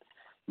been,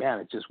 man,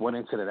 it's just one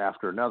incident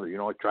after another. You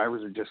know what,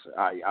 drivers are just,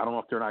 I don't know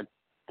if they're not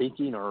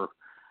thinking or,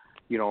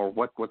 you know,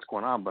 what's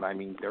going on, but I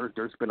mean,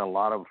 there's been a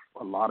lot of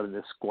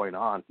this going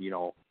on, you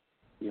know,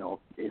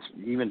 it's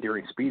even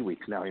during speed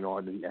weeks now, you know,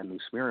 and New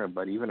Smyrna,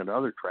 but even at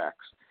other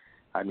tracks.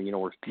 I mean, you know,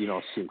 we're, you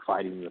know, seeing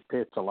fighting in the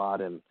pits a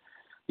lot, and,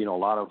 you know, a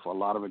lot of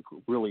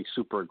really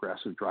super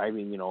aggressive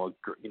driving, you know,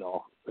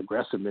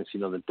 aggressiveness, you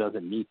know, that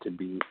doesn't need to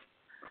be,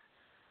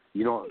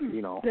 you know,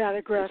 that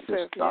aggressive.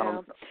 Just,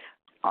 yeah.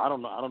 I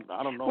don't know.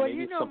 Well, maybe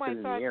you it's know something my in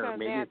the thoughts air. on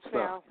Maybe that, it's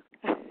Sal.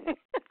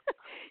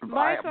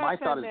 my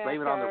thought is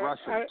blame it on the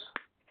Russians.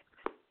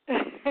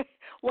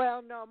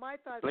 Well, no, my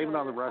thoughts blame it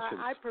on the Russians.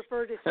 I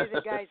prefer to see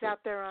the guys out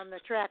there on the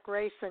track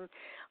racing.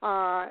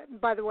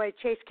 By the way,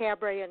 Chase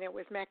Cabre, and it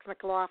was Max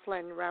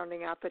McLaughlin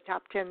rounding out the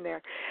top 10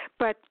 there.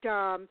 But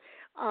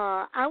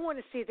I want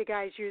to see the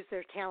guys use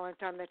their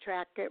talent on the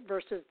track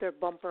versus their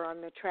bumper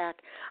on the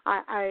track.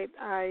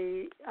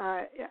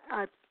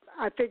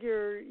 I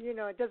figure, you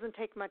know, it doesn't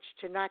take much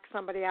to knock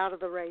somebody out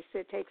of the race.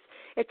 It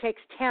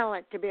takes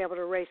talent to be able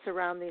to race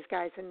around these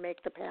guys and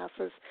make the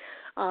passes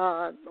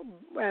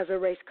as a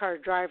race car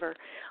driver.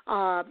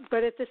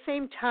 But at the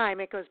same time,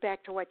 it goes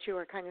back to what you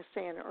were kind of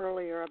saying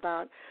earlier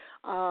about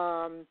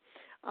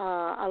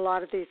a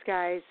lot of these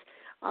guys.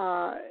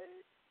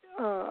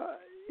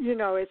 You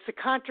know, it's the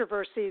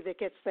controversy that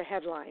gets the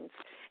headlines,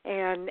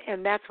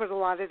 and that's what a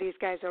lot of these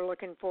guys are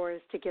looking for,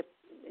 is to get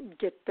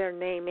their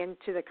name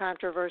into the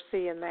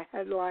controversy and the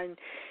headline,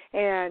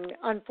 and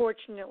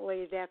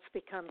unfortunately that's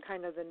become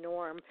kind of the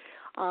norm.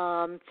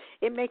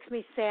 It makes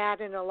me sad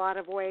in a lot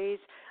of ways,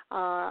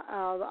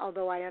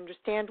 although I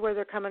understand where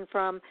they're coming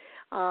from.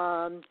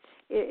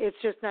 It's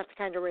just not the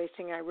kind of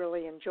racing I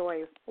really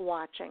enjoy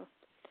watching.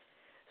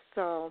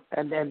 So,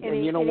 and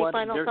any, you know any what?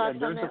 final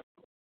thoughts on that?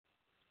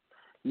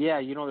 Yeah,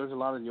 you know, there's a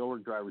lot of the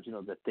older drivers, you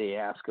know, that they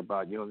ask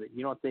about. You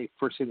know what they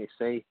first thing they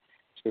say?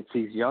 It's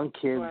these young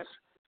kids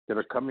that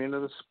are coming into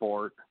the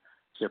sport.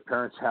 Their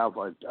parents have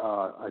a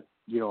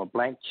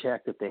blank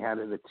check that they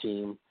hand to the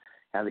team,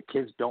 and the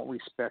kids don't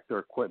respect their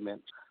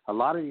equipment. A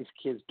lot of these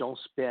kids don't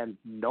spend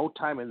no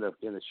time in the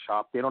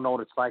shop. They don't know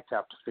what it's like to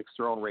have to fix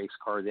their own race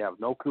car. They have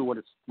no clue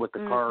what the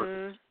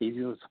car is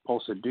even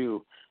supposed to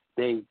do.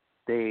 They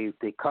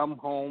come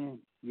home,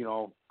 you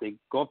know, they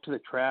go up to the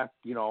track,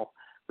 you know,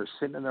 they're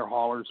sitting in their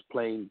haulers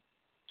playing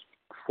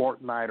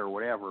Fortnite or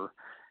whatever.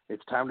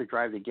 It's time to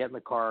drive. They get in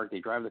the car. They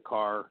drive the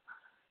car.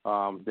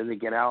 Then they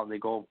get out and they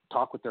go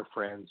talk with their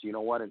friends. You know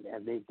what? And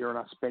they're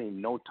not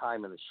spending no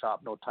time in the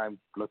shop, no time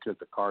looking at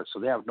the cars. So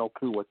they have no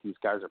clue what these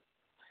guys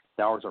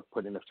the hours are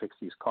put in to fix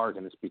these cars.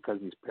 And it's because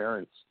these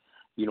parents,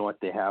 you know what,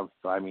 they have.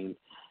 I mean,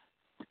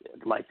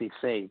 like they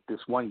say, this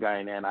one guy,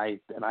 and I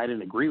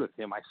didn't agree with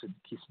him. I said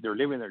they're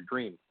living their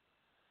dream.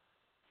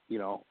 You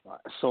know,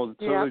 so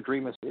their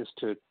dream is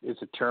to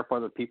tear up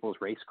other people's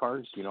race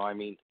cars. You know, I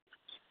mean,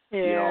 yeah,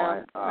 you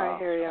know, I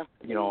hear you.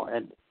 You know,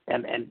 and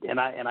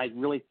I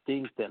really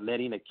think that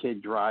letting a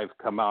kid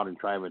come out and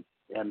drive it,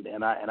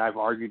 and I've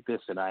argued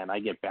this, and I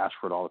get bashed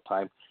for it all the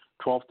time.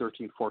 12,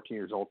 13, 14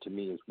 years old to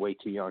me is way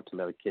too young to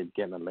let a kid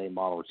get in a late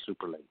model or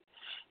super late.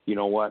 You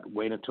know what?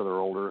 Wait until they're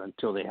older,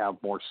 until they have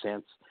more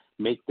sense.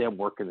 Make them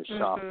work in the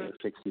shop and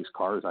fix these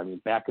cars. I mean,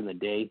 back in the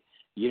day,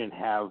 you didn't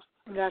have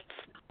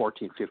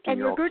 14,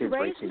 15-year-old kids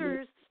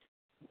racing.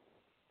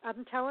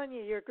 I'm telling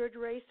you, you're good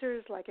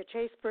racers like a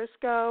Chase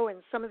Briscoe and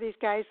some of these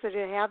guys that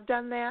have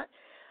done that.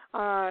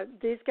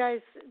 These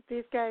guys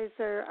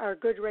are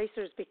good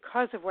racers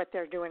because of what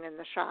they're doing in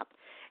the shop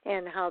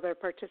and how they're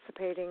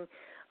participating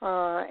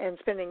and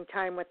spending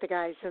time with the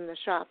guys in the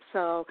shop.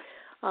 So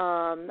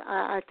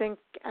I think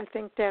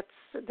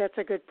that's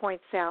a good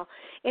point, Sal.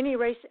 Any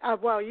race?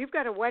 Well, you've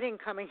got a wedding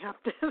coming up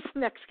this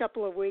next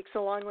couple of weeks,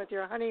 along with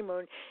your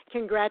honeymoon.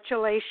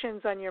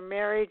 Congratulations on your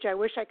marriage. I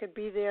wish I could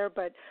be there,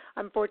 but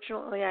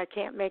unfortunately, I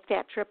can't make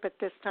that trip at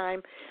this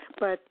time.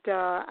 But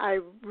I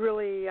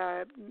really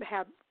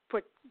have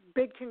put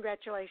big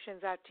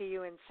congratulations out to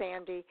you and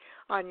Sandy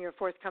on your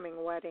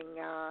forthcoming wedding.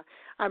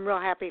 I'm real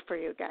happy for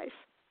you guys.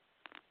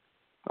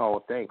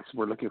 Oh, thanks.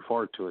 We're looking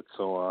forward to it.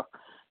 So.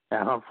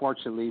 And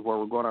unfortunately, where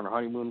we're going on our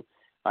honeymoon,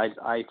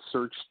 I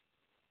searched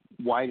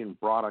wide and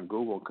broad on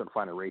Google and couldn't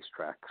find a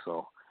racetrack.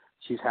 So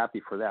she's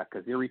happy for that,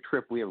 because any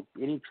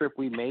trip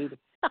we made,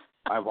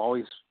 I've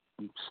always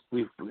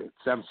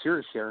I'm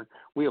serious, Sharon.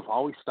 We have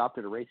always stopped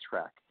at a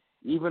racetrack.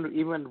 Even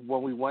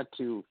when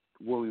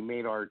we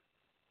made our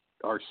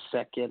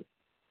second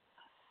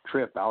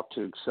trip out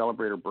to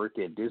celebrate her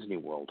birthday at Disney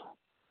World,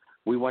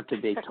 we went to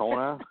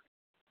Daytona,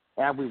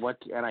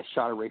 and I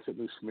shot a race at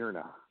New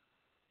Smyrna.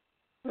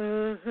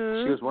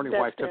 Mm-hmm. She was wondering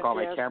why I took all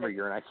my fantastic. camera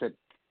gear, and I said,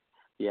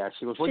 "Yeah."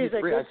 She goes, "What do you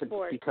bring?" I said,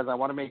 sport. "Because I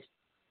want to make."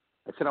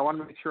 I said, "I want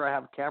to make sure I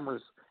have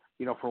cameras,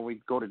 for when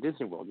we go to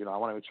Disney World. I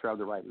want to make sure I have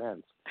the right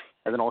lens."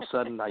 And then all of a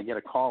sudden, I get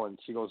a call, and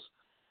she goes,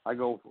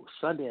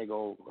 Sunday,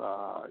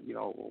 why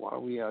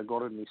don't we go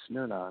to New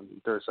Smyrna? And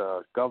there's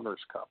a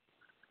Governor's Cup.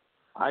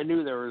 I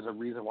knew there was a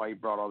reason why he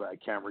brought all that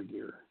camera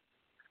gear.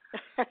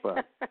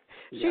 But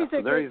she's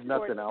a there good is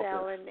nothing sport, out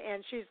Sal, there.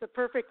 and she's the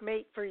perfect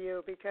mate for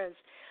you because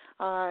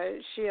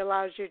she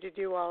allows you to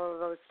do all of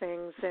those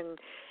things, and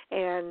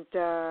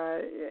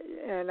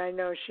I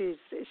know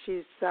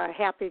she's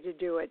happy to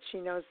do it. She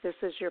knows this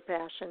is your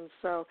passion.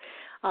 So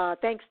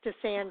thanks to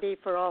Sandy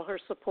for all her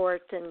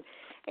support,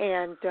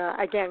 and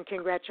again,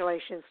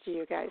 congratulations to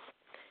you guys.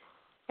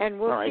 And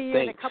we'll see you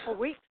in a couple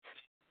weeks.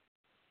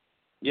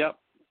 Yep.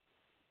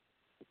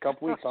 A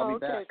couple weeks, I'll be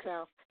back. Okay,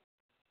 Sal.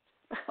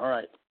 All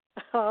right.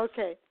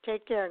 Okay.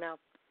 Take care now.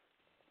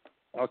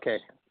 Okay.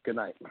 Good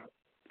night.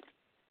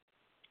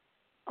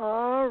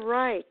 All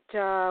right.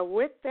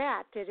 With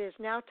that, it is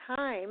now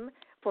time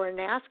for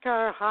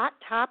NASCAR Hot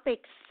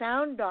Topics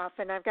Sound Off,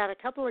 and I've got a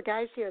couple of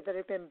guys here that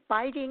have been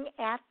biting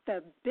at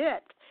the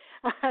bit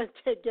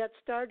to get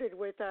started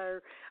with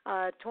our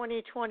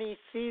 2020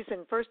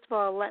 season. First of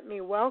all, let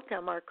me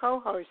welcome our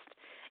co-host,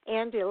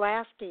 Andy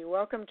Laskey.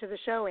 Welcome to the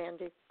show,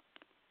 Andy.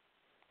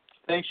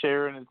 Thanks,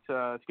 Sharon.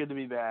 It's good to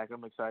be back.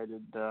 I'm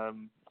excited.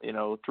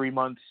 3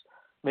 months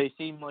may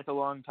seem like a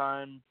long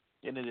time,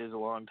 and it is a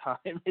long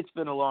time. It's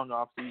been a long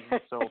off season,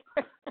 so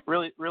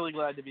really, really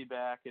glad to be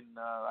back. And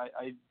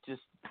I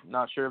just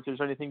not sure if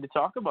there's anything to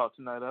talk about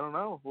tonight. I don't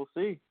know. We'll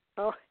see.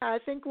 Oh, I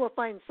think we'll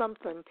find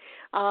something.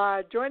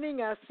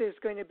 Joining us is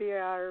going to be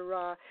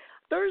our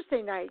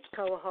Thursday night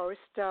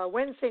co-host,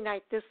 Wednesday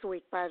night this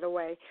week, by the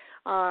way.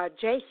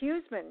 Jay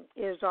Huseman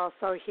is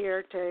also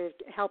here to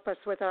help us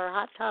with our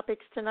hot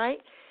topics tonight.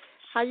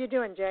 How you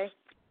doing, Jay?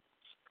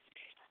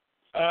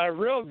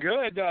 Real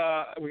good.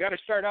 We got to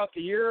start out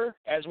the year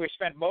as we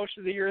spent most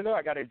of the year, though.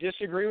 I got to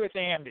disagree with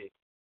Andy.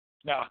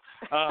 No,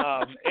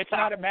 it's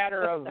not a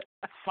matter of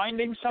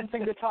finding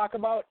something to talk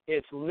about.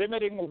 It's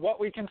limiting what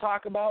we can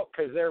talk about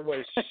because there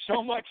was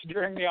so much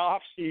during the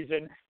off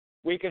season.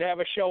 We could have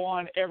a show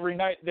on every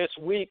night this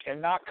week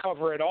and not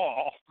cover it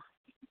all.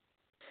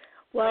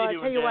 Well,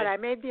 I'll tell you what, I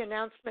made the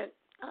announcement.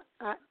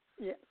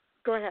 Yeah,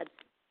 go ahead.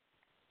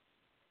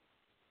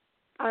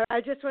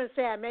 I just want to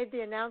say I made the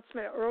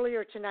announcement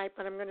earlier tonight,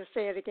 but I'm going to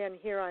say it again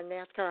here on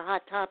NASCAR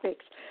Hot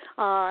Topics.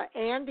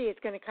 Andy is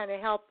going to kind of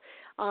help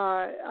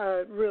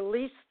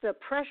release the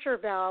pressure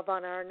valve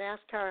on our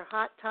NASCAR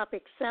Hot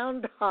Topics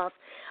sound off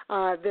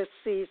this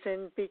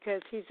season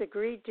because he's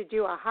agreed to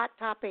do a Hot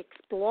Topics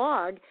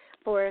blog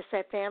for us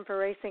at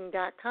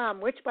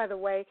Fan4Racing.com, which, by the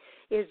way,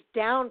 is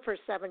down for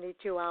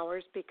 72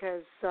 hours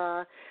because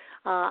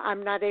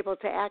I'm not able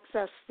to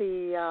access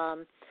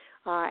the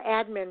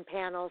admin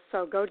panel.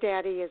 So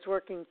GoDaddy is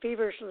working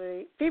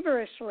feverishly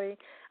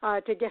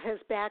to get us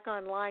back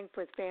online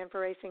with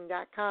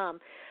Fan4Racing.com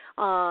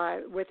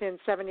within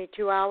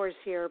 72 hours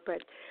here.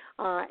 But,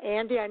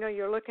 Andy, I know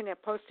you're looking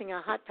at posting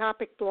a Hot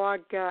Topic blog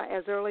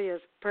as early as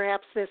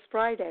perhaps this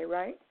Friday,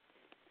 right?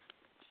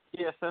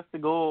 Yes, that's the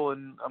goal,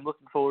 and I'm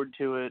looking forward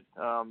to it.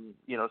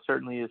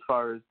 Certainly as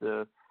far as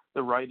the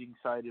writing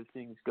side of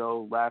things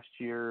go, last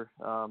year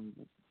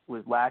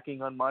was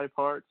lacking on my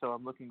part, so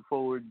I'm looking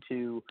forward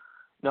to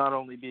not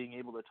only being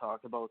able to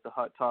talk about the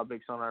hot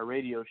topics on our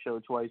radio show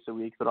twice a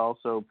week, but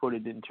also put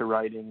it into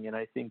writing. And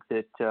I think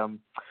that,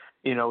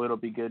 it'll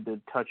be good to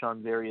touch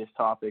on various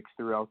topics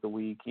throughout the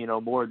week,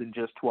 more than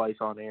just twice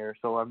on air.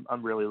 So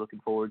I'm really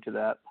looking forward to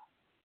that.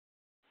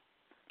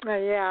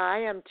 Yeah, I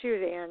am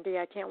too, Andy.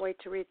 I can't wait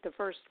to read the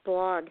first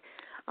blog.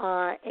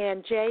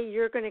 And Jay,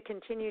 you're going to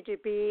continue to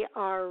be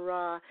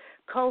our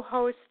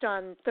co-host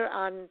on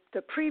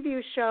the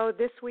preview show.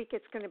 This week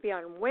it's going to be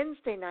on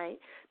Wednesday night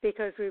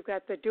because we've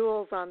got the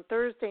duels on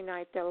Thursday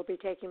night that will be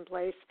taking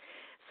place.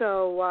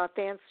 So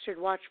fans should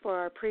watch for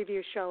our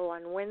preview show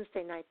on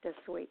Wednesday night this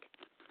week.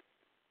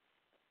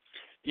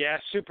 Yeah,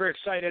 super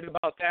excited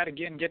about that.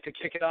 Again, get to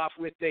kick it off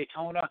with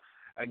Daytona.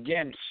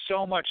 Again,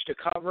 so much to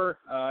cover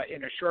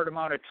in a short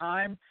amount of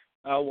time.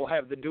 We'll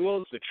have the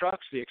duels, the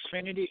trucks, the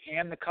Xfinity,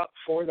 and the Cup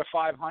for the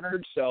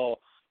 500. So,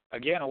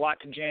 again, a lot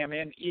to jam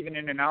in, even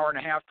in an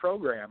hour-and-a-half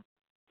program.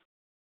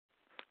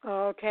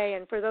 Okay,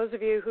 and for those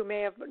of you who may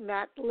have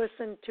not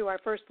listened to our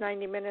first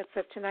 90 minutes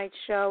of tonight's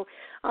show,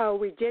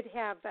 we did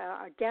have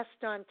a guest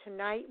on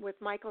tonight with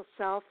Michael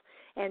Self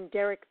and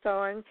Derek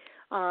Thorn,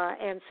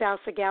 and Sal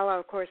Sigala,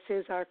 of course,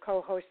 is our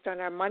co-host on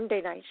our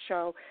Monday night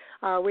show.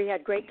 We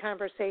had great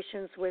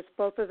conversations with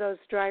both of those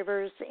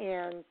drivers,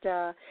 and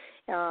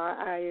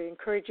I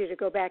encourage you to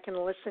go back and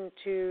listen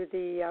to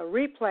the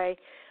replay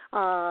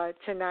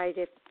tonight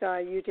if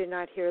you did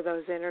not hear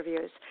those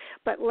interviews.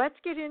 But let's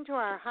get into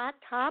our hot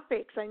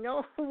topics. I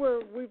know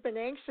we've been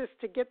anxious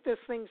to get this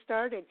thing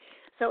started.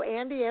 So,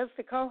 Andy, as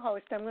the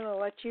co-host, I'm going to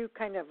let you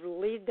kind of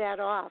lead that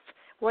off.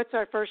 What's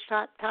our first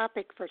hot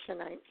topic for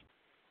tonight?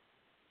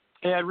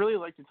 Yeah, I'd really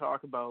like to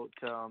talk about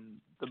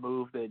the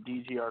move that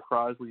DGR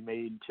Crosley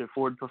made to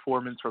Ford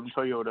Performance from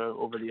Toyota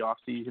over the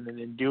offseason, and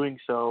in doing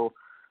so,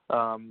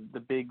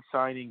 the big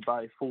signing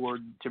by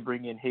Ford to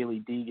bring in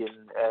Hailie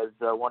Deegan as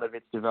one of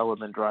its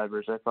development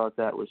drivers. I thought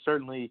that was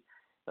certainly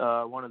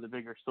one of the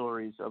bigger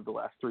stories of the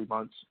last 3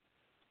 months.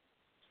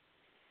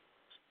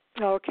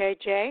 Okay,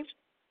 Jay?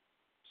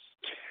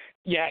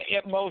 Yeah,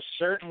 it most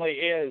certainly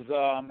is,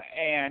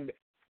 and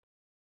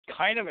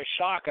kind of a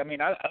shock. I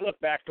mean, I look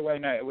back to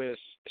when it was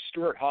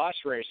Stewart Haas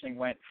Racing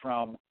went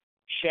from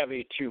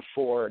Chevy to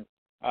Ford.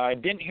 I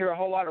didn't hear a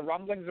whole lot of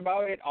rumblings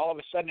about it. All of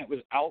a sudden it was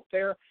out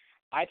there.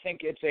 I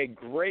think it's a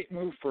great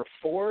move for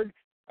Ford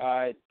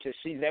to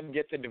see them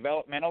get the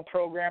developmental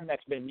program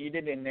that's been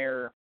needed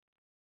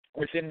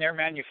within their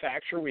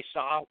manufacturer. We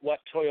saw what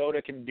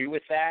Toyota can do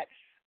with that.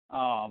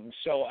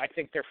 So I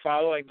think they're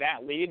following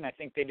that lead, and I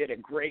think they did a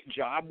great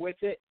job with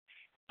it.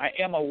 I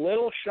am a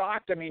little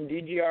shocked. I mean,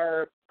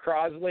 DGR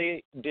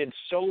Crosley did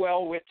so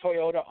well with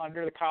Toyota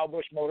under the Kyle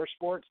Busch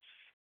Motorsports.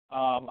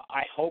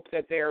 I hope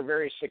that they are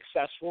very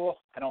successful.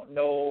 I don't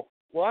know.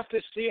 We'll have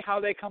to see how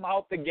they come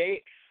out the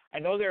gate. I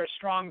know they're a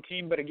strong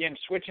team, but again,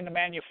 switching to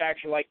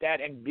manufacturer like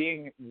that and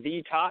being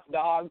the top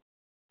dog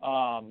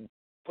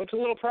puts a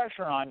little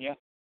pressure on you.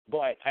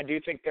 But I do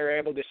think they're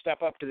able to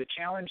step up to the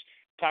challenge.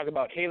 Talk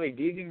about Hailie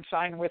Deegan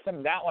signing with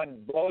them. That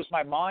one blows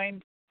my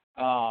mind.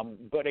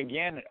 But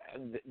again,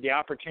 the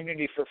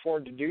opportunity for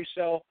Ford to do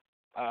so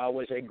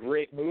was a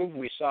great move.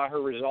 We saw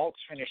her results,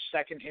 finished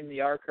second in the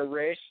ARCA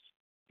race,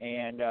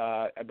 and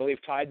I believe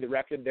tied the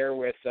record there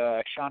with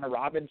Shauna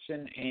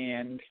Robinson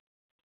and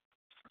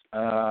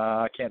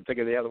I can't think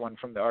of the other one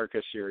from the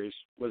ARCA series.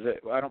 Was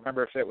it? I don't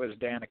remember if it was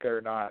Danica or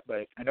not,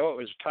 but I know it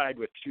was tied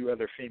with two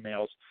other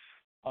females.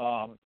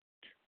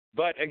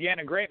 But again,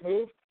 a great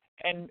move.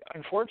 And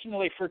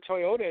unfortunately for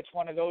Toyota, it's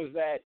one of those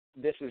that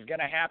this is going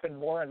to happen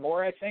more and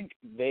more, I think.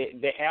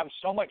 They have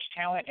so much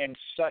talent and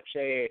such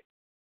a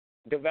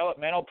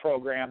developmental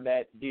program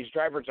that these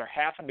drivers are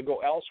having to go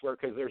elsewhere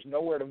because there's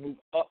nowhere to move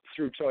up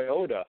through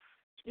Toyota,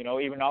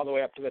 even all the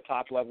way up to the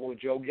top level with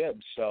Joe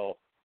Gibbs. So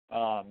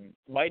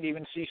might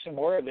even see some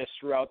more of this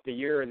throughout the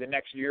year or the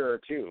next year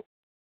or two.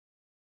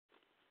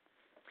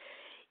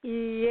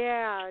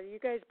 Yeah, you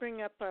guys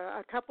bring up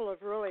a couple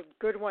of really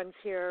good ones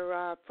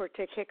here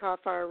to kick off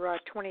our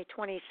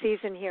 2020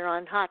 season here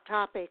on Hot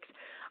Topics.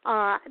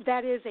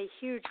 That is a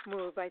huge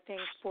move, I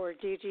think, for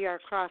DGR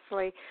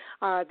Crosley.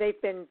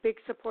 They've been big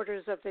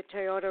supporters of the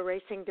Toyota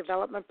Racing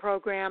Development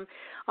Program,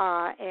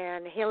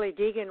 and Hailie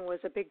Deegan was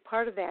a big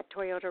part of that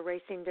Toyota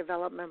Racing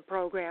Development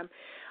Program.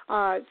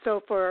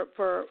 So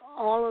for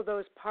all of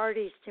those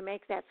parties to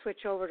make that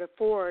switch over to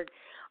Ford,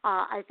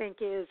 I think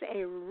is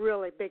a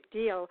really big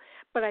deal,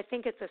 but I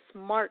think it's a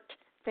smart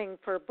thing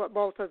for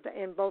both of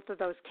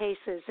those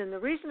cases. And the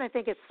reason I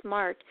think it's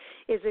smart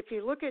is if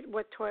you look at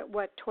what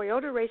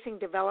Toyota Racing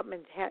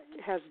Development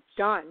has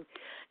done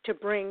to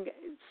bring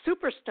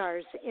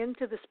superstars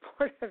into the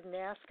sport of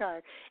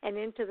NASCAR and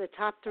into the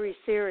top three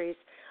series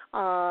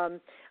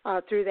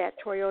through that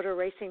Toyota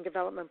Racing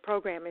Development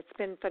Program, it's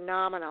been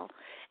phenomenal.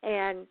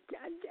 And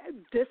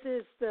this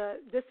is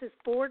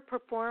Ford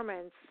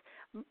Performance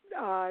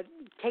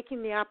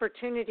taking the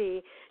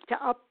opportunity to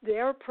up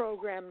their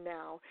program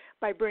now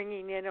by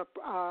bringing in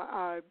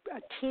a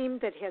team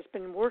that has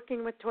been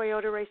working with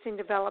Toyota Racing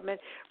Development,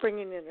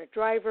 bringing in a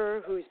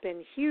driver who's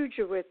been huge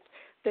with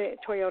the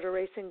Toyota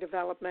Racing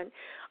Development,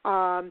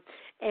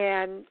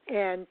 and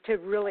to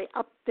really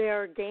up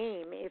their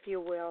game, if you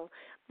will,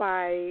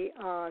 by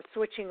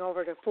switching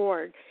over to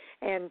Ford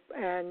and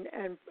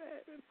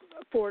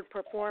Ford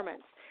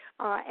Performance.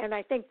 And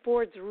I think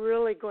Ford's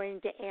really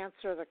going to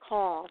answer the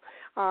call.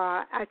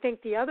 I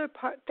think the other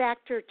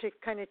factor to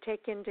kind of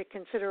take into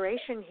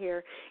consideration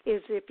here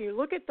is if you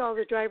look at all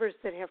the drivers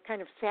that have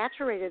kind of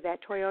saturated that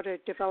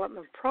Toyota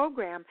development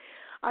program,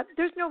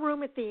 there's no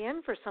room at the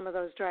end for some of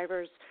those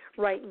drivers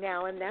right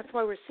now, and that's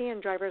why we're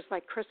seeing drivers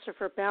like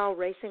Christopher Bell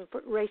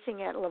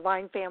racing at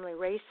Levine Family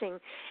Racing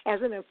as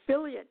an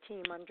affiliate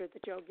team under the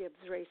Joe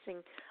Gibbs Racing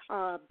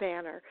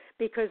banner,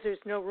 because there's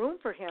no room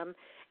for him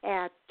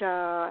at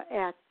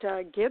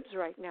Gibbs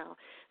right now.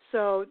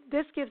 So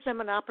this gives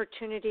them an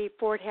opportunity.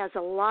 Ford has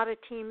a lot of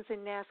teams in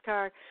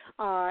NASCAR.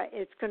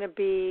 It's going to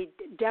be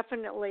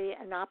definitely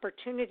an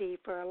opportunity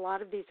for a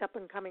lot of these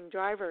up-and-coming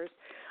drivers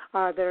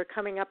that are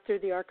coming up through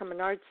the ARCA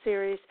Menards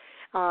Series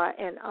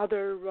and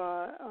other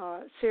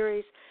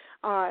series.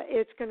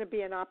 It's going to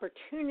be an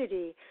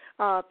opportunity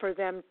for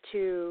them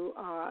to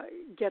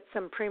get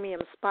some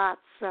premium spots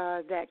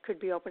that could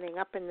be opening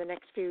up in the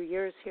next few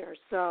years here.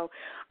 So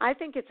I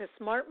think it's a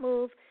smart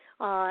move.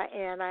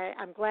 and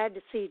I'm glad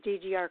to see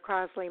DGR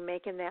Crosley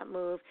making that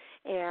move,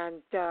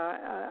 and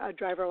a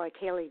driver like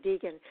Haley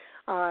Deegan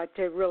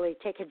to really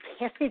take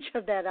advantage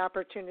of that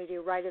opportunity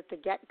right at the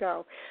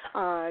get-go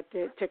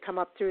to come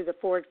up through the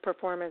Ford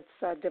Performance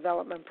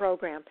Development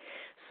Program.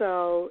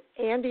 So,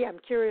 Andy, I'm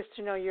curious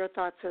to know your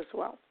thoughts as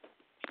well.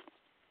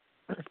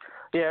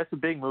 Yeah, it's a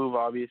big move,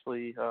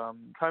 obviously.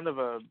 Kind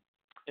of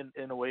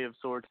in a way of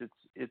sorts,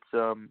 it's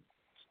the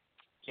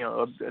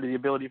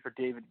ability for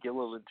David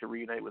Gilliland to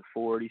reunite with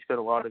Ford. He spent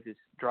a lot of his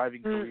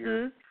driving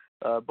career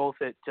both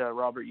at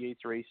Robert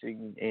Yates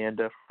Racing and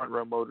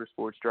Fan4Racing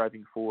Motorsports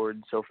driving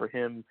Ford. So for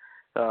him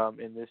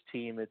and this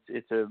team,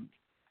 it's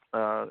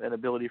an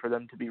ability for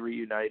them to be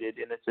reunited,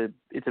 and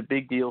it's a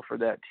big deal for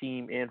that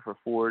team and for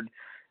Ford.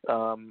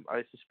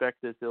 I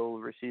suspect that they'll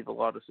receive a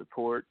lot of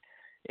support.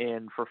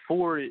 And for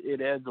Ford, it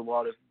adds a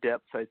lot of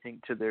depth, I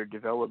think, to their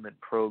development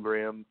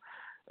program.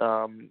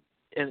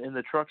 In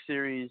the Truck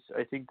Series,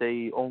 I think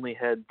they only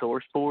had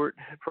ThorSport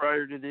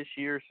prior to this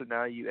year, so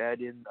now you add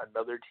in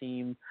another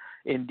team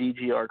in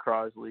DGR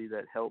Crosley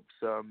that helps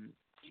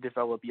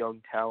develop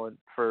young talent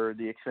for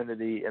the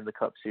Xfinity and the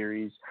Cup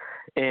Series.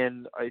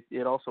 And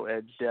it also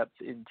adds depth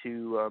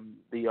into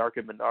the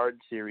ARCA Menards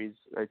Series.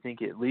 I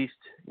think at least,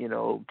 2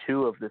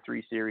 of the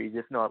 3 series,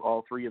 if not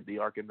all 3 of the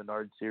ARCA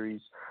Menards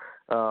Series,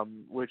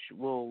 which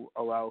will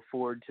allow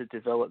Ford to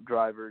develop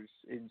drivers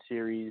in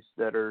series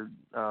that are,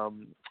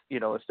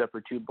 a step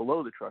or 2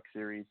 below the Truck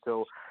Series.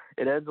 So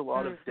it adds a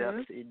lot of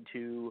depth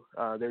into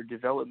their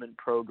development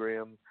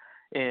program,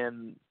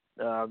 and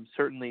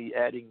certainly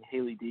adding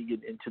Haley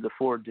Deegan into the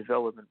Ford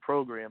development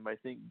program, I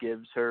think,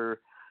 gives her,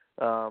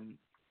 the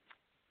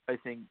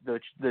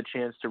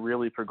chance to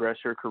really progress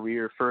her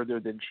career further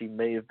than she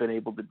may have been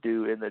able to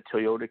do in the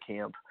Toyota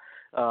camp.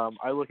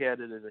 I look at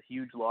it as a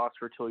huge loss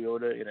for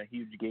Toyota and a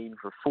huge gain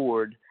for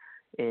Ford.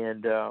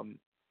 And,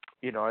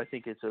 I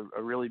think it's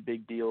a really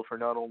big deal for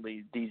not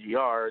only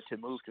DGR to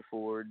move to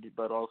Ford,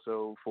 but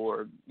also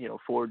for,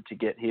 Ford to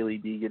get Haley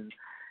Deegan.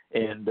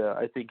 And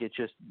I think it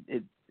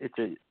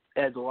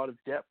adds a lot of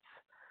depth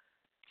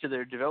to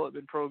their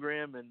development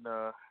program. And,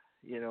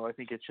 I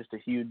think it's just a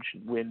huge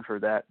win for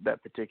that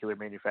particular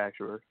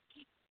manufacturer.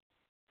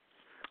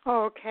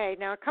 Okay.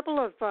 Now, a couple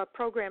of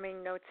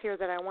programming notes here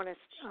that I want to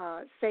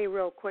say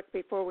real quick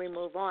before we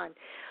move on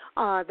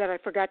that I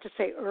forgot to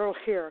say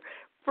earlier.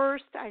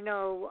 First, I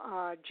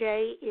know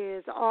Jay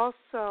is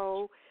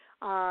also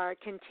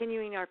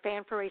continuing our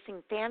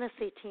Fan4Racing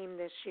Fantasy team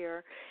this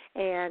year,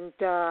 and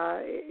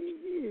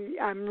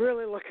I'm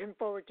really looking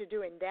forward to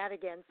doing that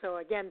again. So,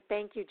 again,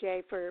 thank you,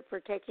 Jay, for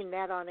taking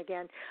that on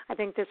again. I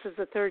think this is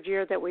the 3rd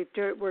year that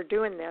we're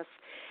doing this.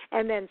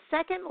 And then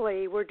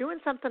secondly, we're doing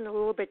something a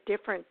little bit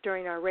different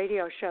during our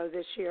radio show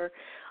this year.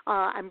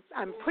 I'm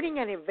putting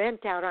an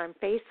event out on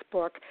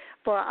Facebook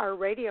for our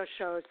radio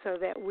show so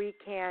that we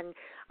can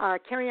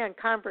carry on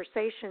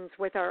conversations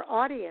with our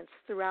audience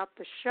throughout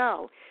the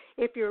show.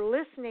 If you're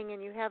listening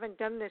and you haven't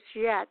done this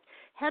yet,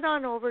 head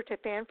on over to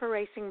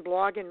Fan4Racing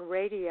Blog and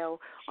Radio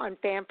on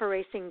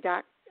Fan4Racing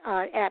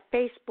at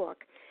Facebook,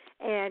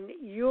 and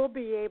you'll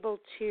be able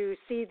to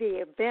see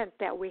the event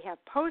that we have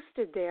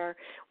posted there.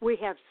 We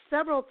have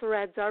several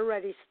threads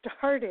already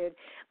started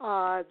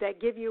that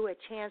give you a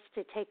chance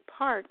to take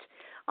part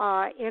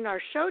in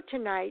our show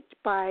tonight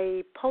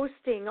by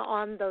posting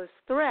on those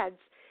threads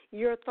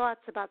your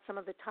thoughts about some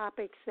of the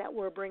topics that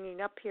we're bringing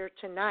up here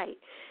tonight.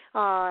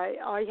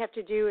 All you have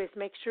to do is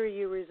make sure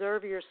you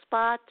reserve your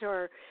spot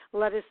or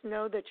let us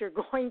know that you're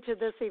going to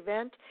this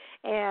event,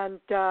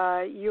 and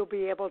you'll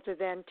be able to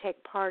then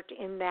take part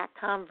in that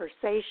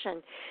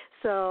conversation.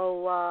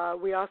 So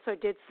we also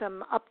did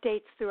some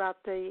updates throughout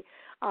the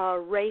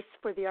race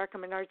for the ARCA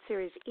Menards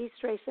Series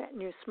East race at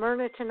New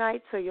Smyrna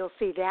tonight, so you'll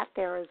see that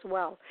there as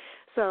well.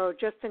 So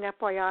just an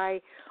FYI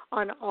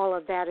on all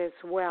of that as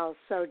well.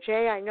 So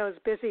Jay, I know, is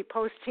busy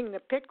posting the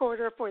pick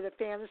order for the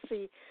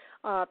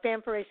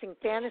Fan4Racing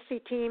Fantasy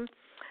team.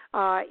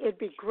 It'd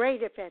be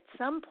great if at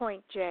some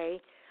point,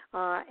 Jay,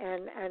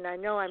 and I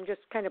know I'm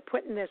just kind of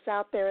putting this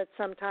out there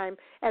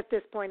at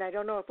this point. I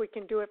don't know if we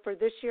can do it for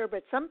this year,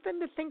 but something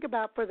to think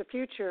about for the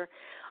future.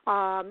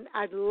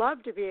 I'd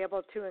love to be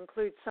able to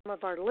include some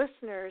of our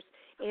listeners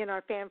in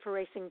our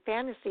Fan4Racing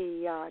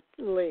Fantasy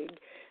League.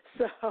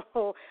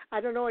 So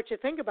I don't know what you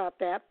think about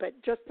that, but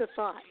just a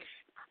thought.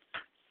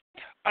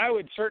 I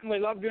would certainly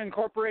love to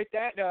incorporate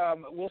that.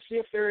 We'll see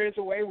if there is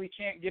a way we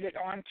can't get it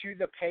onto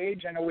the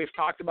page. I know we've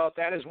talked about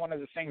that as one of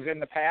the things in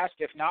the past.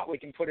 If not, we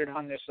can put it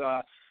on this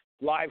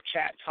live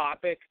chat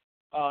topic,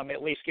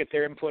 at least get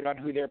their input on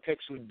who their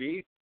picks would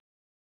be.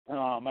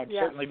 I'd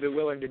certainly be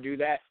willing to do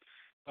that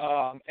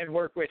and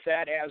work with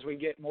that as we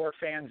get more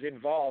fans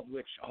involved,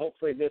 which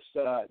hopefully this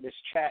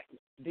chat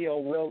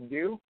deal will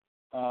do.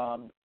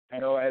 I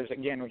know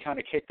we kind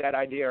of kick that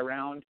idea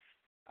around.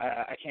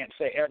 I can't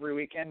say every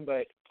weekend,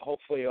 but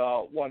hopefully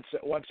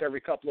once every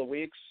couple of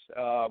weeks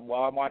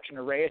while I'm watching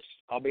a race,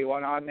 I'll be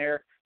one on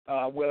there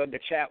willing to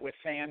chat with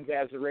fans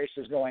as the race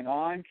is going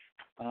on.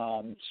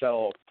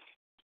 So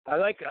I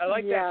like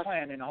that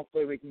plan, and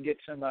hopefully we can get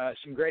some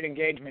great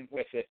engagement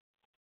with it.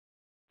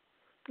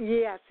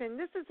 Yes, and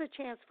this is a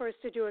chance for us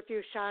to do a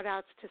few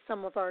shout-outs to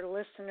some of our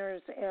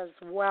listeners as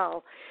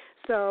well.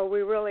 So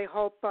we really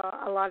hope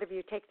a lot of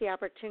you take the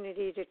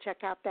opportunity to check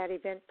out that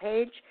event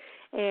page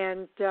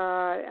and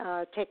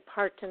take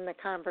part in the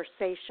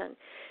conversation.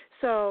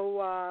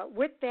 So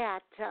with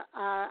that,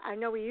 I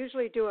know we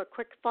usually do a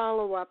quick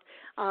follow-up.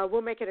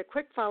 We'll make it a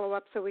quick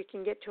follow-up so we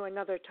can get to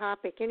another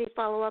topic. Any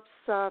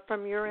follow-ups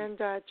from your end,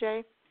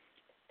 Jay?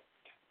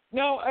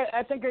 No,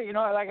 I think,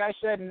 like I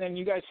said, and then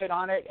you guys hit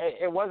on it,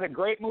 it was a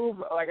great move.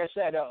 Like I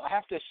said, I'll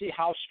have to see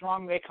how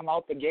strong they come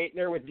out the gate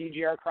there with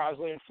DGR,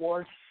 Crosley, and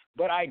Ford,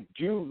 but I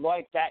do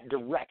like that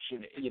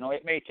direction.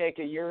 It may take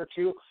a year or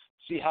two,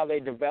 see how they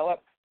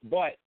develop,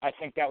 but I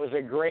think that was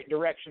a great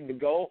direction to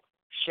go.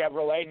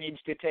 Chevrolet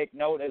needs to take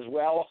note as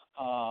well,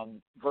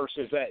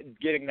 versus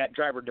getting that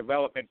driver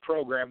development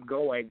program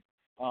going,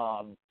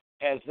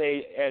 as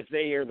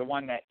they are the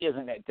one that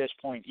isn't at this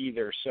point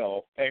either.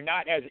 So they're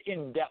not as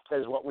in-depth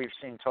as what we've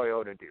seen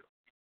Toyota do.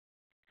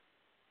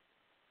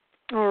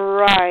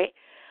 Right.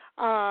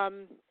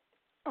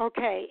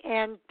 Okay,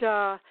 and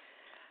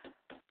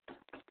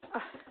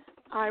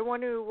I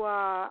want to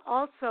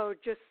also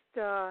just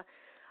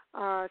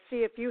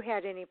see if you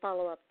had any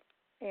follow-up,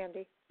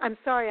 Andy. I'm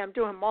sorry, I'm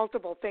doing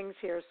multiple things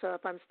here, so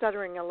if I'm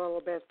stuttering a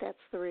little bit, that's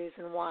the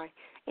reason why.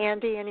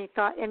 Andy, any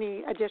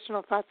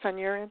additional thoughts on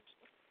your end?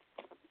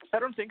 I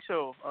don't think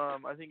so.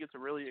 I think it's a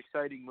really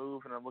exciting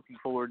move, and I'm looking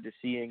forward to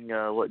seeing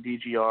what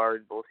DGR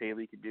and both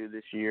Haley could do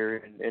this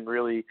year, and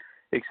really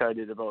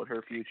excited about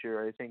her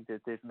future. I think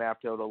that they've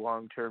mapped out a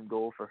long-term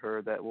goal for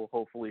her that will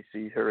hopefully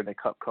see her in a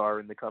Cup car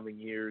in the coming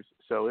years.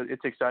 So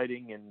it's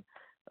exciting, and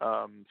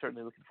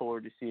certainly looking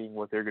forward to seeing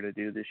what they're going to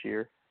do this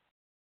year.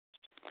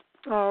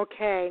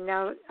 Okay.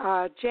 Now,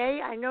 Jay,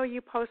 I know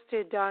you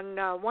posted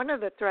on one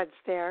of the threads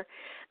there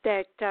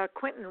that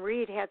Quentin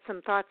Reed had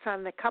some thoughts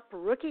on the Cup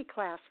rookie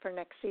class for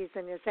next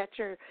season. Is that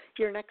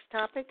your next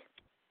topic?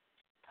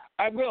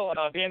 I will.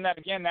 Being that,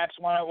 again, that's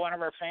one of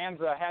our fans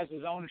has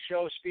his own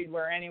show,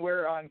 Speedway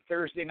Anywhere, on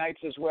Thursday nights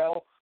as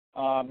well.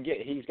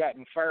 He's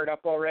gotten fired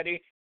up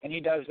already, and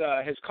he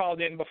has called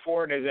in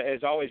before and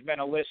has always been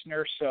a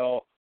listener.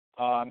 So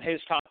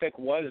his topic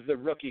was the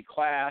rookie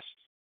class.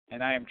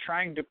 And I am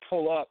trying to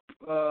pull up,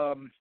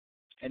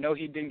 I know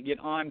he didn't get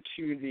on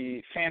to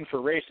the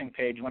Fan4Racing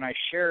page. When I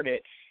shared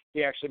it,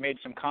 he actually made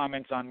some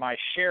comments on my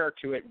share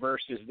to it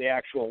versus the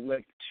actual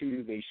link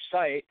to the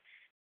site.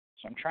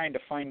 So I'm trying to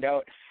find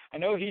out. I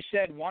know he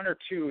said one or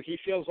two. He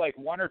feels like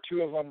one or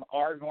two of them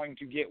are going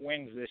to get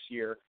wins this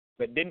year,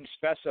 but didn't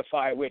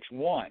specify which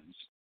ones.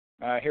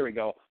 Here we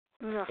go.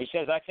 Yeah. He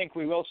says, I think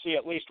we will see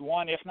at least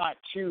one, if not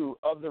two,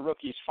 of the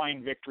rookies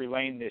find victory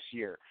lane this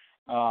year.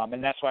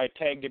 And that's why I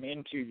tagged him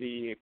into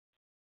the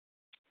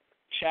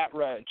chat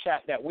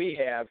that we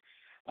have,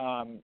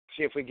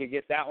 see if we could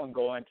get that one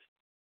going.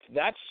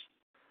 That's,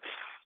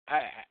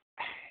 how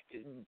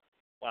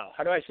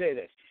do I say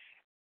this?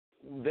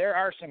 There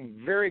are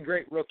some very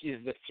great rookies.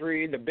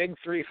 The big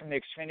three from the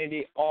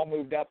Xfinity all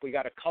moved up. We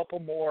got a couple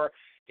more.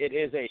 It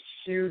is a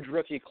huge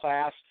rookie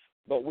class,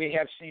 but we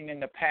have seen in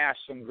the past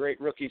some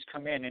great rookies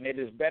come in, and it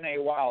has been a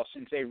while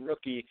since a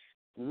rookie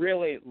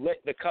really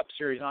lit the Cup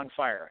Series on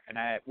fire. And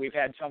we've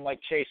had some like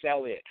Chase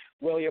Elliott,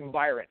 William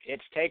Byron.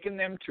 It's taken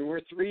them 2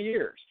 or 3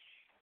 years.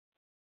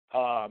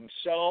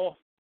 So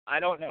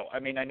I don't know. I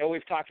mean, I know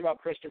we've talked about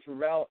Christopher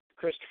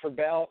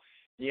Bell.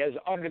 He is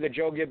under the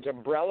Joe Gibbs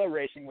umbrella,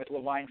 racing with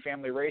Levine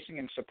Family Racing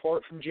and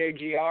support from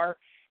JGR.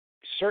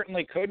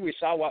 Certainly could. We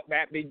saw what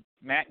Matt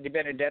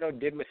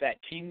DiBenedetto did with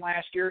that team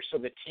last year. So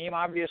the team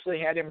obviously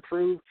had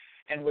improved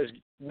and was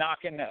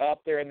knocking up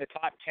there in the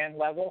top 10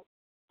 level.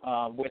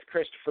 With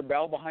Christopher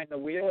Bell behind the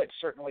wheel, it's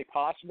certainly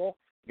possible.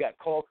 We've got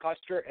Cole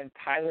Custer and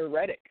Tyler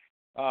Reddick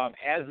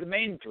as the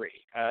main three.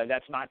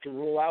 That's not to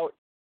rule out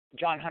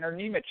John Hunter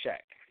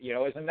Nemechek,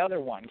 as another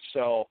one.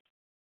 So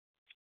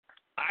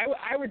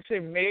I would say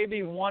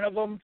maybe one of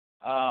them.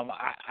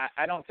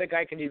 I don't think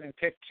I could even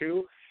pick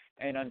two.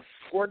 And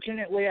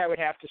unfortunately, I would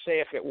have to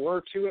say if it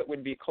were two, it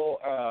would be Cole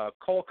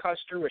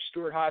Custer with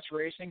Stewart-Haas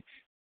Racing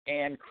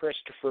and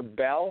Christopher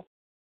Bell.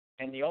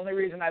 And the only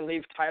reason I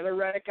leave Tyler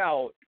Reddick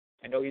out,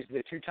 I know he's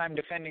the 2-time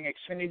defending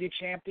Xfinity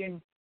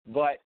champion,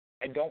 but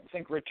I don't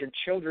think Richard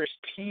Childress'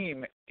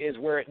 team is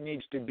where it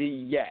needs to be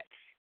yet.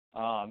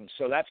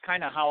 So that's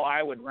kind of how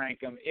I would rank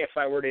them if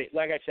I were to,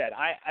 like I said,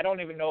 I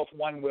don't even know if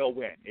one will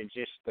win. It's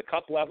just the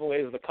Cup level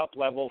is the Cup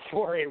level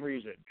for a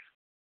reason.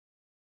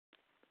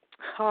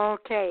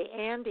 Okay,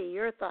 Andy,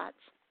 your thoughts?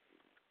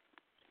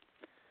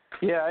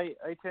 Yeah,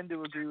 I tend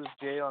to agree with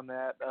Jay on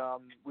that.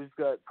 We've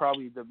got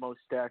probably the most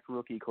stacked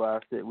rookie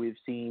class that we've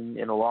seen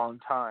in a long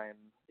time.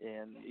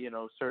 And,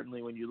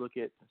 certainly when you look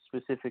at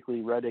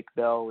specifically Reddick,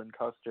 Bell, and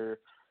Custer,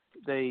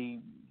 they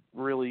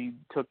really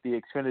took the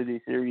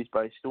Xfinity Series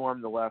by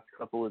storm the last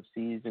couple of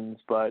seasons.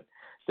 But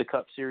the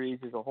Cup Series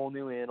is a whole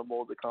new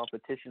animal. The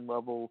competition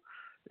level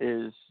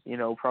is,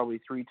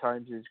 probably 3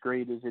 times as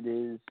great as it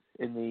is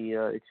in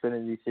the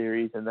Xfinity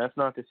Series. And that's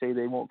not to say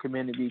they won't come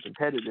in and be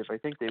competitive. I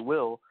think they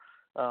will.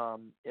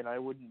 and I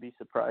wouldn't be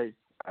surprised.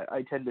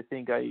 I tend to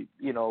think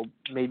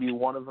maybe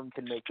one of them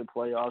can make the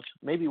playoffs,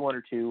 maybe one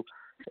or two,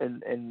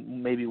 and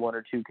maybe one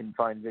or two can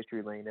find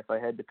victory lane. If I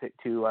had to pick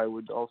two, I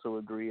would also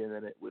agree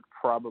that it would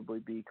probably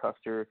be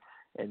Custer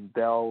and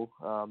Bell.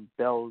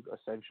 Bell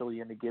essentially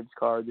in the Gibbs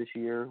car this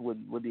year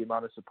with the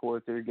amount of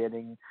support they're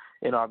getting,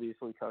 and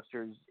obviously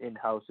Custer's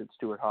in-house at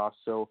Stewart-Haas.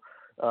 So,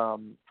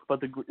 but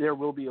there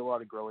will be a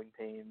lot of growing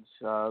pains.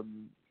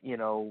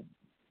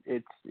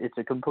 It's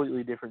a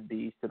completely different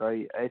beast, and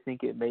I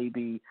think it may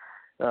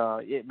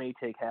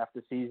take half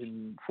the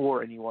season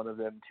for any one of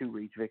them to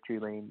reach victory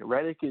lane.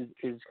 Reddick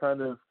is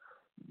kind of,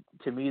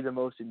 to me, the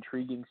most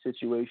intriguing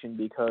situation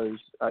because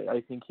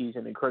I think he's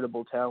an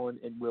incredible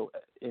talent and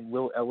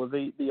will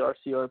elevate the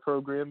RCR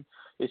program.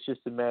 It's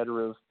just a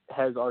matter of,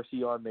 has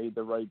RCR made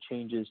the right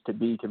changes to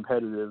be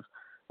competitive?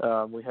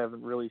 We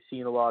haven't really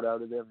seen a lot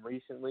out of them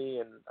recently,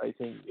 and I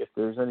think if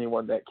there's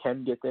anyone that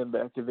can get them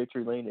back to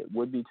victory lane, it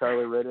would be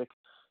Tyler Reddick.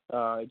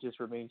 It just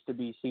remains to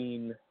be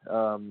seen,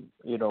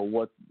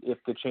 what if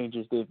the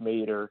changes they've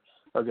made are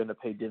going to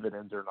pay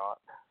dividends or not.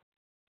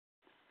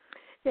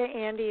 Yeah,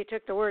 Andy, you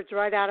took the words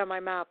right out of my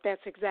mouth.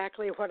 That's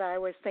exactly what I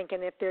was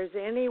thinking. If there's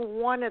any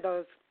one of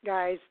those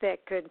guys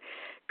that could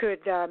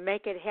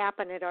make it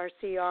happen at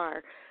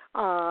RCR,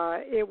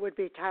 it would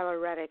be Tyler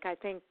Reddick. I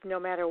think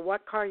no matter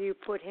what car you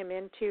put him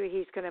into,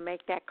 he's going to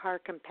make that car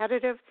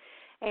competitive.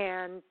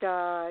 And,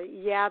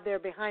 they're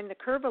behind the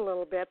curve a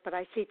little bit, but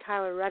I see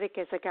Tyler Reddick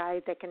as a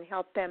guy that can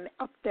help them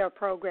up their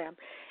program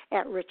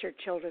at Richard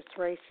Childress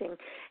Racing.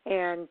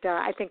 And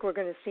I think we're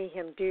going to see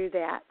him do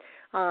that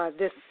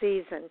this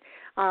season.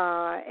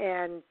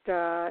 And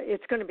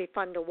it's going to be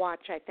fun to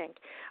watch, I think.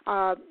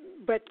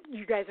 But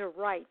you guys are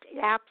right,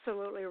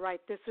 absolutely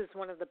right. This is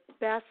one of the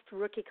best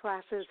rookie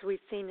classes we've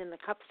seen in the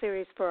Cup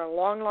Series for a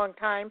long, long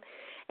time.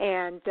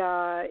 And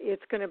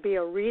it's going to be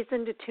a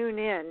reason to tune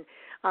in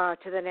to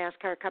the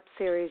NASCAR Cup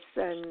Series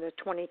in the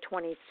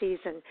 2020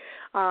 season.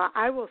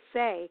 I will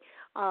say,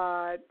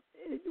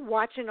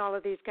 watching all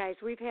of these guys,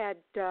 we've had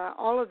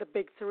all of the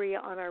big three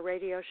on our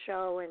radio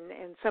show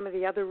and some of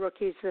the other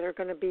rookies that are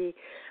going to be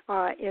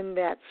in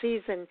that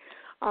season.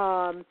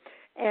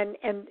 And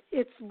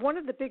it's one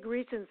of the big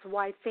reasons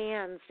why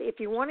fans, if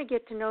you want to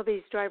get to know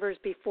these drivers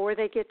before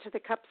they get to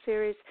the Cup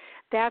Series,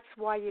 that's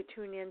why you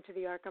tune in to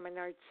the ARCA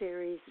Menards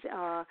Series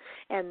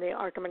and the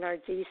ARCA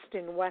Menards East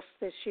and West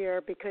this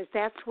year, because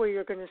that's where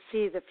you're going to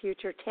see the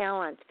future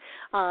talent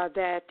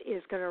that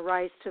is going to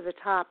rise to the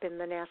top in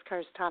the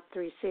NASCAR's Top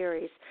 3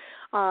 Series.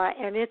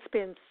 And it's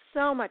been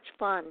so much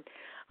fun.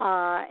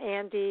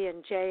 Andy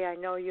and Jay, I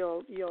know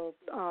you'll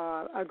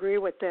agree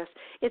with this.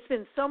 It's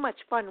been so much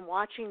fun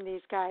watching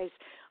these guys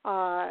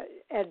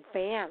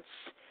advance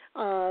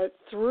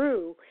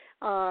through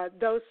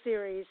those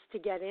series to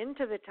get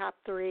into the top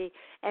three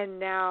and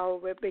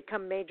now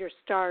become major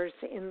stars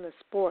in the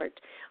sport.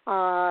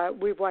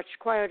 We've watched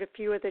quite a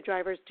few of the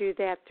drivers do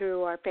that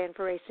through our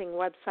Fan4Racing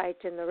website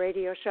and the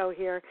radio show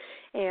here,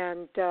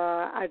 and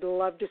I'd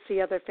love to see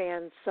other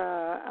fans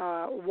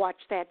watch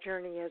that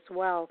journey as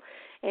well.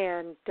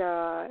 And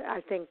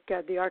I think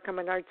the ARCA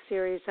Menards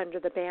Series under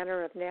the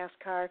banner of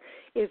NASCAR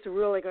is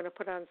really going to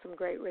put on some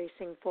great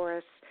racing for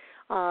us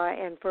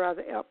and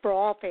for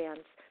all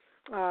fans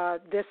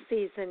this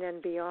season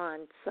and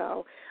beyond.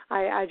 So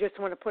I just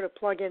want to put a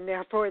plug in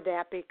there for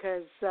that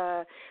because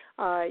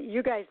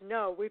you guys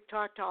know we've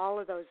talked to all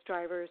of those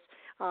drivers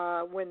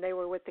when they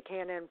were with the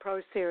Can-Am Pro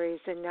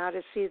Series, and now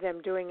to see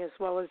them doing as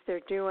well as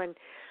they're doing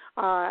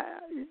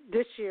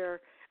this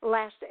year,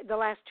 the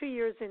last 2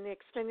 years in the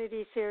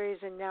Xfinity Series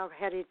and now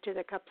headed to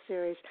the Cup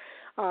Series,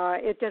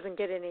 it doesn't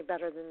get any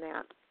better than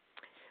that.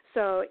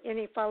 So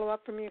any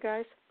follow-up from you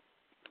guys?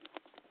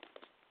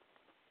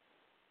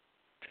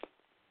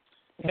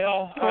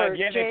 No,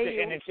 again, Jay,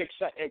 it's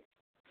exciting.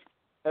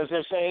 As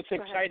I say, it's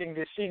exciting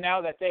to see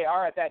now that they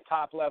are at that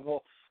top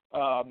level.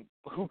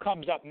 Who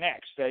comes up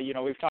next?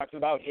 We've talked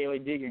about Haley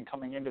Deegan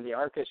coming into the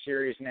ARCA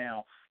Series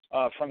now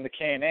from the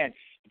K&N.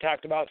 We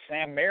talked about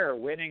Sam Mayer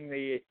winning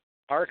the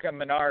ARCA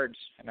Menards,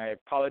 and I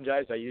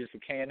apologize, I used the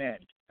K&N.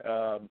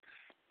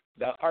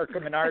 The ARCA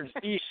Menards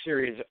East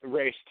Series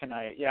race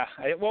tonight. Yeah,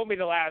 it won't be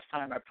the last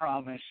time, I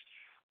promise.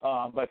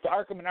 But the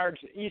ARCA Menards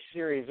East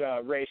Series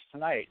race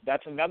tonight,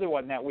 that's another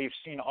one that we've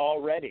seen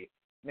already.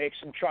 Make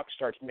some truck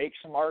starts, make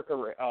some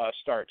ARCA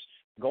starts,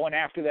 going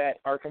after that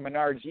ARCA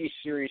Menards East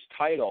Series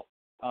title.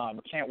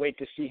 Can't wait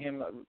to see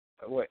him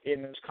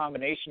in this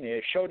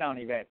combination showdown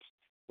event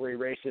where he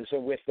races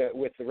with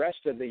the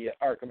rest of the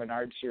ARCA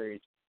Menards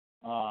Series.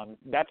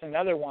 That's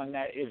another one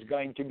that is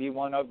going to be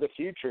one of the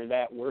future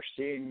that we're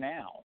seeing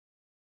now.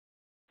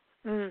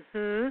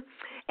 Mhm.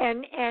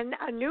 And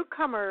a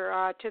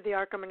newcomer to the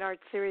ARCA Menards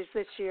Series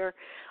this year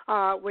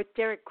with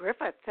Derek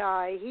Griffith.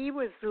 He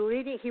was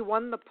leading. He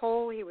won the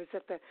pole. He was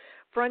at the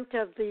front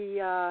of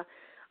the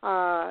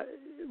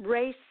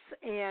race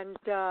and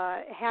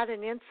had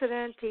an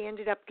incident. He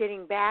ended up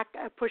getting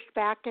pushed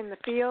back in the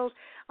field,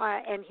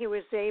 and he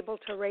was able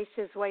to race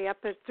his way up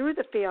through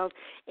the field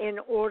in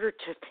order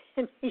to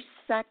finish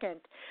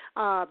second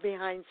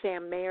behind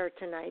Sam Mayer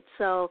tonight.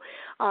 So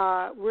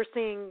we're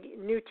seeing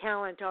new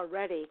talent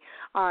already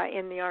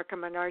in the ARCA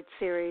Menards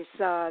Series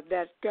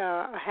that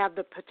have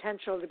the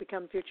potential to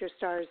become future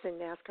stars in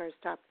NASCAR's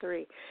top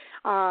three.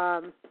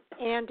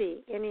 Andy,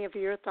 any of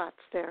your thoughts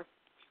there?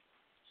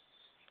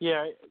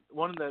 Yeah,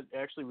 one that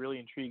actually really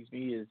intrigues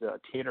me is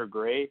Tanner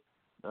Gray,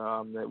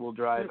 that will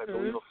drive, I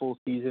believe, a full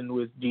season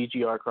with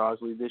DGR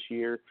Crosley this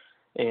year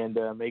and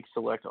make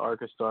select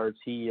ARCA starts.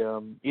 He's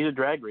a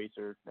drag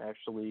racer,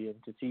 actually, and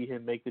to see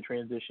him make the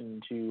transition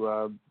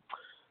to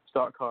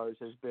stock cars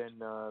has been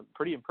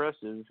pretty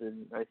impressive,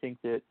 and I think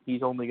that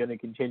he's only going to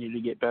continue to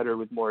get better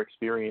with more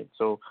experience.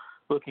 So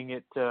looking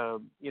at,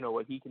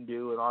 what he can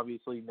do, and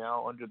obviously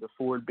now under the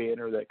Ford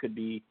banner, that could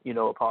be,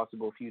 a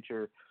possible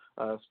future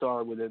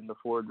star within the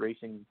Ford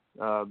Racing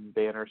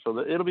banner. So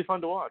it'll be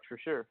fun to watch for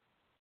sure.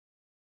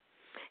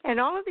 And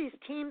all of these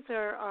teams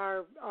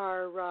are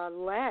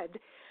led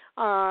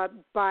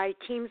by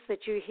teams that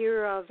you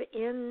hear of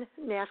in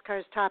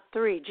NASCAR's top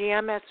three: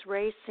 GMS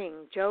Racing,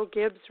 Joe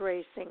Gibbs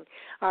Racing,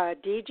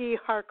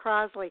 DGR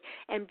Crosley,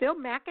 and Bill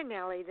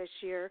McAnally this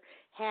year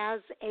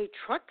has a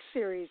truck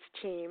series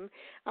team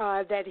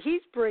that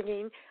he's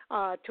bringing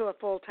to a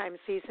full-time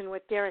season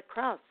with Derek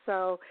Kraus.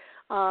 So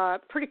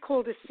pretty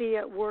cool to see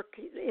it work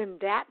in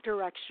that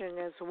direction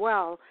as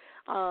well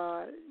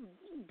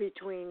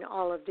between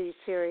all of these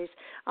series.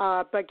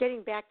 But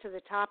getting back to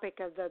the topic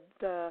of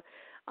the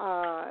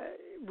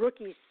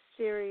rookie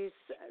series,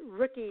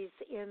 rookies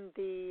in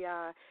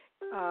the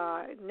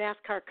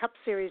NASCAR Cup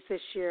Series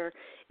this year,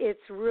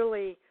 it's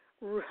really,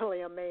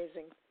 really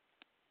amazing.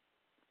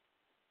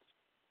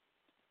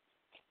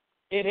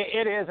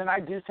 It is, and I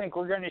do think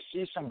we're going to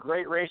see some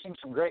great racing,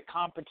 some great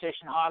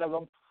competition out of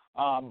them.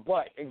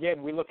 But,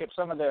 again, we look at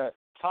some of the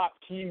top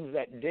teams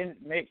that didn't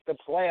make the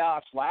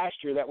playoffs last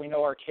year that we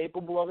know are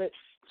capable of it.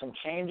 Some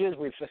changes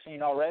we've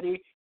seen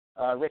already.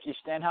 Ricky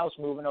Stenhouse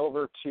moving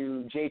over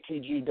to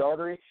JTG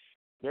Daugherty.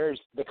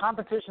 The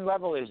competition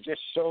level is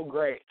just so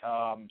great.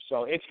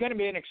 So it's going to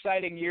be an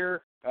exciting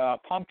year,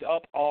 pumped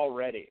up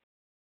already.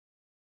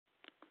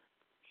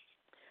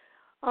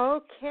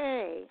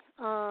 Okay,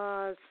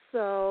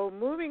 so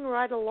moving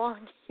right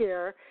along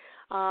here,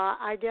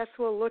 I guess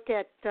we'll look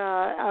at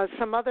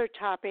some other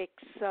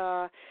topics.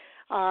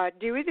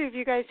 Do either of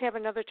you guys have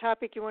another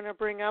topic you want to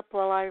bring up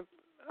while I'm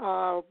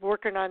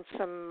working on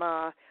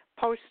some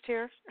posts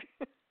here?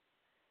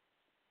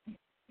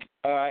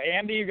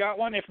 Andy, you got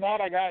one? If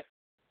not, I got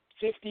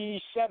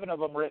 57 of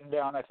them written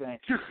down, I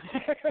think.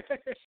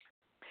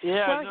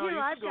 Yeah, well, here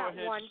I've got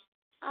one.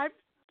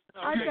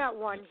 I've got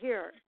one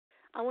here.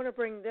 I want to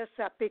bring this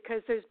up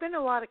because there's been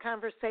a lot of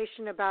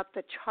conversation about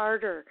the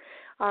charter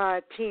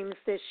teams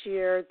this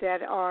year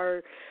that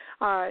are,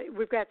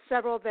 we've got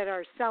several that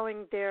are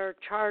selling their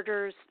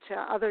charters to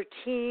other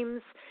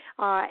teams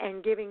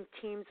and giving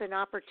teams an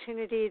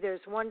opportunity. There's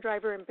one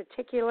driver in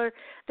particular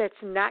that's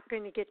not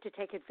going to get to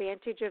take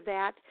advantage of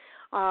that,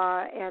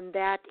 and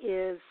that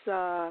is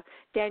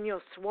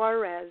Daniel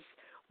Suarez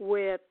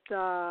with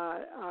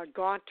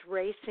Gaunt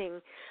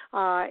Racing.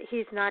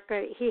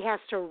 He has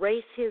to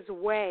race his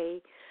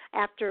way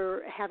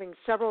after having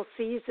several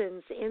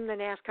seasons in the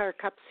NASCAR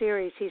Cup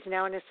Series. He's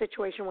now in a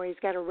situation where he's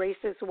got to race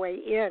his way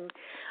in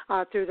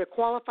through the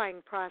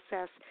qualifying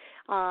process.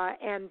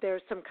 And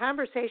there's some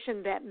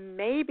conversation that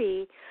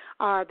maybe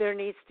there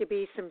needs to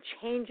be some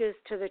changes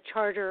to the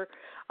charter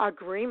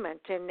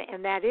agreement,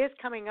 and that is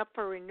coming up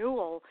for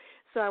renewal.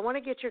 So I want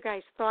to get your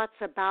guys' thoughts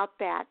about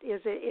that.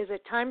 Is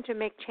it time to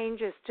make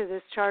changes to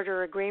this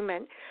charter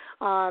agreement?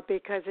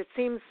 Because it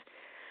seems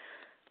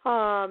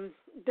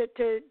that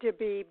to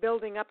be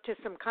building up to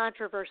some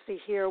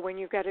controversy here when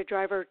you've got a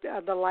driver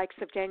the likes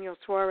of Daniel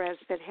Suarez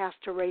that has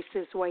to race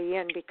his way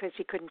in because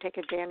he couldn't take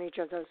advantage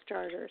of those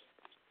charters.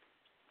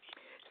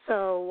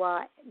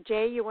 So,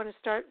 Jay, you want to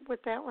start with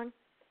that one?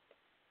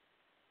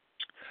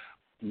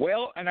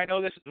 Well, and I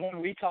know this is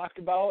one we talked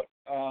about.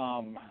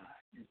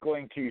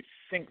 Going to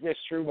think this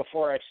through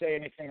before I say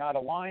anything out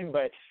of line,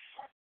 but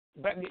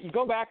you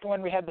go back to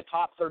when we had the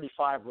top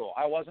 35 rule.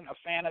 I wasn't a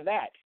fan of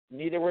that.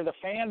 Neither were the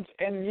fans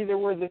and neither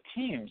were the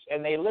teams,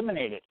 and they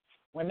eliminated it.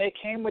 When they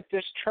came with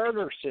this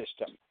charter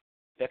system,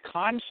 the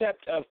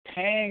concept of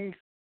paying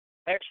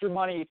extra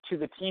money to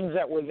the teams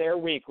that were there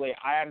weekly,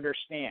 I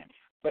understand.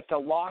 But to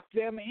lock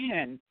them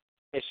in,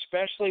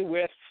 especially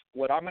with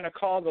what I'm going to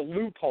call the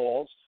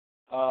loopholes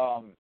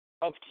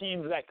of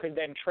teams that could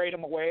then trade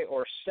them away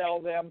or sell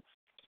them.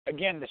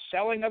 Again, the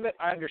selling of it,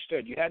 I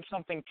understood. You had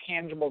something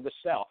tangible to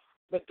sell.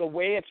 But the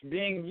way it's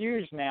being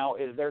used now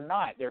is they're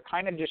not. They're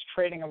kind of just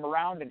trading them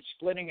around and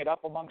splitting it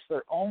up amongst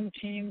their own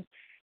teams,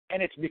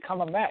 and it's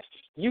become a mess.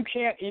 You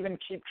can't even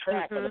keep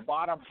track of the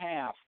bottom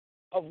half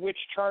of which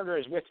charter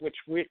is with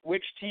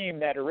which team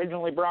that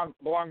originally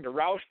belonged to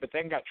Roush, but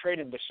then got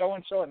traded to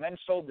so-and-so and then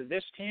sold to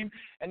this team,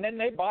 and then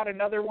they bought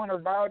another one or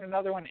borrowed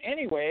another one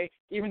anyway,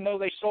 even though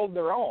they sold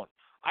their own.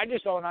 I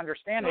just don't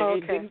understand it.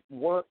 It didn't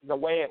work the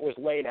way it was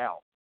laid out.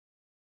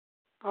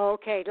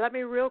 Okay, let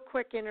me real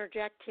quick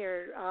interject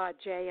here,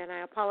 Jay, and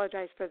I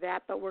apologize for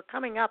that, but we're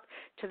coming up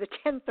to the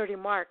 10:30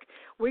 mark.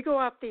 We go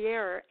off the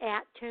air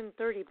at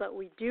 10:30, but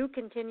we do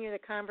continue the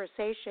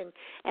conversation,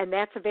 and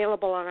that's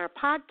available on our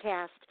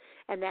podcast,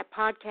 and that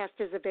podcast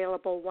is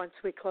available once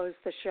we close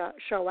the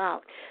show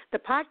out. The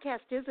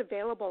podcast is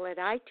available at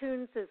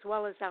iTunes as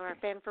well as on our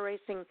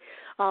Fan4Racing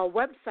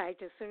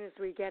website as soon as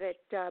we get it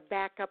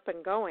back up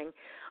and going.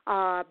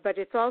 But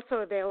it's also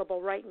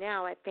available right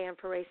now at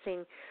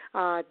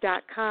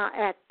Fan4Racing.com,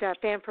 at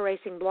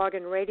Fan4Racing Blog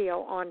and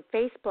Radio on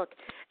Facebook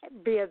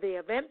via the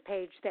event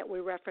page that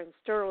we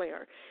referenced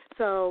earlier.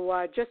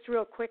 So just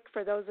real quick,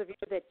 for those of you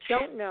that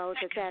don't know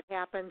that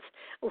happens,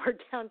 we're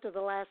down to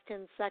the last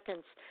 10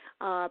 seconds.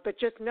 But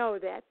just know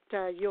that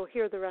you'll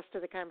hear the rest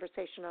of the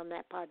conversation on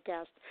that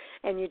podcast,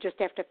 and you just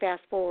have to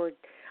fast forward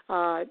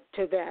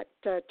to that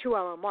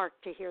 2-hour mark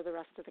to hear the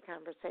rest of the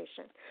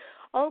conversation.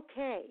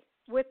 Okay,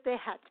 with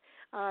that,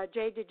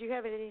 Jay, did you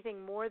have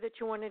anything more that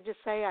you wanted to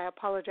say? I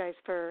apologize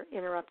for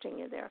interrupting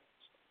you there.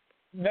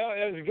 No,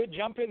 it was a good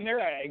jump in there.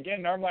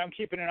 Again, normally I'm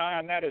keeping an eye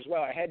on that as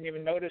well. I hadn't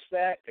even noticed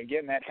that.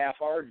 Again, that half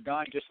hour is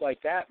gone just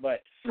like that.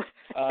 But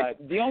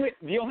the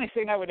only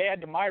thing I would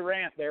add to my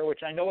rant there,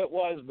 which I know it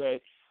was,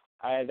 but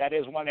that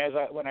is one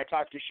when I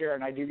talk to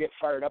Sharon, I do get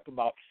fired up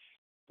about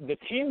the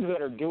teams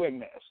that are doing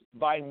this.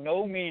 By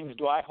no means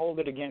do I hold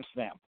it against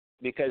them,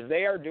 because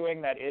they are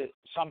doing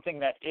something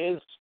that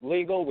is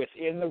legal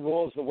within the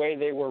rules the way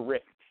they were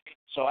written.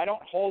 So I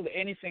don't hold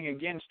anything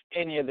against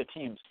any of the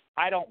teams.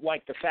 I don't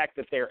like the fact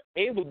that they're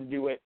able to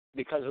do it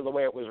because of the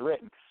way it was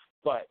written.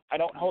 But I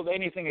don't hold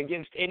anything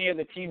against any of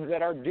the teams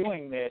that are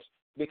doing this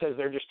because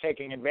they're just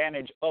taking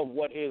advantage of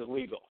what is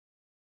legal.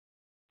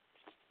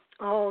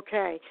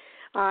 Okay.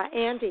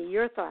 Andy,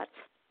 your thoughts?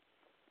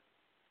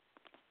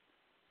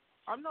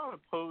 I'm not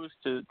opposed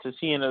to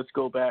seeing us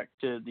go back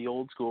to the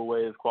old school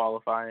way of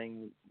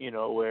qualifying,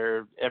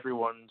 where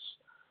everyone's,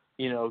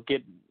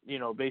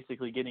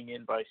 basically getting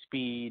in by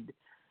speed,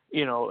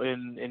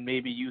 and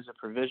maybe use a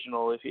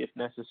provisional if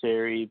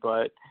necessary.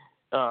 But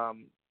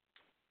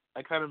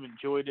I kind of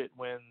enjoyed it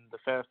when the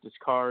fastest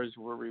cars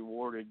were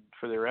rewarded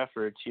for their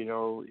efforts.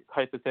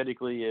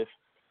 Hypothetically,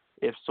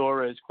 if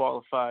Suarez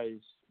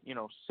qualifies,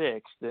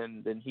 sixth,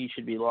 then he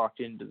should be locked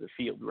into the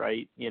field,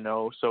 right?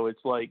 So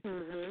it's like,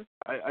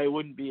 I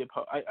wouldn't be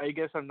I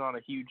guess I'm not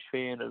a huge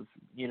fan of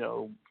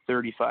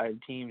 35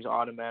 teams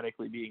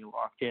automatically being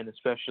locked in,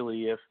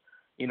 especially if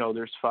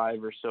there's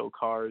 5 or so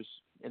cars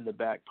in the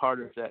back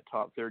part of that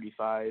top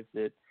 35.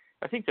 That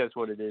I think that's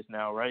what it is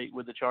now, right?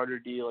 With the charter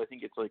deal, I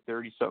think it's like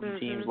 30 something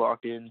teams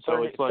locked in.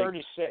 So it's like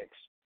 36.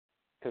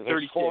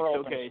 36.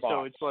 Okay,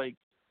 spots.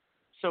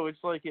 so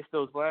it's like if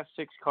those last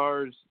 6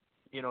 cars,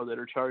 that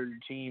are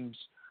chartered teams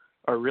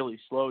are really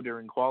slow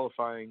during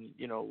qualifying,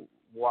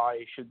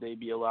 why should they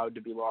be allowed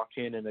to be locked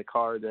in a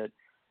car that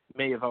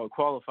may have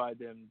out-qualified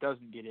them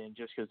doesn't get in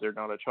just because they're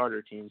not a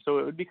charter team? So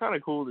it would be kind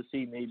of cool to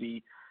see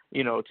maybe,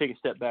 take a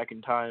step back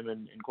in time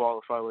and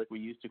qualify like we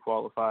used to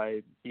qualify,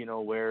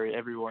 where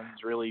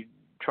everyone's really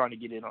trying to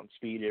get in on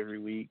speed every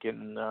week.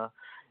 And,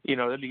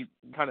 that'd be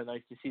kind of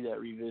nice to see that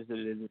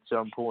revisited at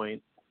some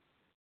point.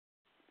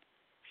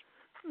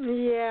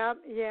 Yeah,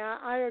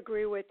 I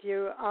agree with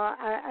you.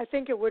 I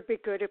think it would be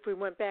good if we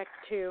went back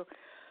to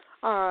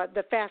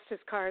the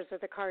fastest cars are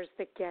the cars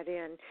that get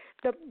in.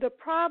 The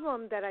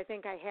problem that I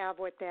think I have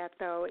with that,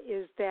 though,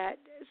 is that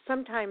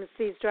sometimes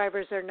these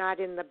drivers are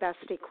not in the best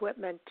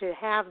equipment to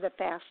have the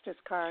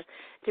fastest car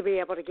to be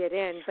able to get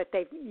in, but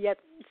yet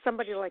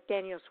somebody like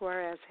Daniel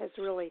Suarez has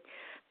really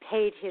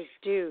paid his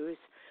dues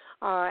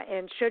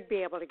and should be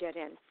able to get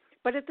in.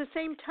 But at the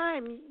same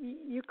time,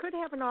 you could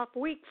have an off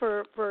week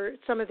for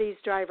some of these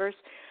drivers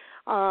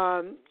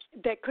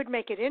that could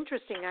make it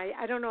interesting.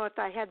 I don't know if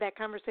I had that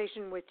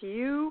conversation with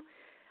you,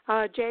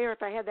 Jay, or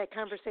if I had that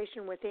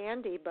conversation with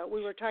Andy, but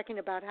we were talking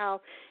about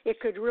how it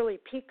could really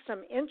pique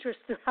some interest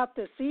throughout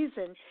the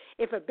season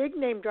if a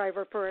big-name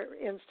driver, for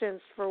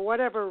instance, for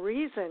whatever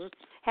reason,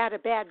 had a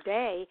bad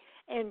day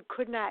and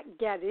could not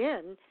get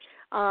in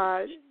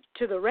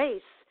to the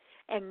race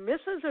and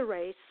misses a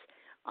race.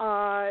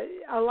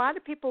 A lot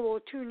of people will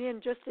tune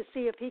in just to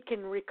see if he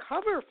can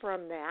recover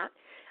from that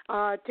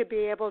to be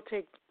able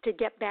to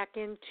get back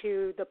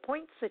into the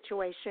point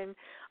situation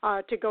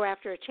to go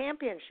after a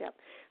championship.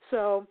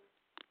 So,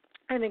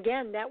 and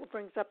again, that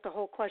brings up the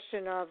whole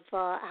question of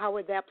how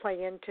would that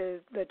play into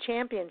the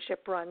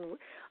championship run?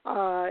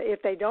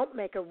 If they don't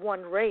make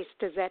one race,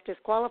 does that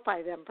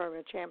disqualify them from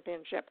a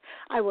championship?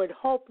 I would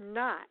hope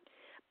not.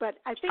 But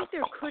I think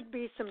there could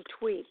be some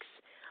tweaks.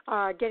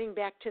 Getting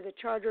back to the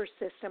charter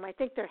system, I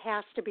think there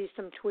has to be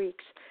some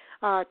tweaks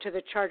to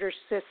the charter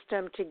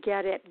system to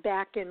get it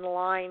back in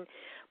line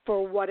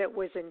for what it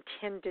was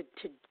intended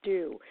to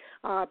do.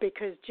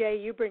 Because, Jay,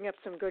 you bring up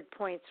some good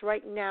points.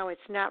 Right now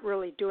it's not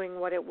really doing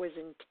what it was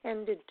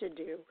intended to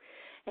do.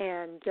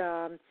 And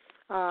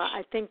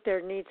I think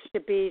there needs to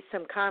be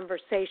some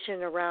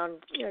conversation around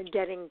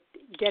getting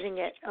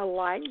it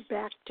aligned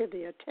back to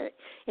the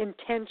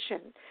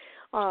intention.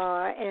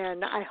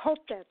 And I hope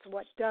that's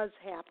what does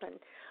happen.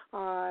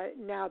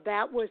 Now,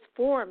 that was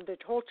formed, the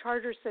whole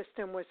charter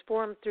system was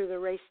formed through the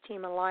Race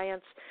Team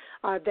Alliance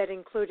that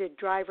included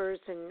drivers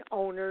and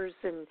owners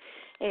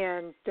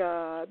and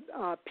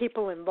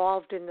people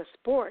involved in the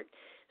sport.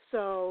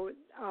 So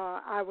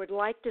I would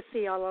like to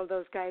see all of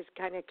those guys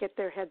kind of get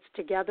their heads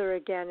together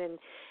again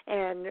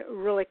and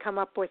really come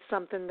up with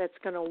something that's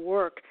going to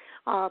work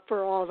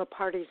for all the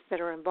parties that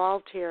are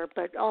involved here,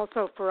 but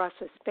also for us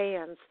as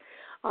fans.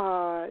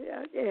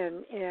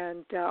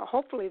 And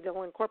hopefully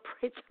they'll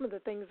incorporate some of the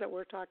things that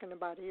we're talking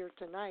about here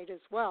tonight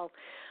as well.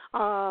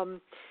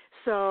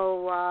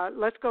 So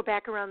let's go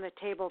back around the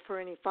table for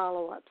any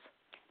follow-ups.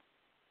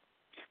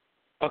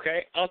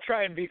 Okay, I'll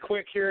try and be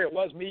quick here. It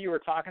was me you were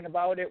talking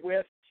about it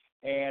with.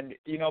 And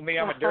you know me,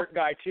 I'm a dirt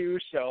guy too,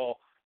 so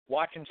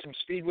watching some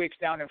speed weeks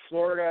down in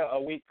Florida, a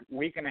week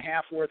and a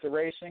half worth of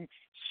racing,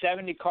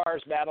 70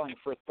 cars battling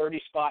for 30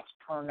 spots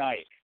per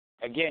night.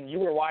 Again, you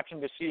were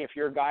watching to see if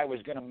your guy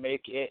was going to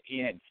make it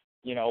in,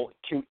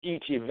 to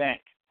each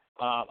event.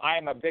 I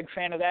am a big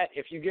fan of that.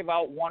 If you give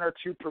out 1 or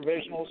 2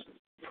 provisionals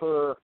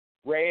per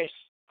race,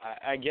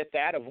 I get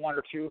that, of 1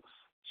 or 2.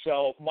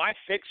 So my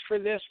fix for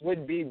this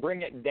would be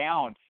bring it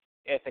down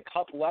at the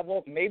Cup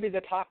level, maybe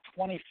the top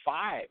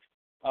 25.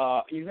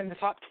 Even the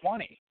top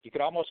 20. You could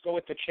almost go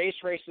with the chase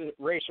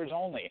racers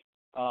only.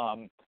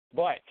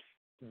 But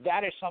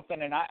that is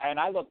something, and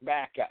I look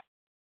back at,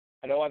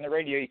 I know on the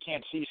radio you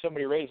can't see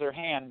somebody raise their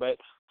hand, but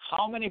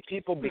how many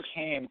people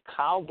became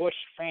Kyle Busch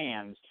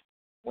fans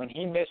when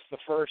he missed the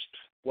first,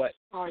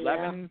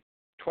 11,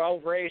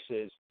 12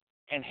 races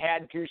and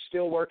had to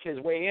still work his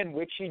way in,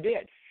 which he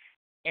did.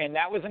 And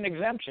that was an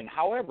exemption.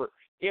 However,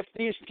 if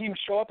these teams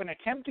show up and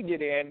attempt to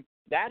get in,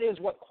 that is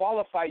what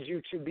qualifies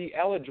you to be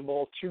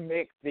eligible to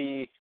make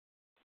the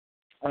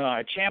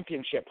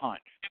championship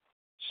hunt.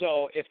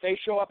 So if they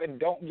show up and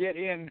don't get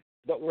in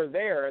but were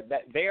there,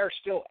 that they are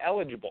still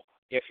eligible.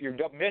 If you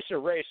miss a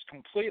race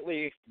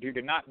completely due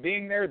to not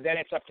being there, then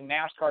it's up to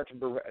NASCAR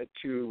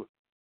to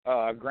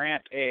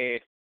grant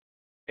a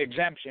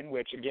exemption,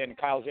 which, again,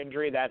 Kyle's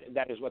injury,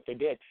 that is what they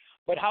did.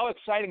 But how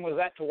exciting was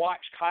that to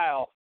watch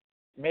Kyle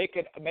make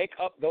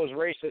up those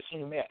races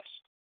he missed?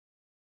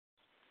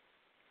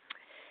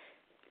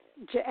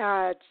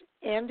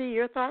 Andy,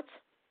 your thoughts?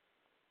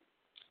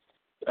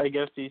 I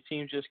guess these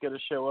teams just got to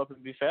show up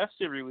and be fast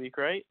every week,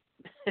 right?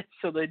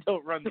 So they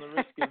don't run the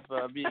risk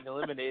of being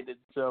eliminated.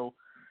 So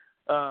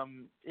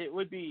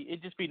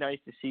it'd just be nice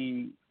to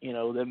see,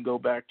 them go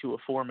back to a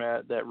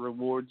format that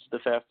rewards the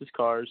fastest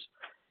cars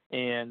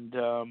and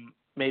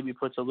maybe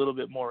puts a little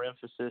bit more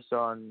emphasis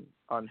on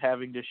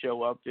having to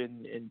show up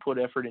and put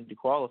effort into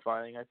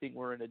qualifying. I think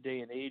we're in a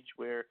day and age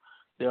where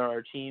there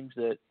are teams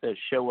that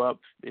show up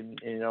and,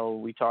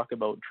 we talk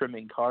about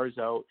trimming cars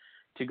out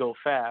to go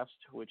fast,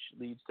 which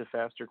leads to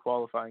faster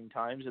qualifying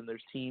times. And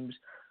there's teams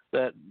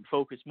that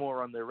focus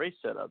more on their race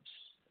setups.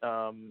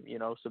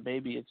 So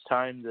maybe it's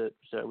time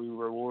that we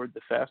reward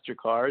the faster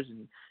cars,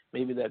 and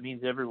maybe that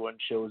means everyone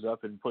shows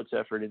up and puts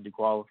effort into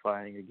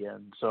qualifying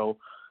again. So,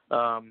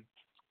 I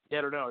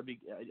don't know.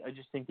 I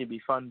just think it'd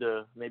be fun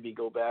to maybe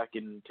go back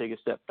and take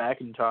a step back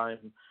in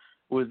time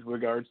with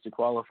regards to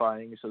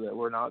qualifying, so that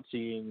we're not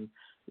seeing,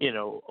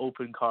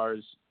 open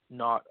cars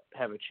not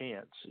have a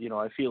chance.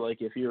 I feel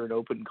like if you're an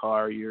open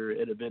car, you're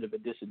at a bit of a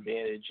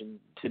disadvantage in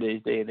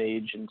today's day and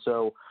age. And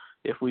so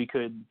if we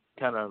could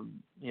kind of,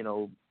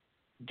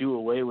 do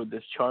away with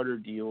this charter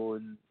deal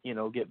and,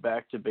 get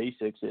back to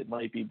basics, it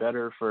might be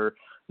better for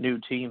new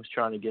teams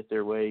trying to get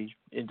their way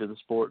into the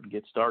sport and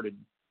get started.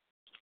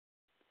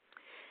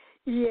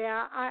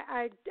 Yeah,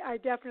 I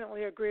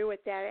definitely agree with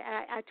that.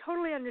 I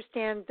totally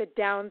understand the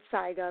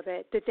downside of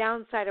it. The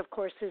downside, of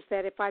course, is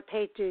that if I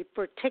paid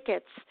for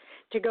tickets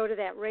to go to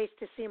that race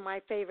to see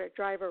my favorite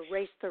driver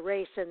race the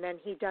race and then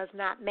he does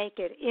not make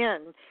it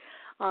in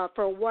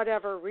for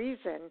whatever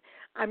reason,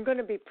 I'm going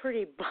to be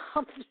pretty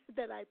bummed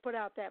that I put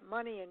out that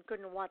money and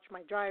couldn't watch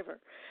my driver.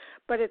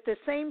 But at the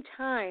same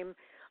time,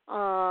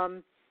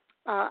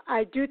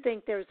 I do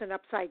think there's an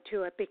upside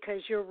to it,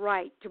 because you're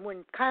right.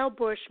 When Kyle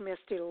Busch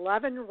missed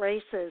 11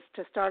 races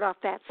to start off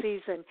that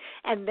season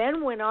and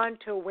then went on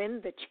to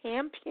win the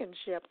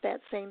championship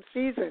that same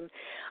season,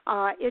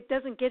 it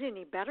doesn't get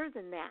any better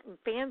than that. And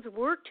fans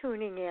were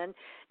tuning in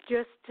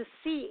just to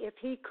see if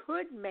he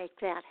could make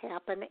that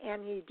happen,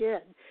 and he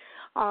did.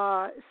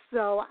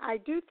 So I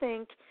do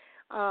think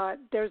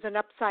there's an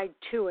upside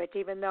to it,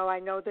 even though I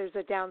know there's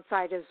a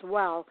downside as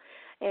well.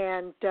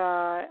 And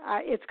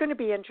it's going to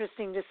be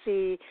interesting to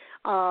see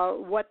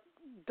what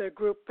the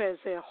group as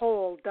a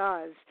whole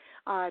does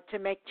to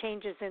make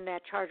changes in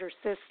that charter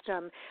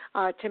system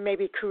to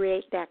maybe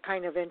create that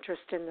kind of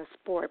interest in the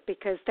sport,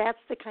 because that's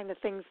the kind of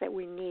things that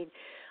we need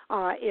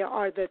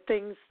are the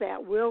things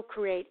that will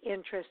create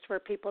interest for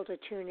people to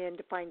tune in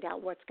to find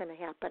out what's going to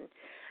happen.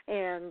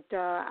 And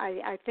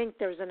I think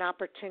there's an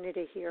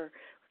opportunity here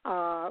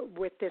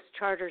with this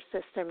charter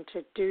system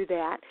to do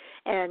that,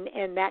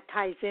 and that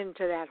ties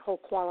into that whole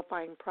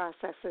qualifying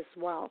process as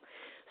well.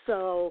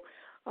 So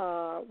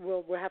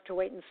we'll have to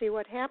wait and see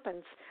what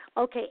happens.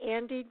 Okay,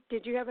 Andy,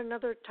 did you have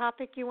another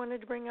topic you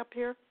wanted to bring up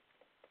here?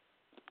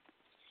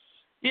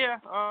 Yeah,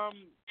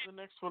 the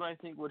next one I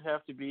think would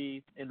have to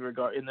be and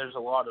there's a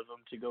lot of them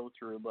to go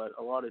through, but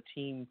a lot of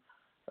team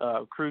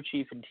crew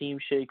chief and team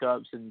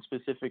shakeups, and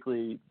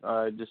specifically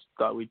just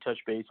thought we'd touch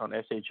base on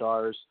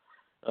SHR's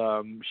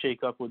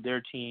shake up with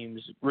their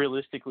teams.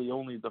 Realistically,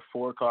 only the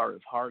 4-car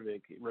of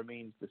Harvick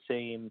remains the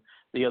same.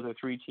 The other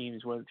 3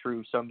 teams went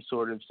through some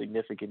sort of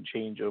significant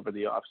change over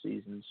the off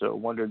season. So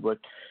wondered what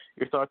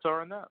your thoughts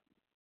are on that.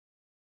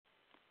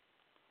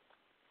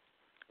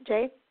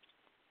 Jay?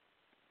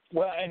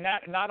 Well, and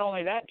not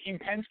only that, Team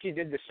Penske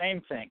did the same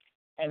thing,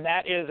 and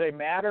that is a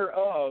matter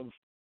of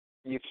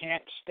you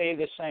can't stay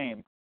the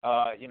same.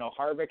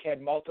 Harvick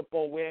had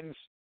multiple wins.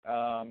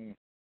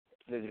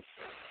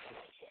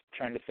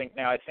 Trying to think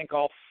now. I think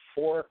all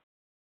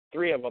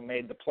 3 of them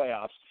made the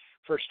playoffs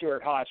for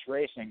Stewart-Haas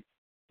Racing,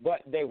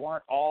 but they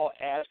weren't all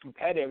as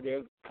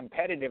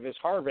competitive as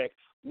Harvick,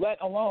 let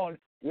alone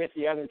with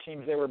the other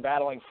teams they were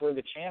battling for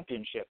the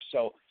championship.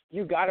 So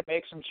you got to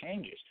make some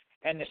changes.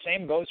 And the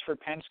same goes for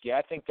Penske.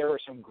 I think there were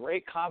some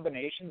great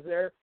combinations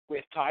there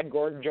with Todd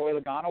Gordon, Joey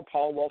Logano,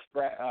 Paul Wolf,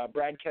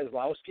 Brad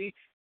Keselowski,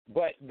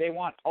 but they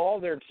want all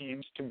their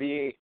teams to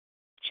be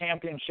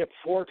championship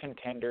 4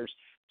 contenders,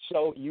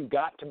 so you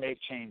got to make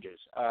changes.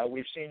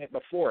 We've seen it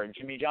before.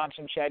 Jimmy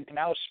Johnson, Chad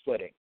Knaus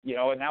splitting,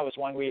 and that was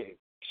one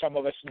some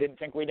of us didn't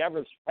think we'd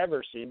ever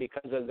see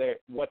because of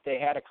what they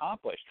had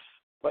accomplished.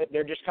 But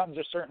there just comes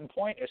a certain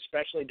point,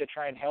 especially to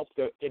try and help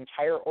the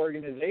entire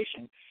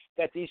organization,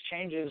 that these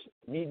changes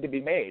need to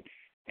be made.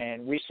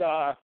 And we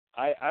saw,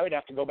 I would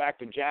have to go back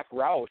to Jack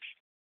Roush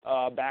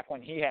back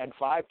when he had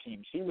 5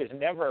 teams. He was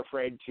never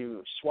afraid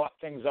to swap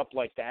things up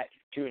like that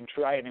to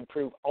try and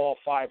improve all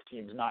 5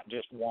 teams, not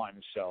just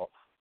one. So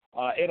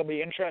it'll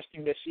be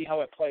interesting to see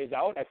how it plays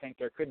out. I think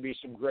there could be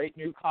some great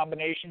new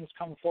combinations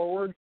come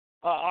forward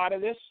out of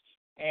this,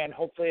 and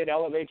hopefully it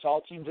elevates all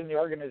teams in the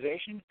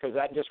organization because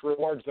that just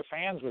rewards the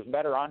fans with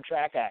better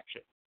on-track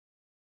action.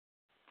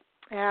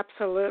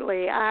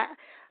 Absolutely.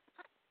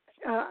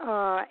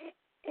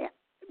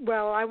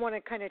 Well, I want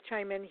to kind of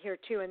chime in here,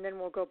 too, and then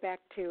we'll go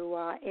back to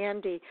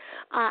Andy.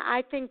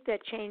 I think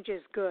that change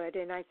is good,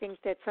 and I think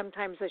that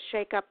sometimes a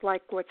shake-up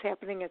like what's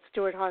happening at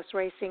Stewart-Haas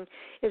Racing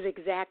is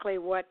exactly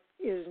what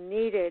is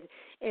needed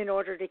in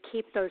order to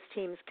keep those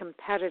teams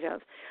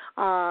competitive.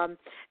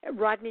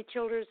 Rodney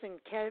Childers and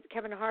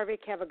Kevin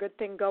Harvick have a good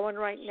thing going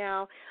right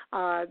now.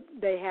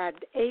 They had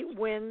 8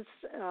 wins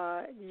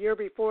year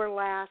before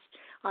last.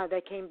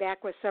 They came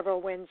back with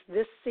several wins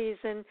this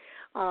season,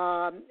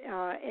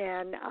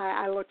 and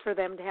I look for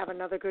them to have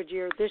another good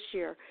year this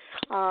year.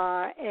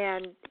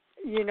 And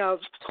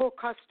Cole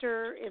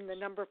Custer in the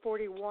number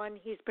 41,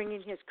 he's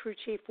bringing his crew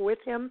chief with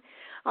him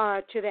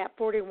to that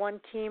 41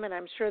 team, and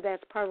I'm sure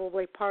that's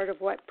probably part of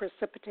what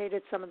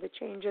precipitated some of the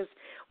changes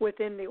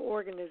within the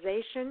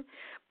organization.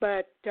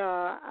 But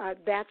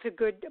that's a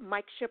good –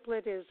 Mike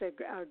Shiplet is a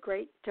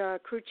great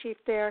crew chief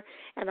there,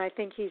 and I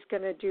think he's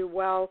going to do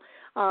well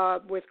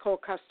with Cole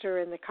Custer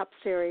in the Cup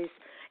Series.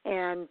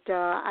 And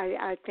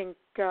I think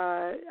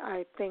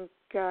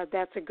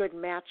that's a good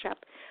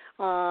matchup.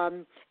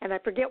 And I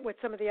forget what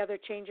some of the other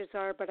changes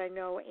are, but I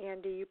know,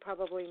 Andy, you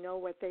probably know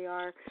what they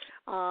are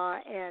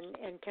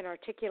and can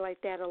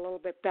articulate that a little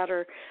bit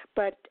better.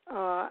 But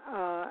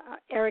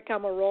Eric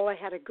Almirola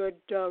had a good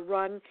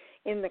run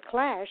in the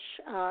Clash.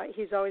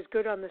 He's always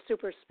good on the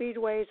super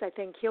speedways. I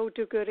think he'll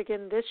do good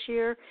again this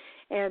year.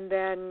 And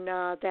then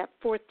that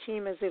 4th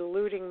team is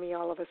eluding me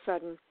all of a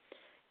sudden.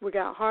 We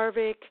got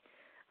Harvick,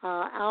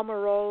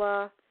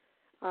 Almirola,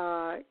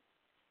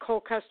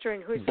 Cole Custer,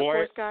 and who's the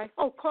 4th guy?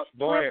 Oh, Clint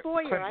Boyer.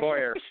 Clint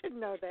Boyer. I should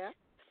know that.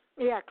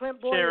 Yeah,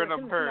 Clint Boyer is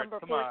number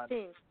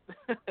 14.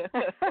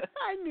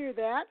 I knew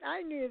that.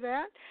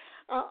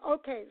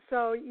 Okay,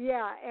 so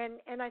yeah,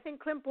 and I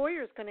think Clint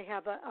Boyer is going to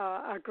have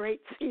a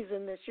great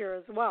season this year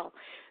as well.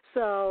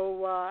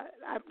 So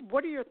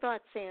what are your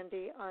thoughts,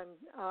 Sandy,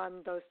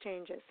 on those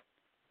changes?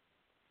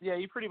 Yeah,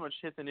 you pretty much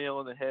hit the nail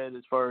on the head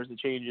as far as the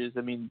changes.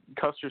 I mean,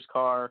 Custer's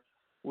car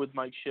with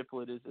Mike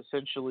Shiplet is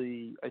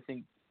essentially, I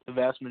think, the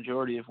vast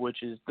majority of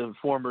which is the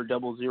former 00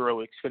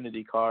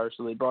 Xfinity car.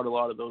 So they brought a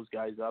lot of those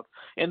guys up,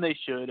 and they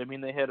should. I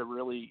mean, they had a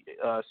really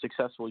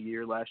successful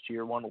year last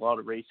year, won a lot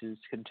of races,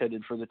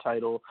 contended for the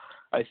title.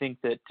 I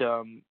think that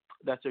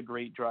that's a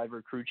great driver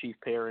crew chief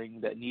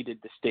pairing that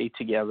needed to stay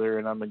together,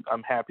 and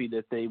I'm happy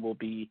that they will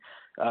be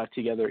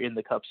together in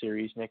the Cup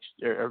Series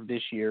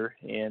this year.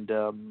 And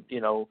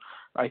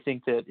I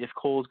think that if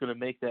Cole's going to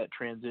make that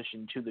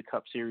transition to the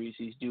Cup Series,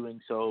 he's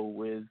doing so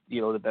with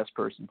the best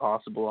person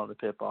possible on the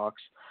pit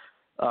box.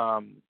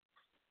 And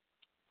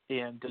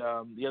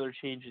the other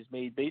changes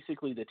made,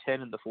 basically the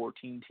 10 and the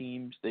 14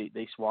 teams,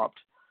 they swapped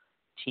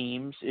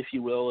teams, if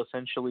you will.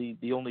 Essentially,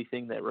 the only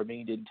thing that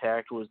remained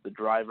intact was the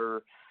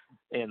driver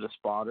and the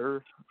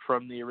spotter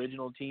from the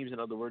original teams. In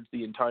other words,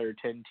 the entire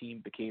 10 team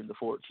became the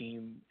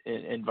 14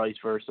 and vice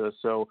versa.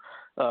 So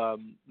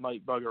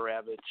Mike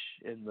Bugaravich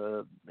and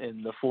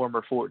the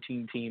former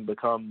 14 team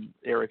become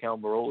Eric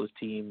Almirola's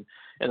team,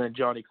 and then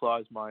Johnny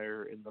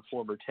Klausmeier and the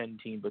former 10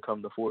 team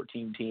become the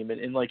 14 team.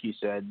 And like you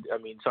said, I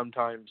mean,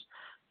 sometimes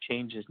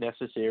change is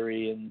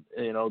necessary, and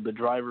the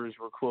drivers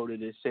were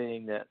quoted as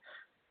saying that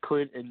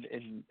Clint and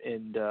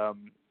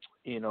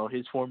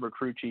his former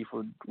crew chief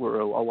were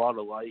a lot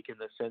alike, in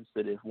the sense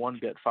that if one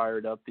got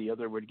fired up, the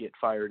other would get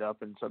fired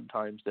up, and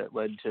sometimes that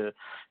led to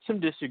some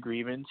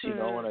disagreements, and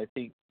I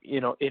think,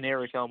 in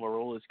Eric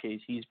Almirola's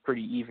case, he's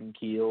pretty even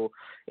keel,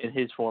 and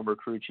his former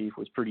crew chief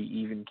was pretty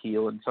even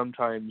keel, and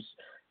sometimes,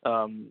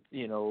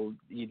 you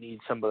need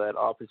some of that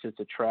opposites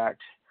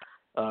attract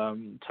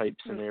type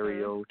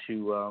scenario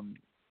to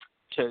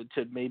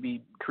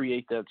maybe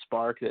create that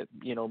spark that,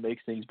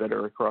 makes things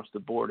better across the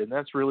board. And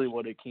that's really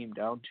what it came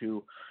down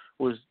to,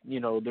 was,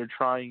 they're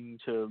trying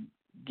to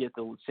get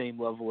the same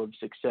level of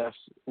success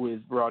with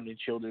Rodney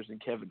Childers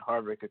and Kevin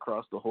Harvick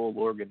across the whole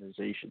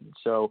organization.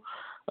 So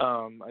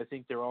I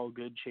think they're all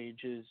good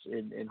changes,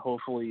 and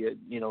hopefully,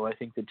 I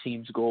think the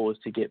team's goal is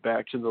to get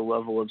back to the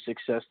level of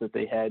success that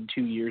they had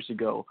 2 years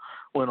ago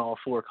when all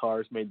 4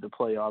 cars made the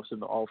playoffs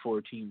and all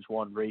 4 teams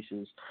won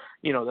races.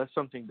 That's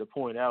something to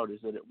point out, is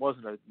that it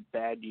wasn't a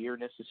bad year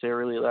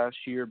necessarily last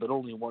year, but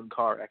only 1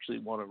 car actually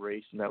won a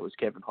race, and that was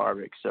Kevin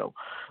Harvick. So,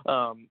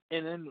 and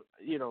then,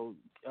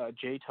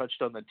 Jay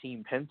touched on the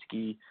Team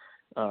Penske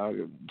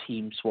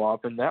team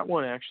swap, and that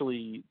one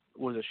actually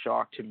was a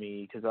shock to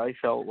me, because I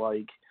felt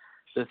like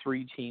the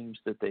 3 teams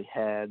that they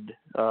had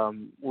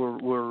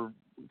were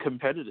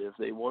competitive.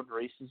 They won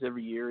races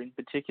every year. In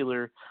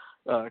particular,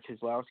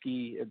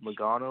 Keselowski and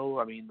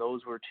Logano. I mean,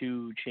 those were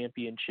 2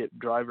 championship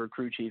driver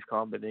crew chief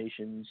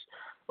combinations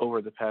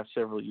over the past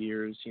several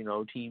years,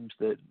 teams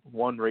that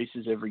won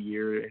races every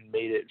year and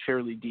made it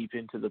fairly deep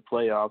into the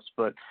playoffs.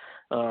 But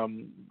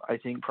I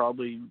think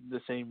probably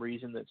the same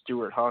reason that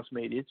Stewart-Haas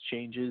made its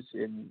changes,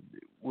 and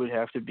would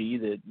have to be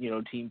that,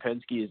 Team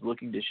Penske is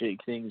looking to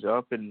shake things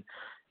up and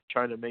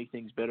trying to make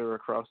things better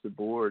across the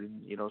board.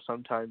 And,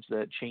 sometimes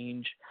that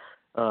change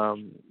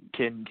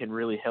can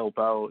really help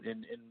out.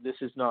 And this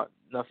is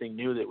nothing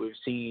new that we've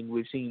seen.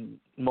 We've seen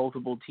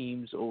multiple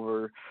teams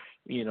over,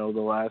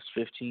 the last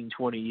 15,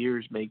 20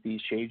 years make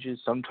these changes.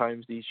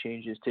 Sometimes these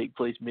changes take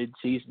place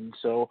mid-season.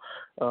 So,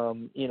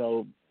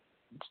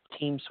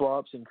 team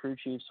swaps and crew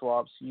chief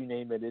swaps, you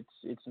name it,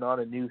 it's not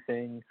a new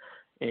thing.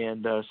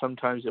 And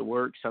sometimes it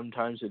works,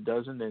 sometimes it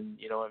doesn't. And,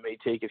 it may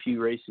take a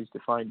few races to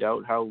find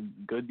out how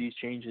good these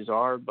changes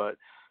are. But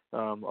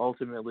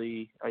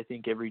ultimately, I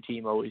think every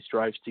team always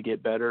strives to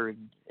get better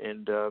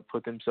and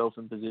put themselves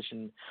in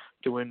position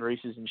to win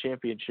races and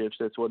championships.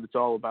 That's what it's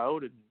all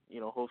about. And,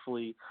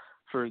 hopefully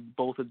for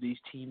both of these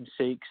teams'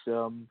 sakes,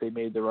 they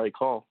made the right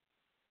call.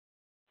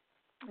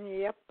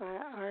 Yep,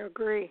 I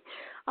agree.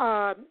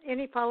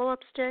 Any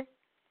follow-ups, Jay?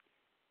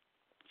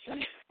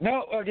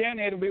 No, again,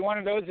 it'll be one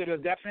of those. It'll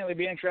definitely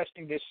be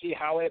interesting to see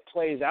how it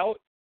plays out.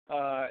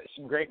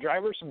 Some great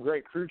drivers, some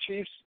great crew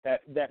chiefs,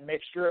 that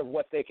mixture of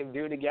what they can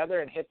do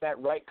together and hit that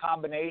right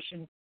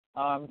combination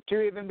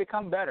to even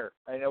become better.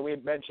 I know we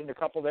had mentioned a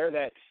couple there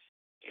that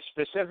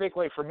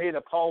specifically for me, the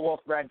Paul Wolf,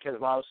 Brad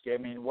Keselowski, I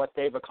mean, what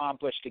they've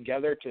accomplished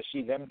together, to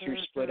see them 2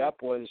 split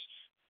up was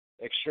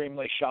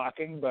extremely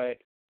shocking. But,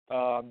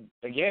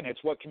 again,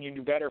 it's what can you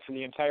do better for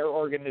the entire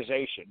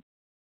organization.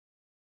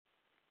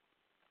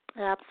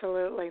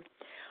 Absolutely.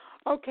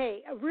 Okay,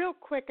 real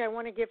quick, I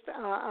want to give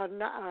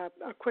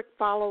a quick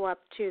follow-up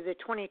to the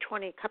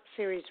 2020 Cup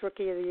Series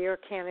Rookie of the Year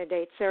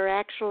candidates. There are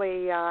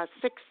actually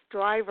 6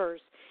 drivers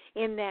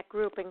in that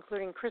group,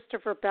 including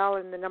Christopher Bell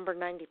in the number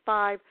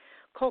 95,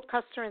 Cole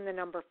Custer in the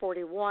number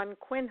 41,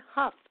 Quinn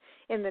Huff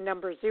in the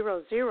number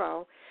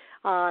 00,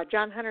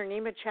 John Hunter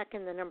Nemechek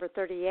in the number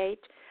 38,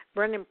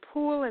 Brendan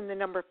Poole in the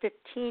number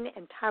 15,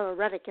 and Tyler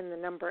Reddick in the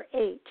number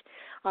 8.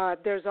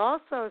 There's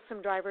also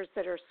some drivers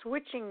that are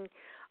switching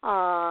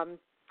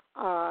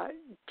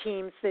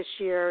teams this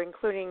year,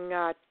 including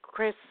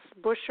Chris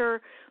Buescher,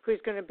 who's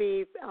going to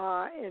be,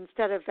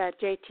 instead of at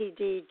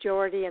JTD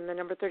Geordi in the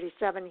number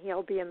 37,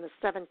 he'll be in the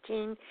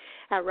 17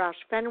 at Roush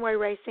Fenway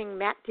Racing.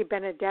 Matt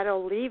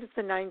DiBenedetto leaves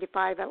the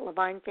 95 at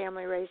Levine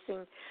Family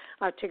Racing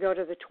to go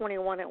to the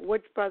 21 at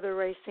Woods Brother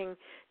Racing.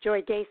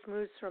 Joey Gase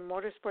moves from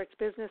Motorsports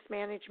Business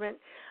Management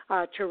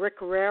to Rick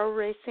Rare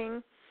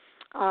Racing.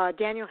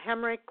 Daniel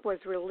Hemrick was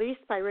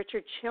released by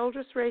Richard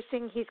Childress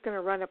Racing. He's going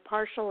to run a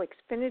partial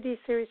Xfinity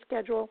Series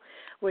schedule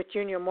with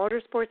Junior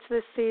Motorsports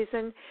this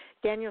season.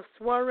 Daniel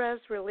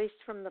Suarez, released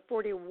from the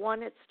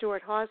 41 at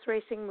Stewart-Haas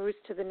Racing, moves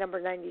to the number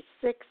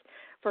 96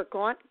 for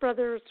Gaunt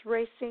Brothers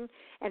Racing.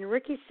 And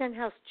Ricky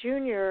Stenhouse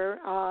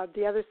Jr.,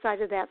 the other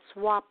side of that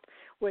swap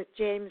with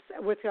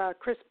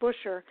Chris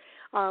Buescher,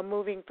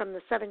 moving from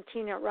the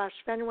 17 at Roush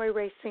Fenway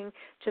Racing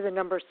to the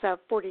number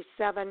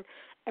 47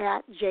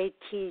 at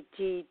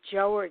JTD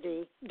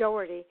Doherty.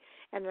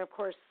 And, of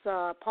course,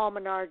 Paul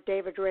Menard,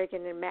 David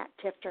Reagan, and Matt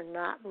Tifft are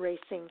not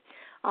racing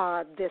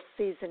this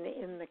season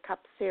in the Cup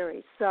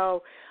Series.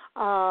 So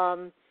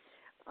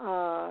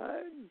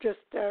just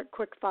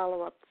quick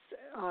follow-ups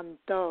on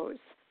those.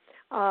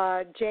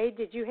 Jay,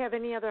 did you have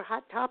any other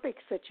hot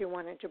topics that you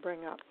wanted to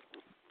bring up?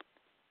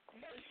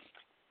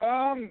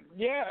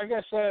 Yeah, I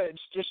guess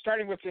just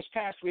starting with this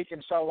past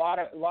weekend, saw a lot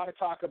of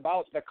talk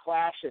about the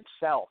Clash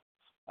itself.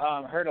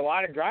 Heard a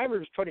lot of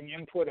drivers putting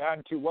input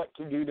onto what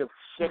to do to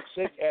fix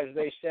it, as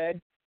they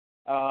said.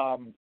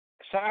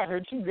 So I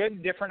heard some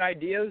good different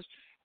ideas,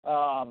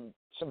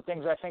 some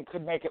things I think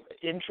could make it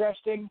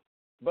interesting.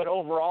 But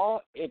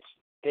overall, it's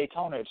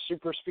Daytona. It's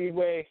super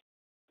speedway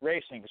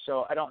racing,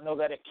 so I don't know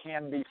that it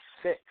can be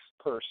fixed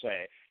per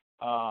se.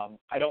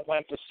 I don't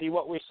like to see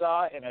what we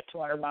saw in a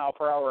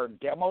 200-mile-per-hour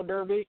demo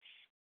derby,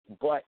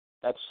 but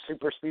that's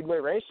super speedway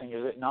racing,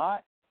 is it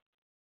not?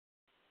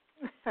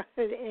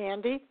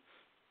 Andy?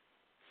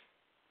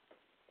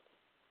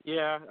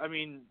 Yeah, I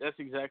mean, that's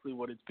exactly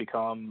what it's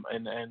become,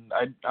 and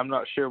I'm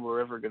not sure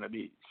we're ever going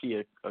to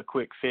see a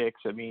quick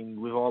fix. I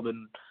mean, we've all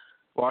been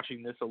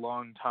watching this a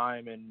long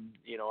time, and,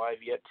 you know,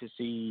 I've yet to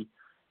see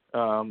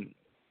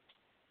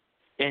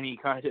any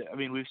kind of, I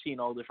mean, we've seen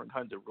all different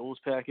kinds of rules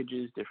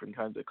packages, different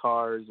kinds of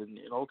cars, and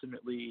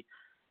ultimately,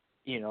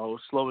 you know,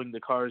 slowing the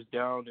cars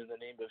down in the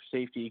name of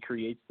safety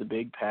creates the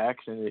big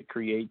packs, and it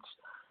creates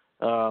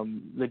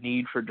the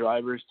need for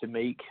drivers to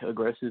make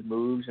aggressive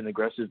moves and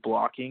aggressive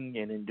blocking,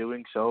 and in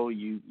doing so,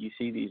 you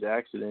see these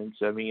accidents.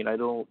 I mean,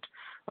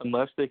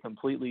 unless they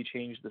completely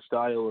change the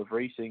style of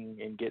racing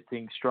and get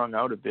things strung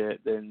out a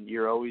bit, then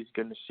you're always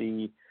going to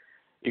see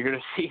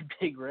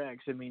big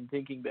wrecks. I mean,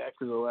 thinking back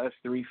to the last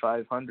 3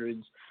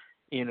 500s,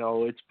 you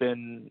know, it's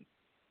been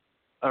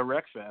a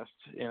wreck fest,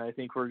 and I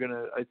think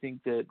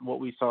that what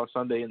we saw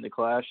Sunday in the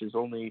Clash is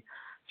only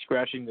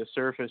scratching the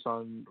surface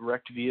on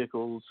wrecked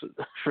vehicles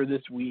for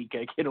this week.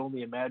 I can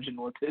only imagine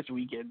what this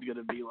weekend's going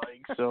to be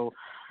like. So,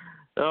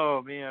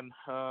 oh man,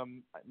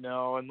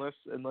 no,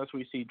 unless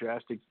we see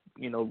drastic,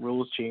 you know,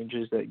 rules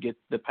changes that get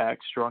the pack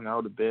strung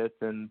out a bit,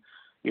 then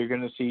you're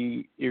going to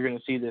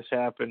see this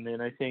happen.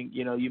 And I think,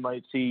 you know, you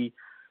might see,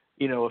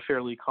 you know, a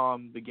fairly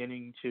calm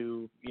beginning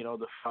to, you know,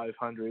 the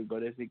 500,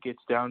 but as it gets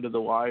down to the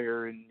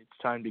wire and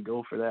it's time to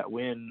go for that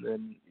win,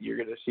 then you're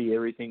going to see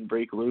everything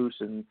break loose.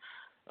 And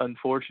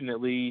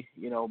unfortunately,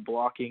 you know,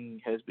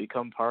 blocking has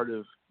become part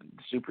of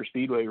super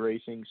speedway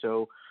racing.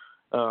 So,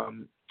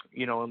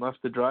 you know, unless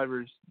the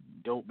drivers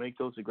don't make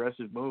those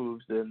aggressive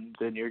moves, then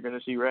you're going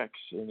to see wrecks.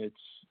 And it's,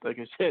 like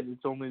I said,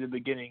 it's only the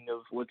beginning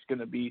of what's going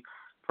to be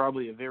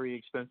probably a very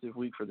expensive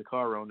week for the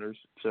car owners.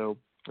 So,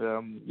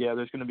 yeah,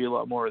 there's going to be a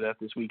lot more of that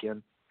this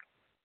weekend.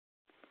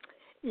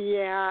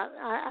 Yeah,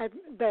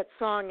 that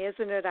song,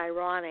 Isn't It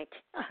Ironic,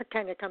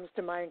 kind of comes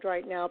to mind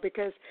right now,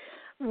 because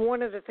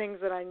one of the things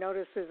that I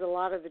notice is a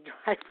lot of the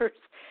drivers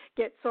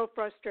get so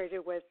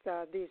frustrated with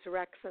these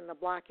wrecks and the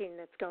blocking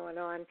that's going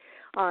on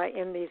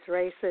in these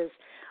races.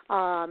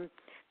 But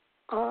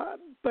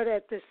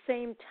at the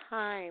same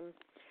time,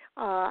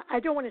 I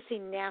don't want to see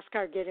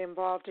NASCAR get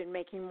involved in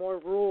making more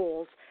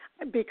rules,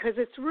 because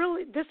this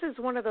is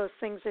one of those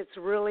things that's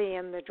really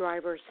in the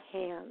drivers'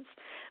 hands.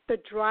 The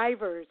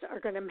drivers are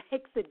going to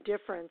make the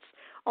difference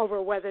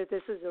over whether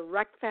this is a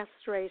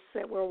wreck-fest race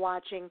that we're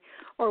watching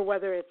or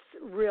whether it's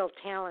real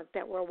talent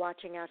that we're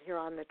watching out here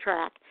on the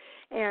track.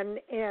 And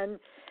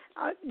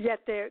yet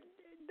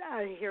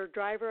I hear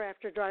driver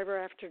after driver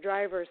after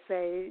driver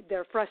say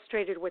they're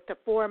frustrated with the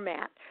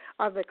format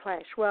of the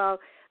Clash. Well,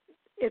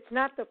 it's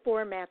not the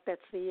format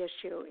that's the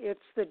issue. It's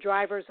the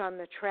drivers on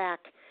the track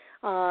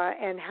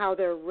and how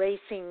they're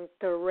racing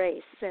the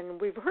race.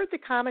 And we've heard the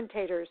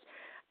commentators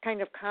kind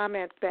of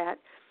comment that,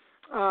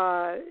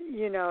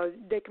 you know,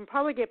 they can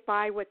probably get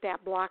by with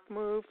that block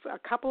move a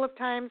couple of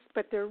times,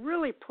 but they're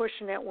really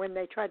pushing it when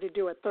they try to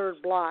do a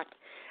third block,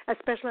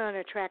 especially on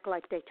a track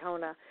like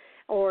Daytona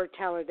or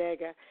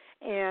Talladega.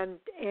 And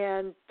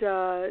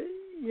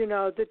you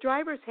know, the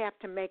drivers have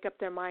to make up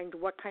their mind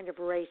what kind of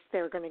race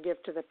they're going to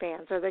give to the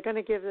fans. Are they going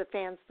to give the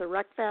fans the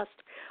wreck fest,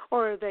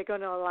 or are they going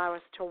to allow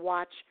us to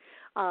watch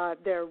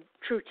their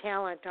true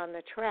talent on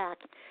the track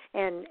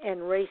and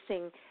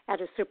racing at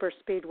a super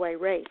speedway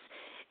race?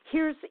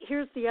 Here's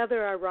the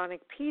other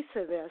ironic piece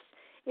of this,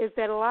 is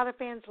that a lot of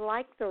fans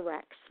like the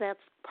wrecks. That's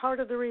part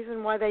of the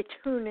reason why they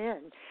tune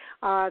in.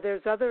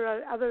 There's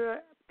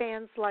other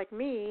fans like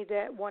me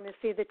that want to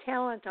see the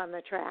talent on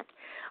the track.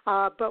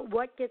 But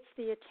what gets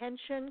the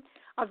attention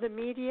of the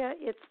media?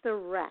 It's the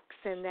wrecks,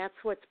 and that's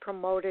what's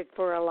promoted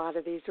for a lot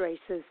of these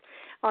races,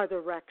 are the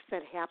wrecks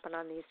that happen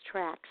on these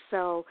tracks.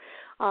 So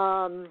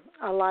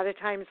a lot of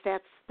times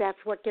that's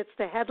what gets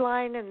the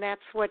headline, and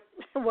that's what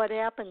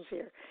happens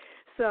here.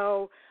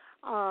 So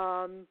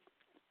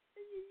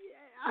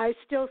I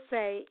still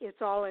say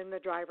it's all in the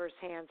driver's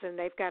hands, and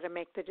they've got to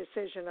make the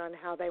decision on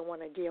how they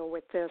want to deal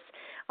with this.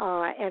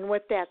 And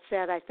with that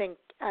said, I think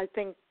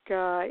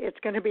it's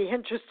going to be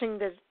interesting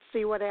to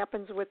see what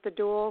happens with the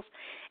duels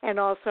and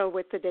also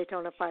with the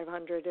Daytona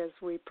 500 as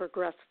we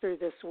progress through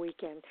this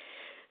weekend.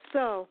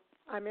 So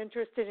I'm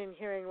interested in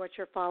hearing what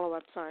your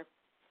follow-ups are.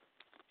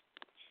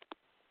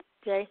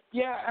 Jay?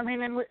 Yeah, I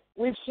mean, and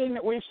we've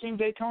seen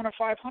Daytona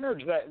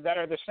 500s that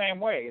are the same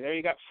way. There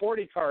you got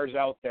 40 cars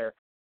out there.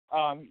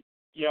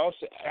 You know,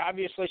 so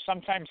obviously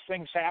sometimes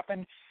things happen.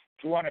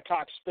 If you want to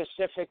talk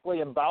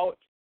specifically about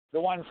the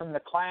one from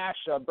the Clash,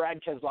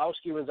 Brad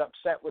Keselowski was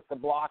upset with the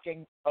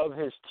blocking of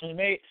his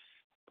teammate.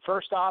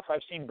 First off,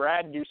 I've seen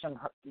Brad do some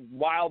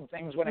wild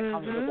things when it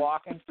comes to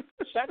blocking.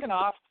 Second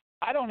off,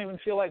 I don't even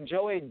feel like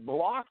Joey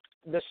blocked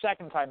the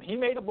second time. He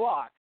made a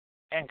block,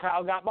 and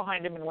Kyle got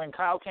behind him, and when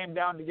Kyle came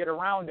down to get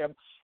around him,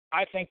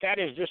 I think that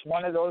is just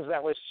one of those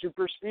that was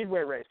super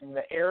speedway racing.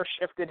 The air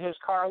shifted his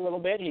car a little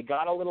bit. He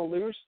got a little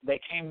loose. They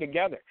came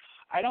together.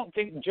 I don't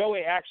think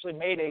Joey actually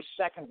made a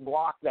second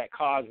block that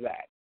caused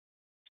that.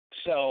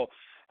 So,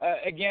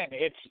 again,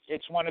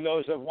 it's one of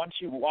those of once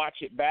you watch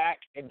it back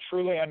and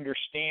truly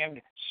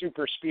understand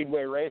super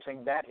speedway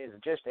racing, that is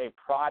just a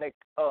product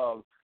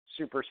of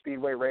super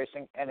speedway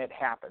racing, and it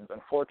happens.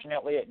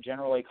 Unfortunately, it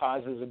generally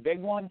causes a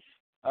big one.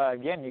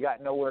 Again, you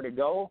got nowhere to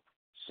go,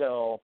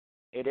 so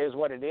it is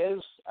what it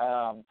is.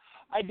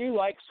 I do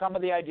like some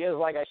of the ideas,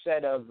 like I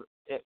said, of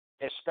it,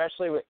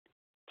 especially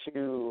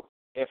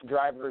if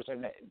drivers,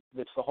 and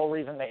that's the whole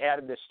reason they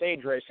added the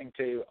stage racing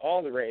to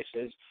all the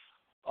races,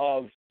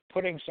 of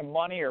putting some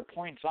money or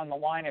points on the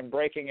line and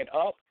breaking it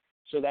up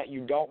so that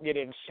you don't get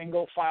in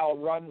single file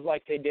runs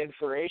like they did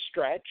for a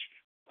stretch.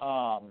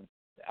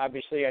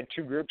 Obviously, you had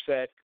two groups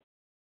that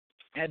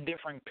had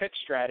different pit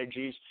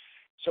strategies.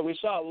 So we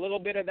saw a little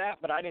bit of that,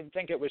 but I didn't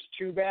think it was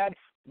too bad.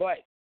 But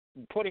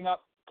putting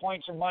up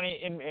points and money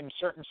in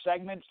certain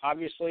segments,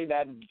 obviously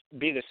that'd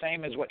be the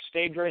same as what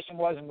stage racing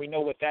was, and we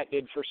know what that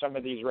did for some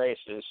of these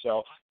races.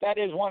 So that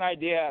is one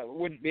idea. It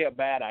wouldn't be a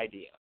bad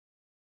idea.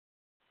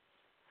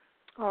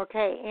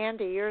 Okay,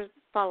 Andy, your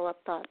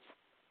follow-up thoughts.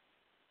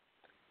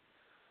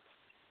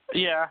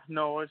 Yeah,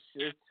 no, it's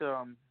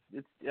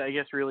I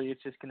guess really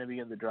it's just going to be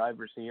in the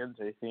driver's hands,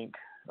 I think.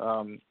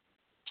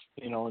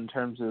 You know, in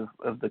terms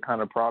of the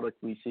kind of product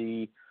we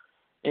see,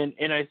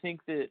 and I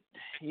think that,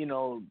 you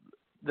know,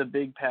 the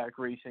big pack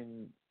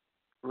racing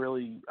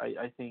really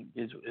I think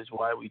is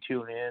why we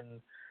tune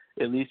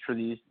in, at least for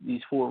these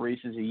 4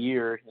 races a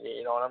year.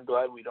 You know, and I'm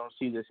glad we don't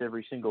see this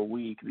every single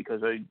week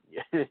because it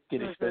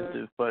get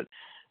expensive, but.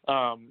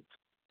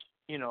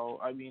 You know,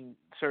 I mean,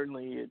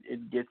 certainly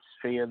it gets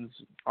fans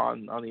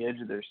on the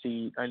edge of their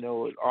seat. I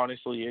know,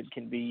 honestly, it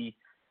can be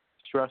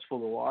stressful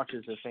to watch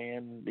as a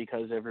fan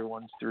because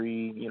everyone's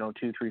 2,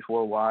 3,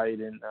 4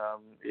 wide, and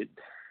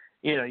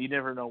you know, you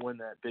never know when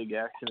that big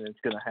accident's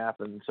going to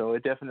happen. So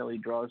it definitely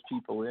draws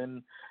people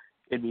in.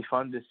 It'd be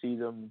fun to see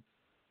them,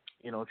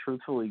 you know,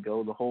 truthfully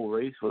go the whole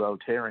race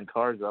without tearing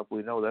cars up.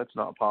 We know that's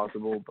not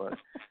possible, but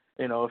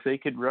you know, if they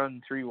could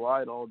run 3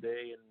 wide all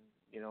day and,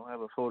 you know,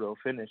 have a photo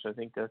finish, I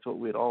think that's what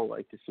we'd all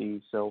like to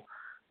see. So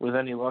with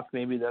any luck,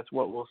 maybe that's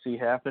what we'll see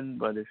happen.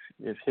 But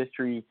if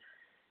history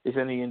is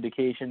any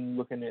indication,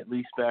 looking at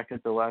least back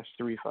at the last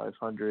 3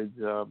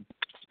 500s,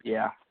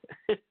 yeah,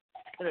 it's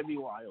going to be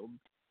wild.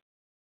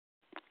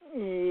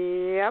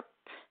 Yep.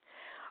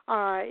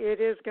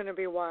 It is going to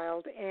be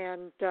wild.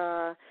 And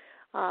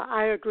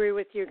I agree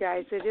with you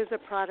guys. It is a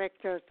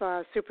product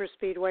of super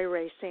speedway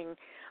racing.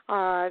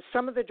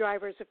 Some of the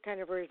drivers have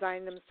kind of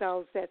resigned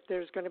themselves that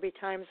there's going to be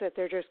times that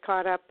they're just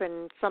caught up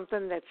in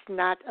something that's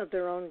not of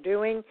their own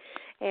doing,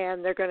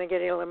 and they're going to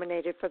get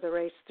eliminated for the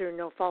race through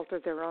no fault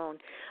of their own.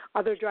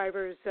 Other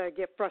drivers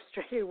get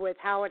frustrated with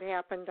how it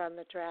happened on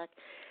the track,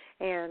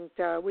 and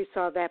we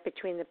saw that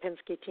between the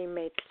Penske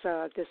teammates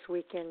this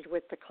weekend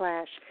with the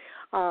Clash.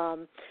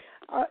 And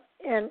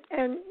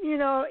you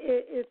know,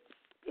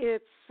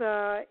 it's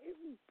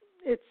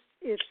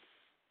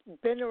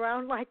been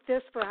around like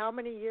this for how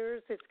many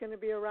years? It's going to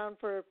be around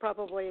for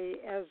probably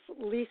at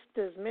least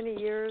as many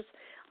years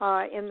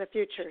in the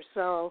future.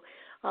 So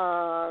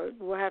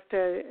we'll have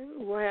to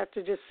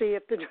just see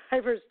if the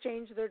drivers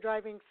change their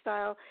driving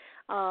style.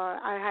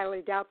 I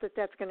highly doubt that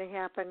that's going to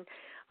happen,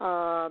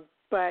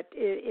 but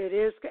it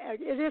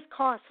is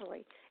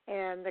costly.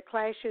 And the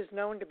Clash is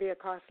known to be a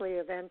costly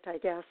event, I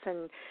guess.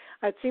 And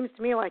it seems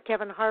to me like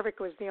Kevin Harvick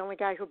was the only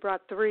guy who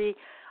brought 3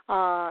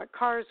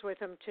 cars with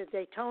him to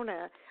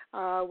Daytona,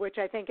 which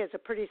I think is a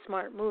pretty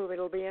smart move.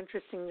 It'll be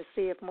interesting to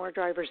see if more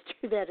drivers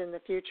do that in the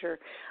future.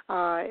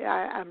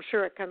 I'm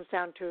sure it comes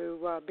down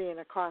to being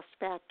a cost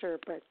factor,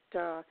 but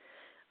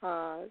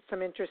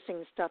some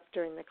interesting stuff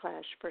during the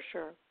Clash for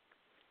sure.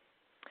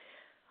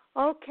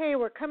 Okay,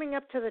 we're coming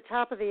up to the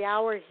top of the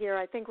hour here.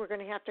 I think we're going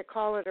to have to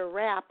call it a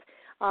wrap.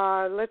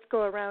 Let's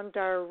go around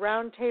our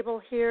round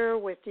table here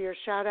with your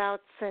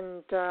shout-outs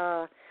and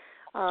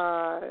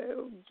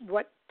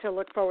what to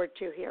look forward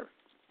to here.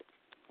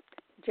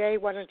 Jay,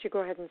 why don't you go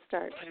ahead and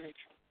start?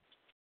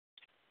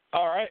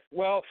 All right.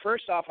 Well,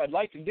 first off, I'd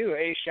like to do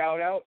a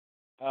shout-out.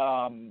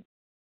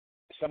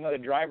 Some of the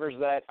drivers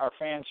that our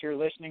fans here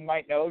listening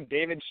might know,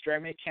 David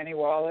Stremme, Kenny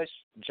Wallace,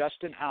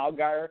 Justin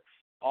Allgaier,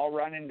 all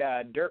running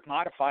dirt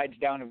modifieds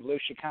down in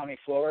Volusia County,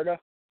 Florida.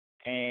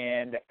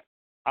 And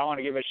I want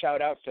to give a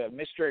shout-out to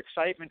Mr.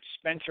 Excitement,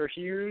 Spencer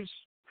Hughes,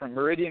 from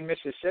Meridian,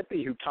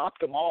 Mississippi, who topped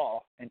them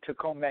all and took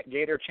home that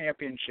Gator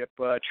Championship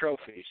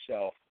trophy.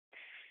 So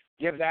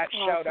give that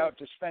shout out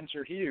to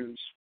Spencer Hughes.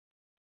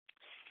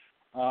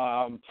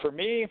 For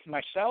me,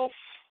 myself,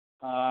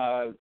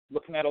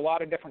 looking at a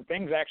lot of different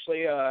things,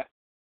 actually.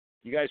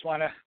 You guys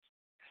want to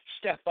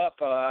step up?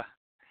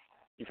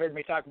 You've heard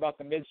me talk about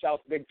the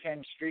Mid-South Big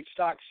Ten Street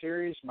Stock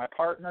Series. My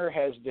partner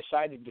has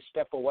decided to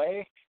step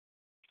away.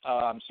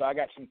 So I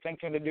got some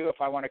thinking to do if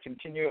I want to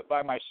continue it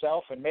by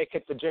myself and make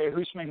it the Jay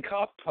Hoosman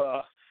Cup.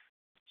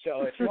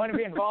 So if you want to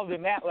be involved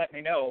in that, let me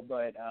know.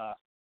 But I'm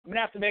going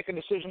to have to make a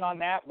decision on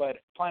that, but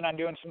plan on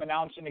doing some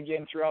announcing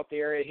again throughout the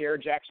area here.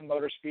 Jackson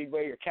Motor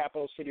Speedway, your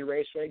Capital City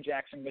Raceway,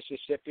 Jackson,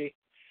 Mississippi.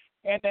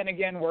 And then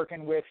again,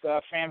 working with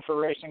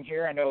Fan4Racing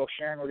here. I know,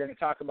 Sharon, we're going to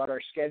talk about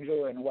our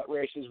schedule and what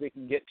races we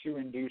can get to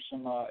and do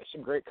some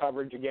great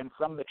coverage again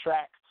from the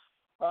track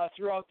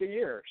throughout the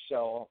year.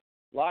 So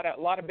a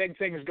lot of big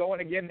things going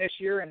again this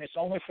year, and it's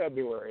only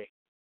February.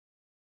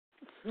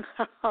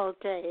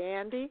 Okay,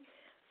 Andy?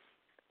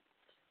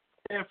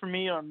 Yeah, for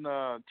me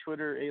on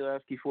Twitter,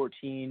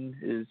 Laskey14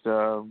 is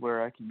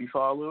where I can be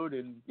followed.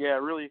 And, yeah,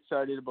 really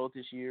excited about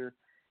this year.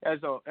 As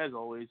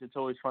always, it's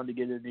always fun to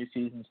get a new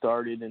season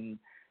started and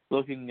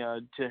looking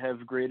to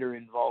have greater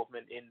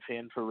involvement in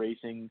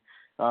Fan4Racing.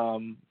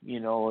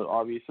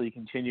 Obviously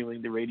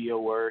continuing the radio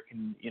work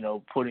and,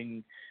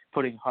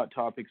 putting hot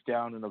topics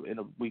down in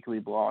a weekly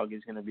blog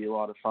is going to be a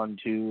lot of fun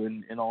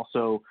too. And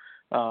also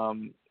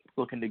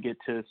looking to get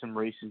to some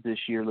races this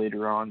year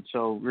later on.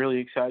 So really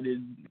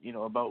excited,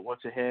 about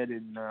what's ahead.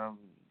 And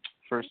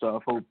first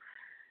off, hope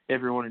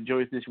everyone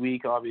enjoys this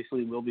week.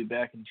 Obviously we'll be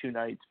back in 2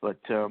 nights, but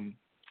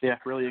yeah,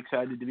 really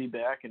excited to be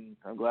back, and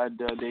I'm glad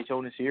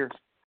Daytona's here.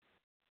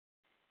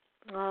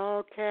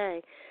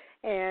 Okay.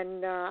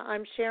 And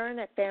I'm Sharon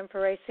at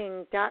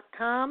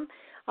Fan4Racing.com.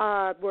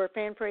 We're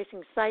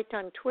Fan4Racing site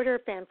on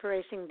Twitter,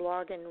 Fan4Racing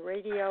blog and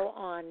radio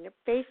on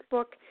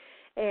Facebook.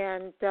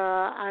 And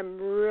I'm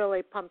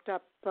really pumped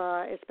up,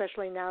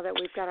 especially now that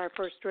we've got our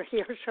first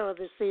radio show of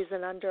the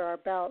season under our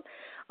belt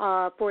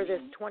for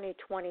this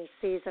 2020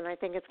 season. I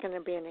think it's going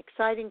to be an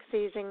exciting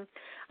season.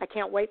 I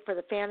can't wait for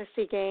the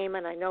fantasy game,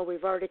 and I know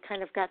we've already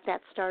kind of got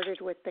that started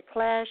with the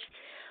Clash.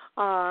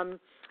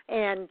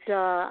 And,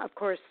 of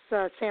course,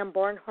 Sam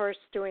Bornhorst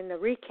doing the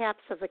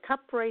recaps of the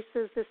Cup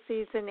races this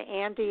season.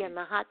 Andy and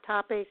the Hot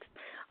Topics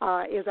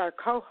is our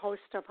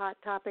co-host of Hot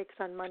Topics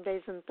on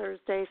Mondays and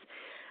Thursdays,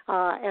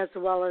 as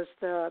well as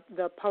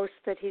the posts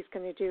that he's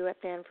going to do at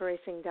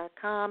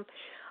Fan4Racing.com.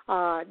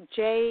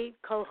 Jay,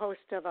 co-host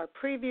of our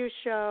preview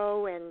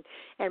show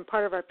and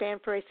part of our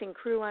Fan4Racing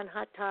crew on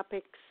Hot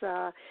Topics,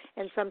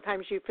 and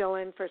sometimes you fill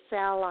in for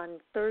Sal on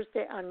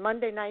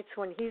Monday nights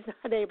when he's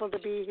not able to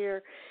be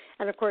here.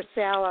 And, of course,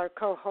 Sal, our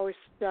co-host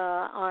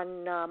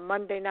on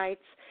Monday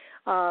nights,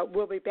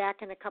 will be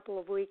back in a couple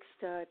of weeks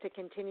to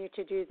continue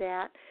to do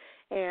that.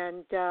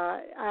 And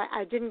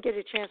I didn't get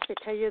a chance to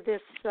tell you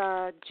this,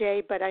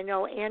 Jay, but I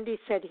know Andy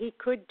said he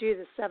could do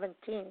the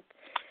 17th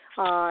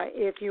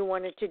if you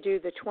wanted to do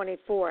the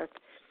 24th.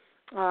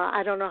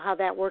 I don't know how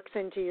that works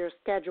into your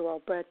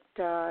schedule, but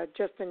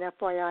just an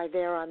FYI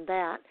there on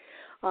that,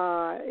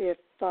 if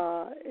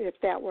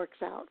that works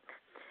out.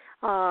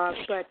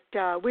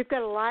 But we've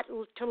got a lot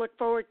to look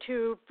forward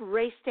to.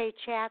 Race day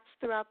chats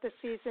throughout the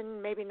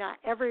season, maybe not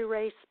every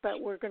race, but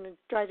we're going to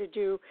try to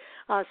do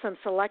some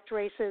select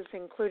races,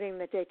 including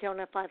the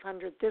Daytona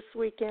 500 this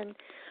weekend.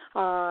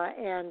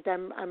 And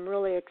I'm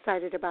really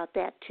excited about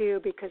that, too,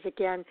 because,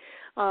 again,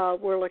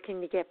 we're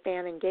looking to get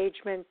fan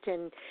engagement.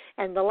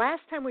 And the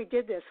last time we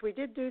did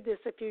do this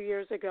a few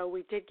years ago.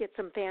 We did get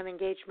some fan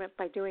engagement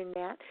by doing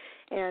that,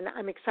 and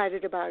I'm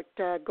excited about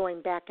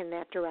going back in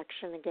that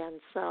direction again.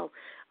 So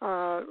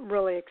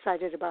really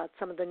excited about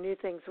some of the new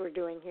things we're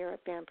doing here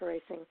at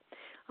Fan4Racing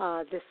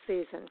this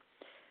season.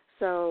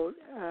 So,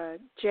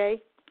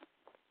 Jay?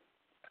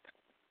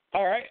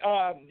 All right.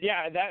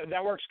 Yeah,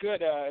 that works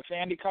good. If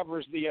Andy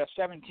covers the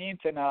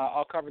 17th, and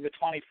I'll cover the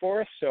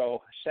 24th,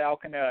 so Sal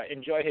can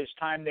enjoy his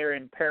time there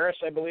in Paris,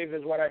 I believe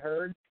is what I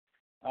heard.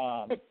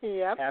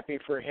 Yep. Happy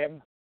for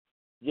him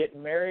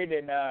getting married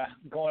and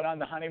going on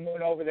the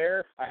honeymoon over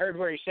there. I heard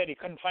where he said he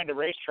couldn't find a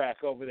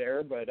racetrack over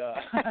there, but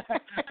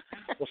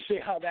we'll see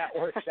how that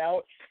works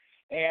out.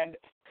 And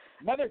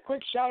another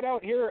quick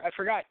shout-out here. I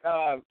forgot,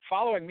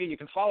 following me, you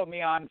can follow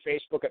me on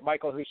Facebook at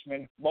Michael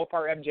Hoosman,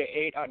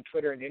 MoparMJ8 on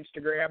Twitter and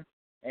Instagram.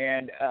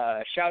 And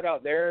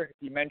shout-out there,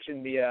 you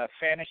mentioned the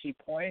fantasy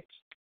points.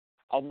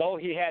 Although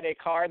he had a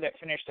car that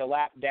finished a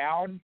lap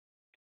down,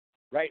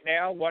 right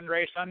now, 1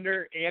 race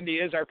under, Andy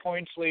is our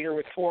points leader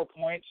with 4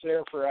 points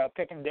there for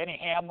picking Denny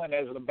Hamlin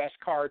as the best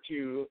car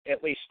to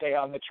at least stay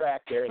on the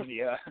track there in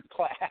the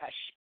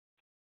Clash.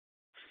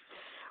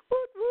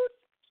 Woot, woot.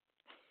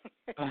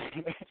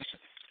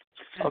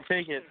 I'll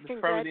take it. It's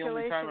probably the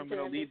only time I'm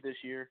going to lead this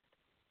year.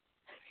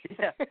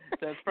 Yeah,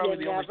 that's probably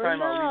the only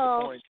time I'll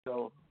lead the points,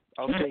 so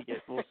I'll take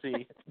it. We'll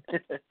see.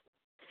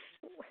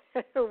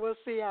 We'll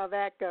see how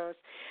that goes.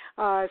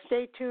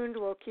 Stay tuned.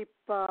 We'll keep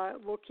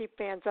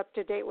fans up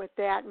to date with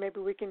that. Maybe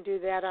we can do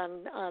that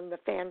on the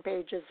fan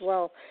page as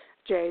well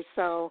Jay.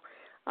 So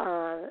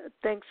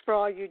thanks for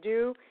all you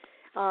do,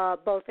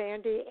 both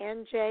Andy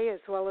and Jay, as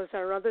well as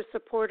our other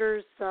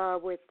supporters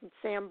with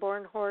Sam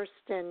Bornhorst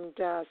and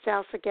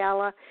Sal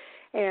Sigala,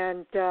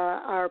 and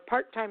our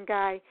part-time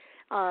guy,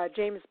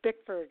 James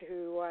Bickford,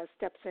 who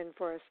steps in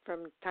for us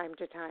from time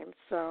to time.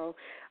 So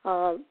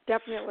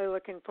definitely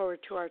looking forward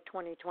to our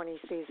 2020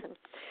 season.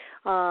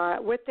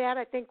 With that,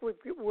 I think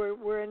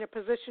we're in a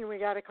position we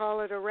got to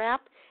call it a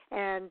wrap.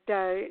 And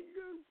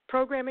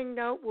programming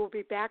note, we'll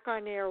be back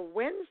on air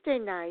Wednesday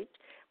night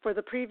for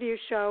the preview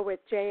show with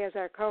Jay as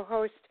our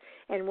co-host,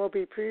 and we'll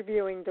be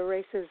previewing the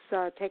races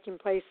taking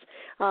place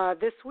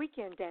this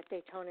weekend at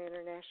Daytona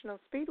International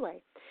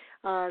Speedway.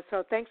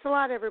 So thanks a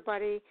lot,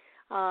 everybody.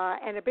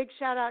 And a big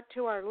shout-out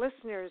to our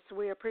listeners.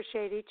 We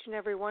appreciate each and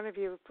every one of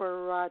you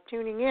for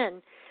tuning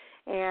in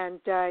and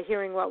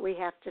hearing what we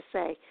have to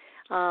say.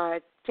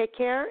 Take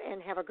care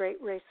and have a great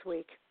race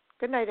week.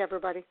 Good night,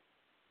 everybody.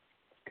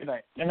 Good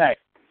night. Good night.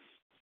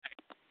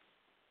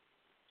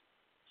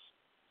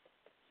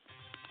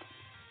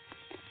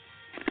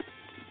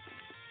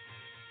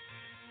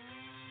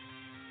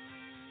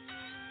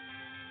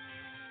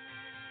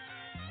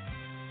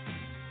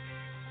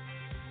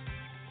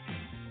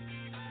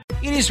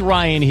 It is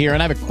Ryan here,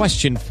 and I have a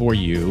question for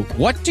you.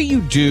 What do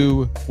you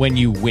do when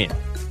you win?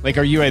 Like,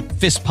 are you a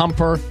fist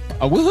pumper,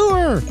 a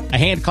woo-hooer, a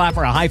hand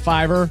clapper, a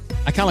high-fiver?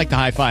 I kind of like the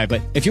high-five,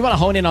 but if you want to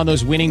hone in on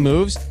those winning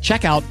moves,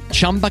 check out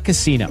Chumba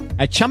Casino.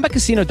 At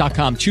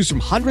ChumbaCasino.com, choose from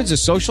hundreds of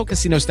social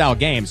casino-style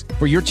games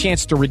for your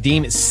chance to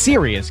redeem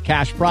serious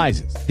cash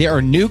prizes. There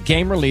are new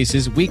game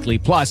releases weekly,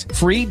 plus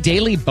free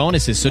daily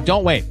bonuses, so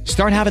don't wait.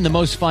 Start having the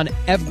most fun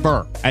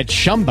ever at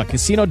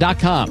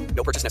ChumbaCasino.com.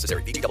 No purchase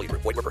necessary. VGW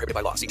Group. Void where prohibited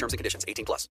by law. See terms and conditions. 18+.